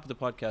at the top of the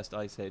podcast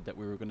I said that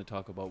we were going to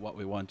talk about what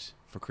we want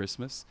for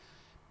Christmas,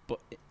 but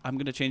I'm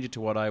going to change it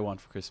to what I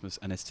want for Christmas,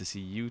 and it's to see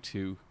you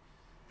two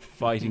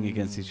fighting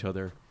against each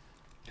other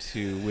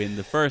to win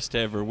the first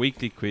ever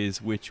weekly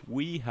quiz, which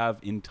we have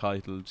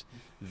entitled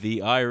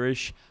the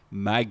Irish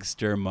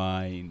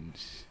Magstermind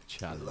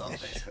Challenge.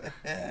 Love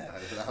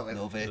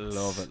it.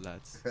 Love it,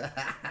 lads.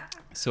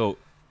 So,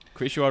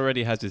 Chris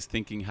already has his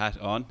thinking hat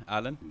on.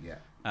 Alan, Yeah.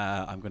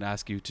 I'm going to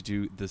ask you to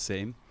do the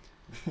same.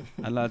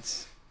 And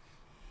lads,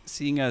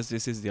 seeing as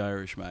this is the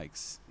Irish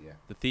Mags, Yeah.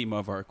 the theme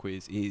of our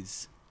quiz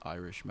is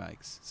Irish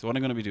Mags. So what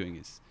I'm going to be doing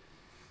is,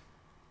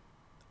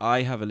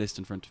 I have a list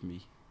in front of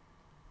me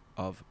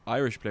of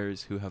Irish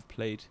players who have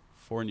played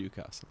for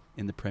Newcastle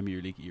in the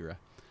Premier League era.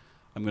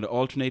 I'm going to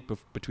alternate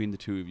between the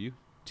two of you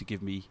to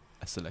give me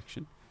a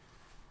selection,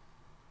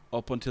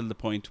 up until the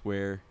point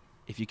where,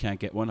 if you can't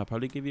get one, I'll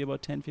probably give you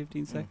about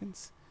 10-15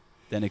 seconds.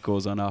 Then it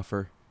goes on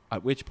offer,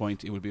 at which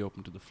point it will be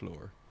open to the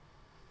floor.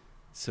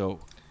 So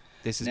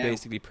this is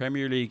basically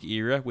Premier League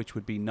era, which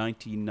would be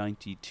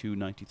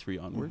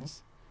 1992-93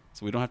 onwards.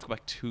 So we don't have to go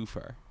back too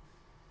far.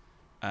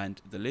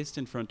 And the list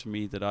in front of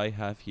me that I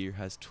have here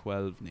has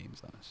 12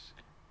 names on it.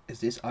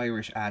 Is this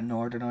Irish and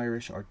Northern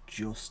Irish, or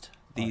just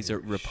These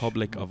Irish? are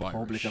Republic of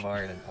Republic of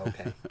Ireland,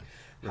 okay.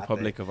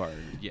 Republic of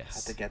Ireland,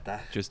 yes. Had to get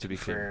that just to be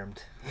clear.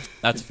 confirmed.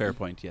 That's a fair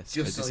point, yes.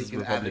 Just so this you is can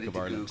Republic add it of into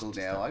Ireland.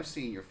 Google now. I've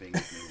seen your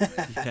fingers moving.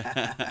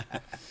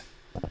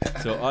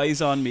 So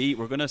eyes on me.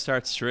 We're going to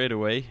start straight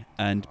away.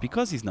 And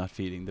because he's not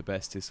feeling the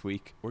best this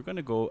week, we're going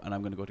to go, and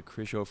I'm going to go to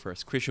Krisho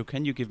first. Krisho,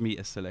 can you give me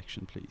a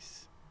selection,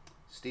 please?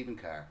 Stephen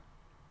Carr.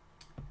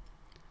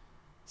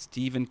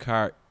 Stephen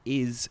Carr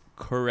is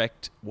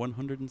correct.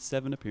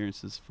 107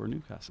 appearances for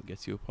Newcastle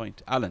gets you a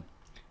point. Alan.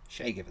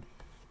 Shay Given.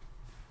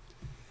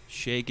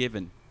 Shay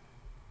Given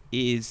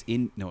is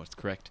in... No, it's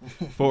correct.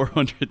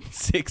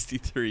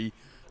 463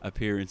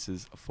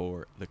 appearances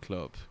for the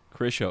club.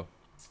 Krisho.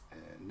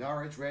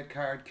 Norwich red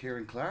card,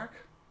 Kieran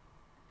Clark.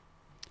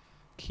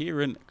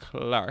 Kieran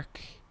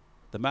Clark,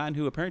 the man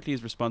who apparently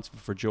is responsible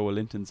for Joel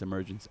Linton's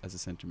emergence as a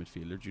centre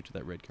midfielder due to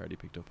that red card he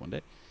picked up one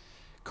day.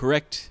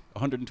 Correct.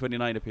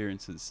 129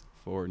 appearances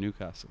for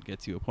Newcastle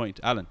gets you a point.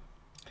 Alan.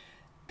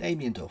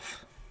 Damien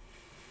Duff.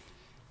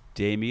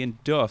 Damien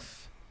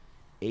Duff,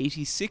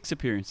 86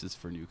 appearances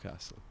for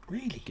Newcastle.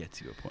 Really?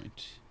 Gets you a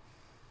point.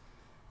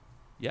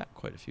 Yeah,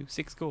 quite a few.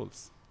 6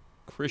 goals.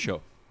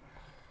 Krisho.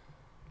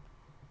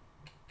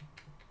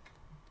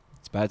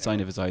 It's a bad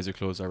sign if his eyes are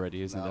closed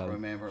already, isn't it, Alan?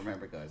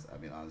 Remember, guys. I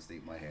mean, honestly,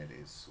 my head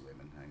is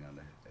swimming. Hang on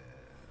there.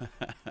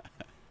 I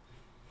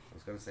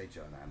was going to say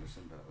John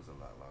Anderson, but it was a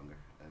lot longer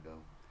ago.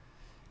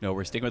 No,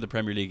 we're sticking with the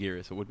Premier League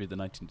era, so it would be the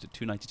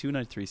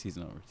 92-93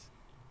 season onwards.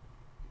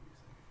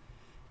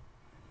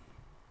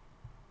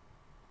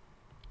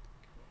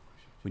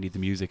 We need the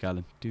music,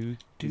 Alan. Do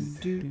do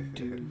do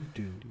do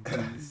do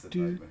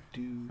do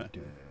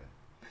do.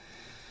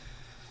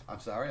 I'm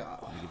sorry.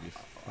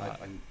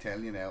 I'm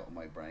telling you now,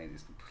 my brain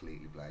is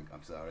completely blank.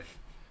 I'm sorry.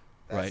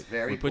 Right,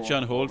 we'll put you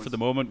on hold for the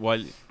moment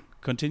while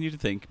continue to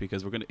think,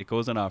 because we're gonna. It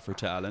goes on offer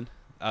to Alan.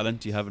 Alan,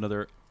 do you have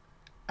another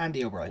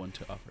Andy O'Brien. one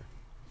to offer?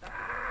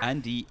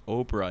 Andy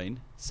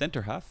O'Brien,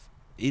 centre half,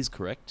 is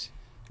correct.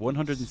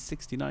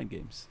 169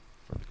 games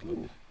for the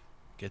club.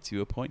 Gets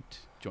you a point.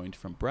 Joined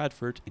from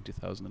Bradford in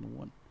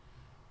 2001.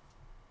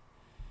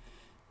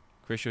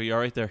 Chris, are you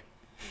alright there?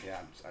 Yeah,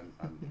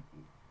 I'm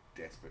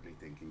desperately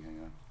thinking. Hang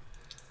on.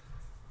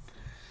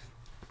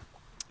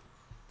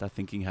 That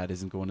thinking hat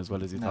isn't going as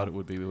well as you No. thought it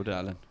would be, would it,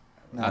 Alan?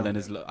 No. Alan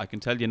is. I can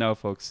tell you now,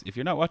 folks. If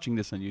you're not watching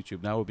this on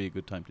YouTube, now would be a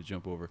good time to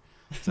jump over.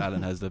 'Cause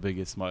Alan has the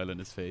biggest smile on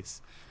his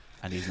face,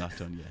 and he's not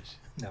done yet.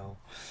 No.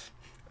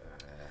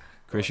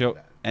 Chris, Go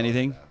on,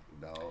 anything?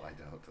 No, I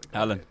don't. Go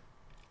Alan. ahead.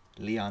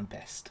 Leon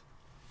Best.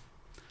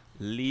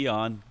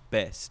 Leon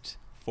Best,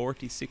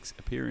 46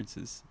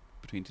 appearances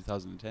between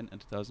 2010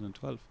 and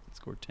 2012. He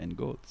scored 10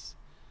 goals.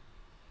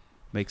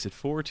 Makes it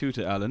 4-2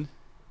 to Alan.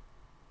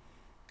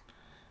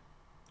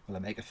 Will I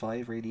make it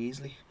 5 really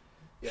easily?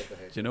 Yeah, go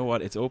ahead. Do you know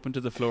what? It's open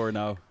to the floor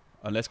now.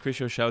 Unless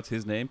Chriso shouts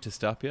his name to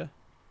stop you,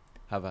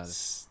 have at it.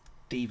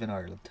 Stephen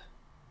Ireland.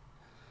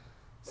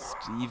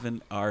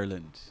 Stephen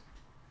Ireland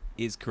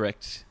is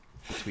correct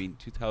between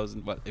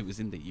 2000. Well, it was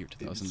in the year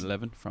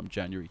 2011 from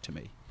January to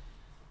May.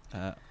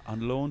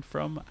 On loan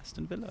from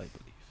Aston Villa, I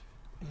believe.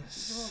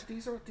 Yes.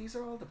 These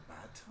are all the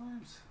bad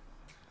times.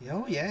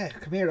 Oh yeah,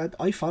 come here.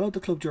 I followed the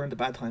club during the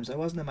bad times. I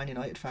wasn't a Man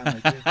United fan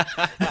like you.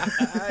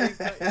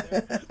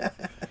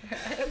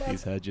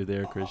 He's had you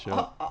there,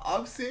 Chriso.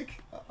 I'm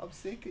sick. I'm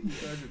sick, and you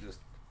guys are just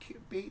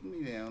keep beating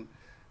me down.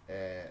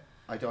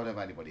 I don't have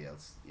anybody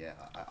else. Yeah,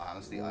 I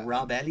honestly.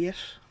 Rob Elliott.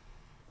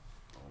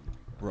 Oh my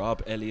God.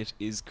 Rob Elliott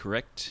is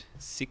correct.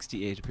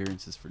 68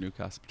 appearances for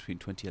Newcastle between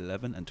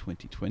 2011 and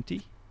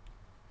 2020.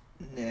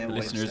 No, The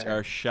listeners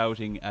are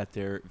shouting at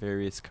their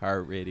various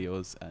car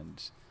radios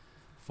and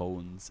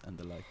phones and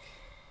the like.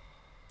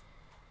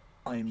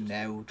 I'm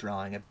now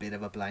drawing a bit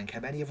of a blank.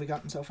 How many have we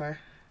gotten so far?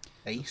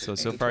 8. So 8,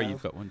 far 12?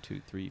 you've got 1, 2,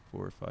 3,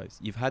 4, 5.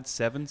 You've had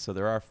 7, so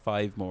there are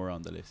 5 more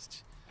on the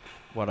list.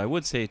 What I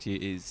would say to you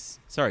is,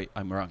 sorry,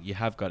 I'm wrong. You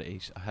have got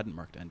 8. I hadn't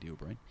marked Andy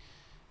O'Brien.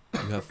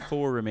 You have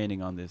 4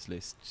 remaining on this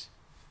list.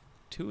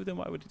 2 of them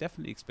I would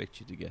definitely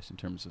expect you to get in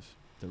terms of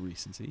the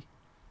recency.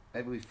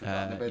 Maybe we've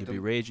forgotten about You'd be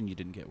them. raging you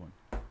didn't get one.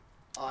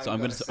 I'm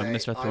gonna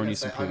start throwing you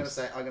some clues.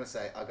 I'm gonna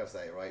say,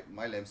 right.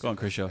 My limbs. Go on,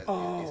 Chris Shaw.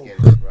 Is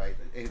getting it right.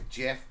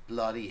 Jeff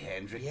bloody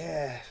Hendrick.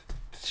 Yeah.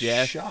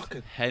 Jeff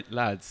Shocking.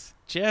 lads.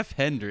 Jeff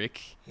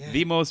Hendrick, Yeah.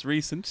 the most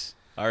recent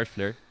Irish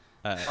player.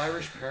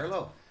 Irish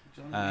Perlo.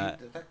 Do you know what I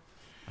mean?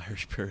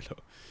 Irish Pirlo.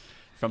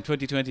 From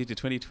 2020 to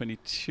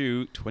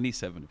 2022,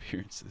 27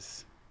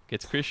 appearances.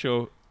 Gets Chris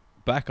Shaw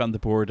back on the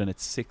board, and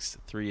it's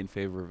 6-3 in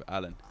favour of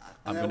Alan.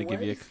 I'm going to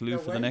give you a clue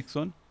for the next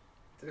one.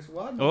 There's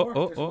one Oh, more.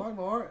 oh, There's oh. one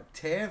more.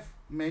 Tev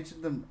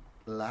mentioned them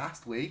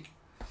last week.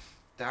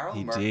 Daryl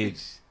He Murphy. did.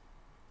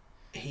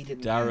 He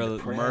didn't. Daryl win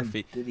the Prem,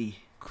 Murphy. Did he?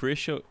 Chris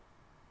Shaw,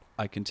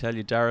 I can tell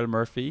you, Daryl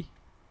Murphy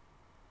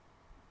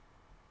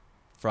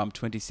from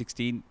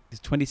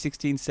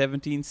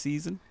 2016-17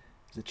 season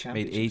The made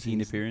championship 18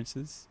 season.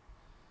 appearances.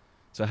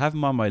 So I have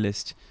him on my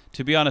list.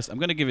 To be honest, I'm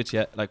going to give it to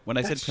you. Like when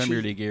I said That's Premier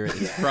cheap. League era,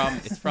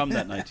 it's from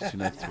that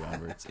 92-93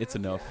 onwards. It's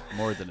enough,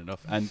 more than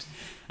enough. And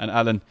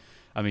Alan,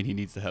 I mean, he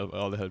needs the help,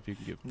 all the help you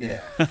can give.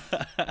 Yeah.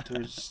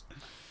 There's.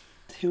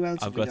 Who else?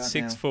 I've have we got now?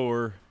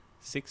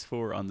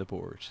 6-4 on the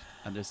board,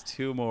 and there's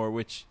 2 more,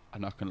 which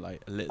I'm not going to lie,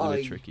 a little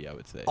bit tricky, I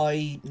would say.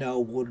 I know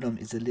one of them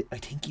is I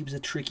think he was a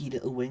tricky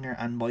little winger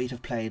and might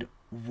have played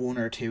 1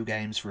 or 2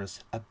 games for us.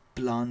 A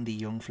blondie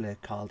young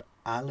flick called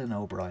Alan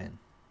O'Brien.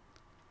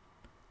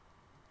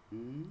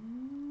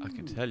 I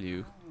can tell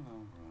you,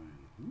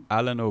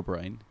 Alan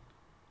O'Brien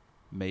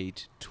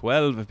made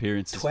 12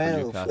 appearances 12.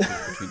 for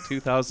Newcastle between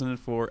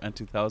 2004 and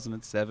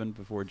 2007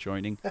 before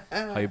joining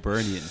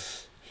Hibernian.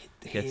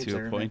 Gets He'd you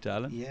a earn point, it.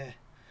 Alan. Yeah.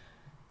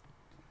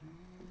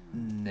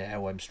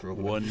 Now I'm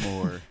struggling. One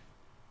more.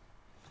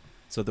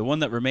 So the one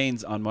that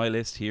remains on my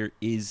list here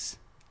is,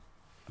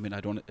 I mean, I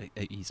don't.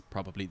 He's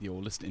probably the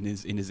oldest in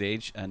his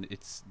age, and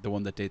it's the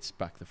one that dates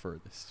back the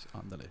furthest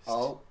on the list.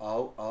 Oh.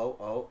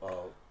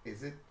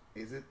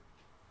 Is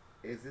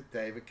it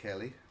David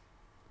Kelly?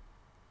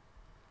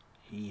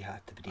 He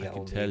had to be I the can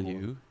old tell one.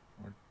 you,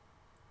 Or-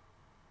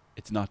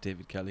 it's not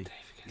David Kelly.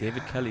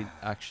 David Kelly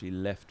actually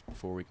left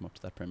before we come up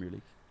to that Premier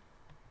League.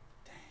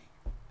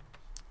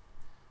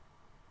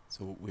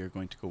 So we're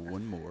going to go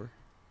one more.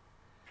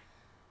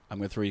 I'm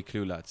going to throw you a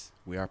clue, lads.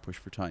 We are pushed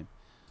for time.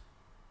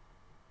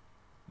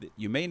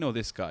 You may know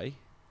this guy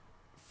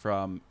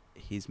from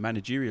his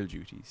managerial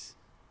duties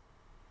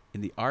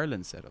in the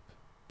Ireland setup,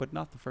 but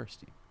not the first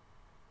team.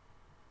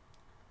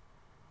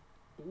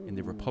 In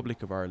the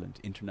Republic of Ireland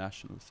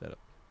international setup.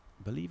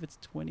 I believe it's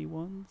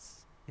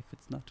 21s. If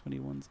it's not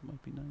 21s, it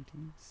might be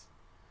 19s.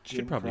 Jim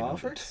Should probably know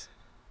Crawford? this.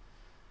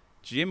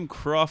 Jim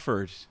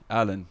Crawford,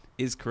 Alan,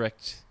 is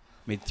correct.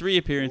 Made 3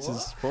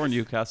 appearances for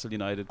Newcastle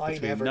United I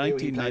between never knew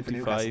he played for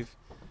 1995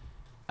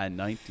 and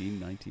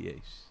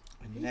 1998.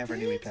 I never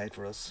knew he played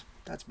for us.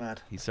 That's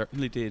mad. He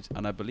certainly did,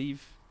 and I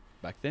believe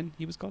back then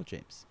he was called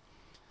James.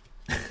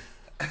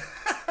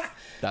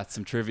 That's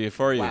some trivia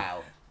for you.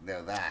 Wow.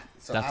 Now that.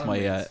 So That's Alan my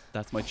wins.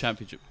 that's my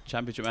championship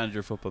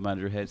manager, football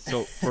manager head.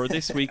 So for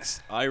this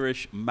week's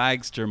Irish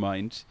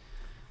Magstermind,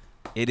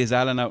 It is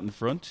Alan out in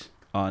front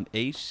on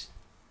 8,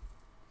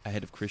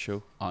 ahead of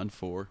Krisho on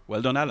 4.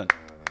 Well done, Alan.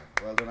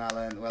 Well done,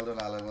 Alan. Well done,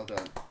 Alan. Well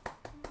done.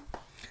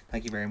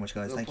 Thank you very much,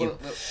 guys. Thank you. you.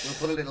 We'll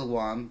put a little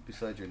one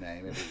beside your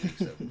name every week,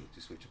 so we'll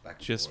just switch it back.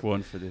 Just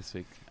one for this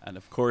week. And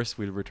of course,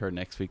 we'll return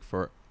next week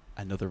for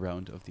another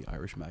round of the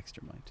Irish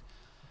Mastermind.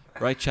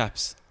 Right,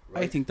 chaps.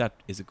 Right. I think that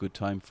is a good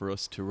time for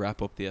us to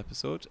wrap up the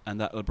episode, and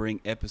that'll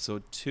bring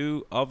episode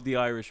 2 of the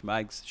Irish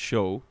Mags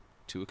show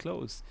to a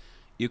close.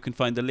 You can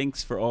find the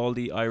links for all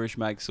the Irish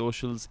Mag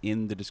socials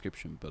in the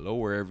description below,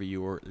 wherever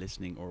you're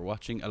listening or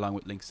watching, along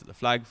with links to the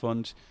Flag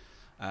Fund.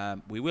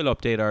 We will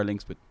update our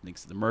links with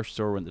links to the merch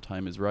store when the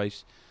time is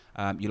right.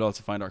 You'll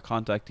also find our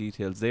contact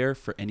details there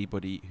for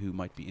anybody who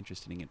might be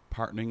interested in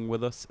partnering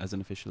with us as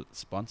an official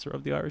sponsor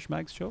of the Irish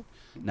Mags show,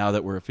 now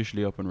that we're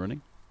officially up and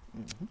running.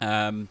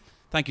 Mm-hmm.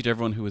 Thank you to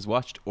everyone who has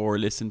watched or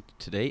listened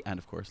today and,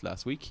 of course,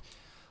 last week.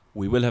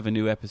 We will have a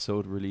new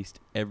episode released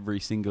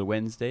every single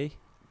Wednesday,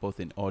 both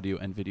in audio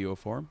and video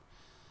form.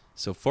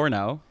 So for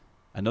now,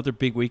 another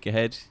big week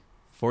ahead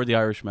for the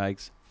Irish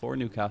Mags, for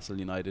Newcastle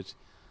United.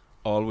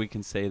 All we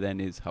can say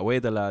then is Hawaii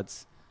the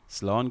lads,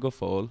 Slán go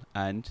fóil,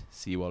 and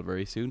see you all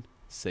very soon.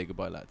 Say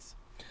goodbye, lads.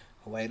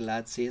 Hawaii the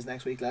lads. See you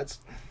next week, lads.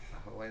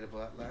 Hawaii the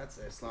lads.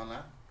 Slán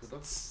lad. Good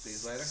luck. See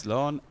you later.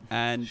 Slán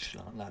and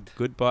Slán lad.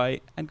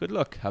 Goodbye and good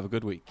luck. Have a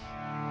good week.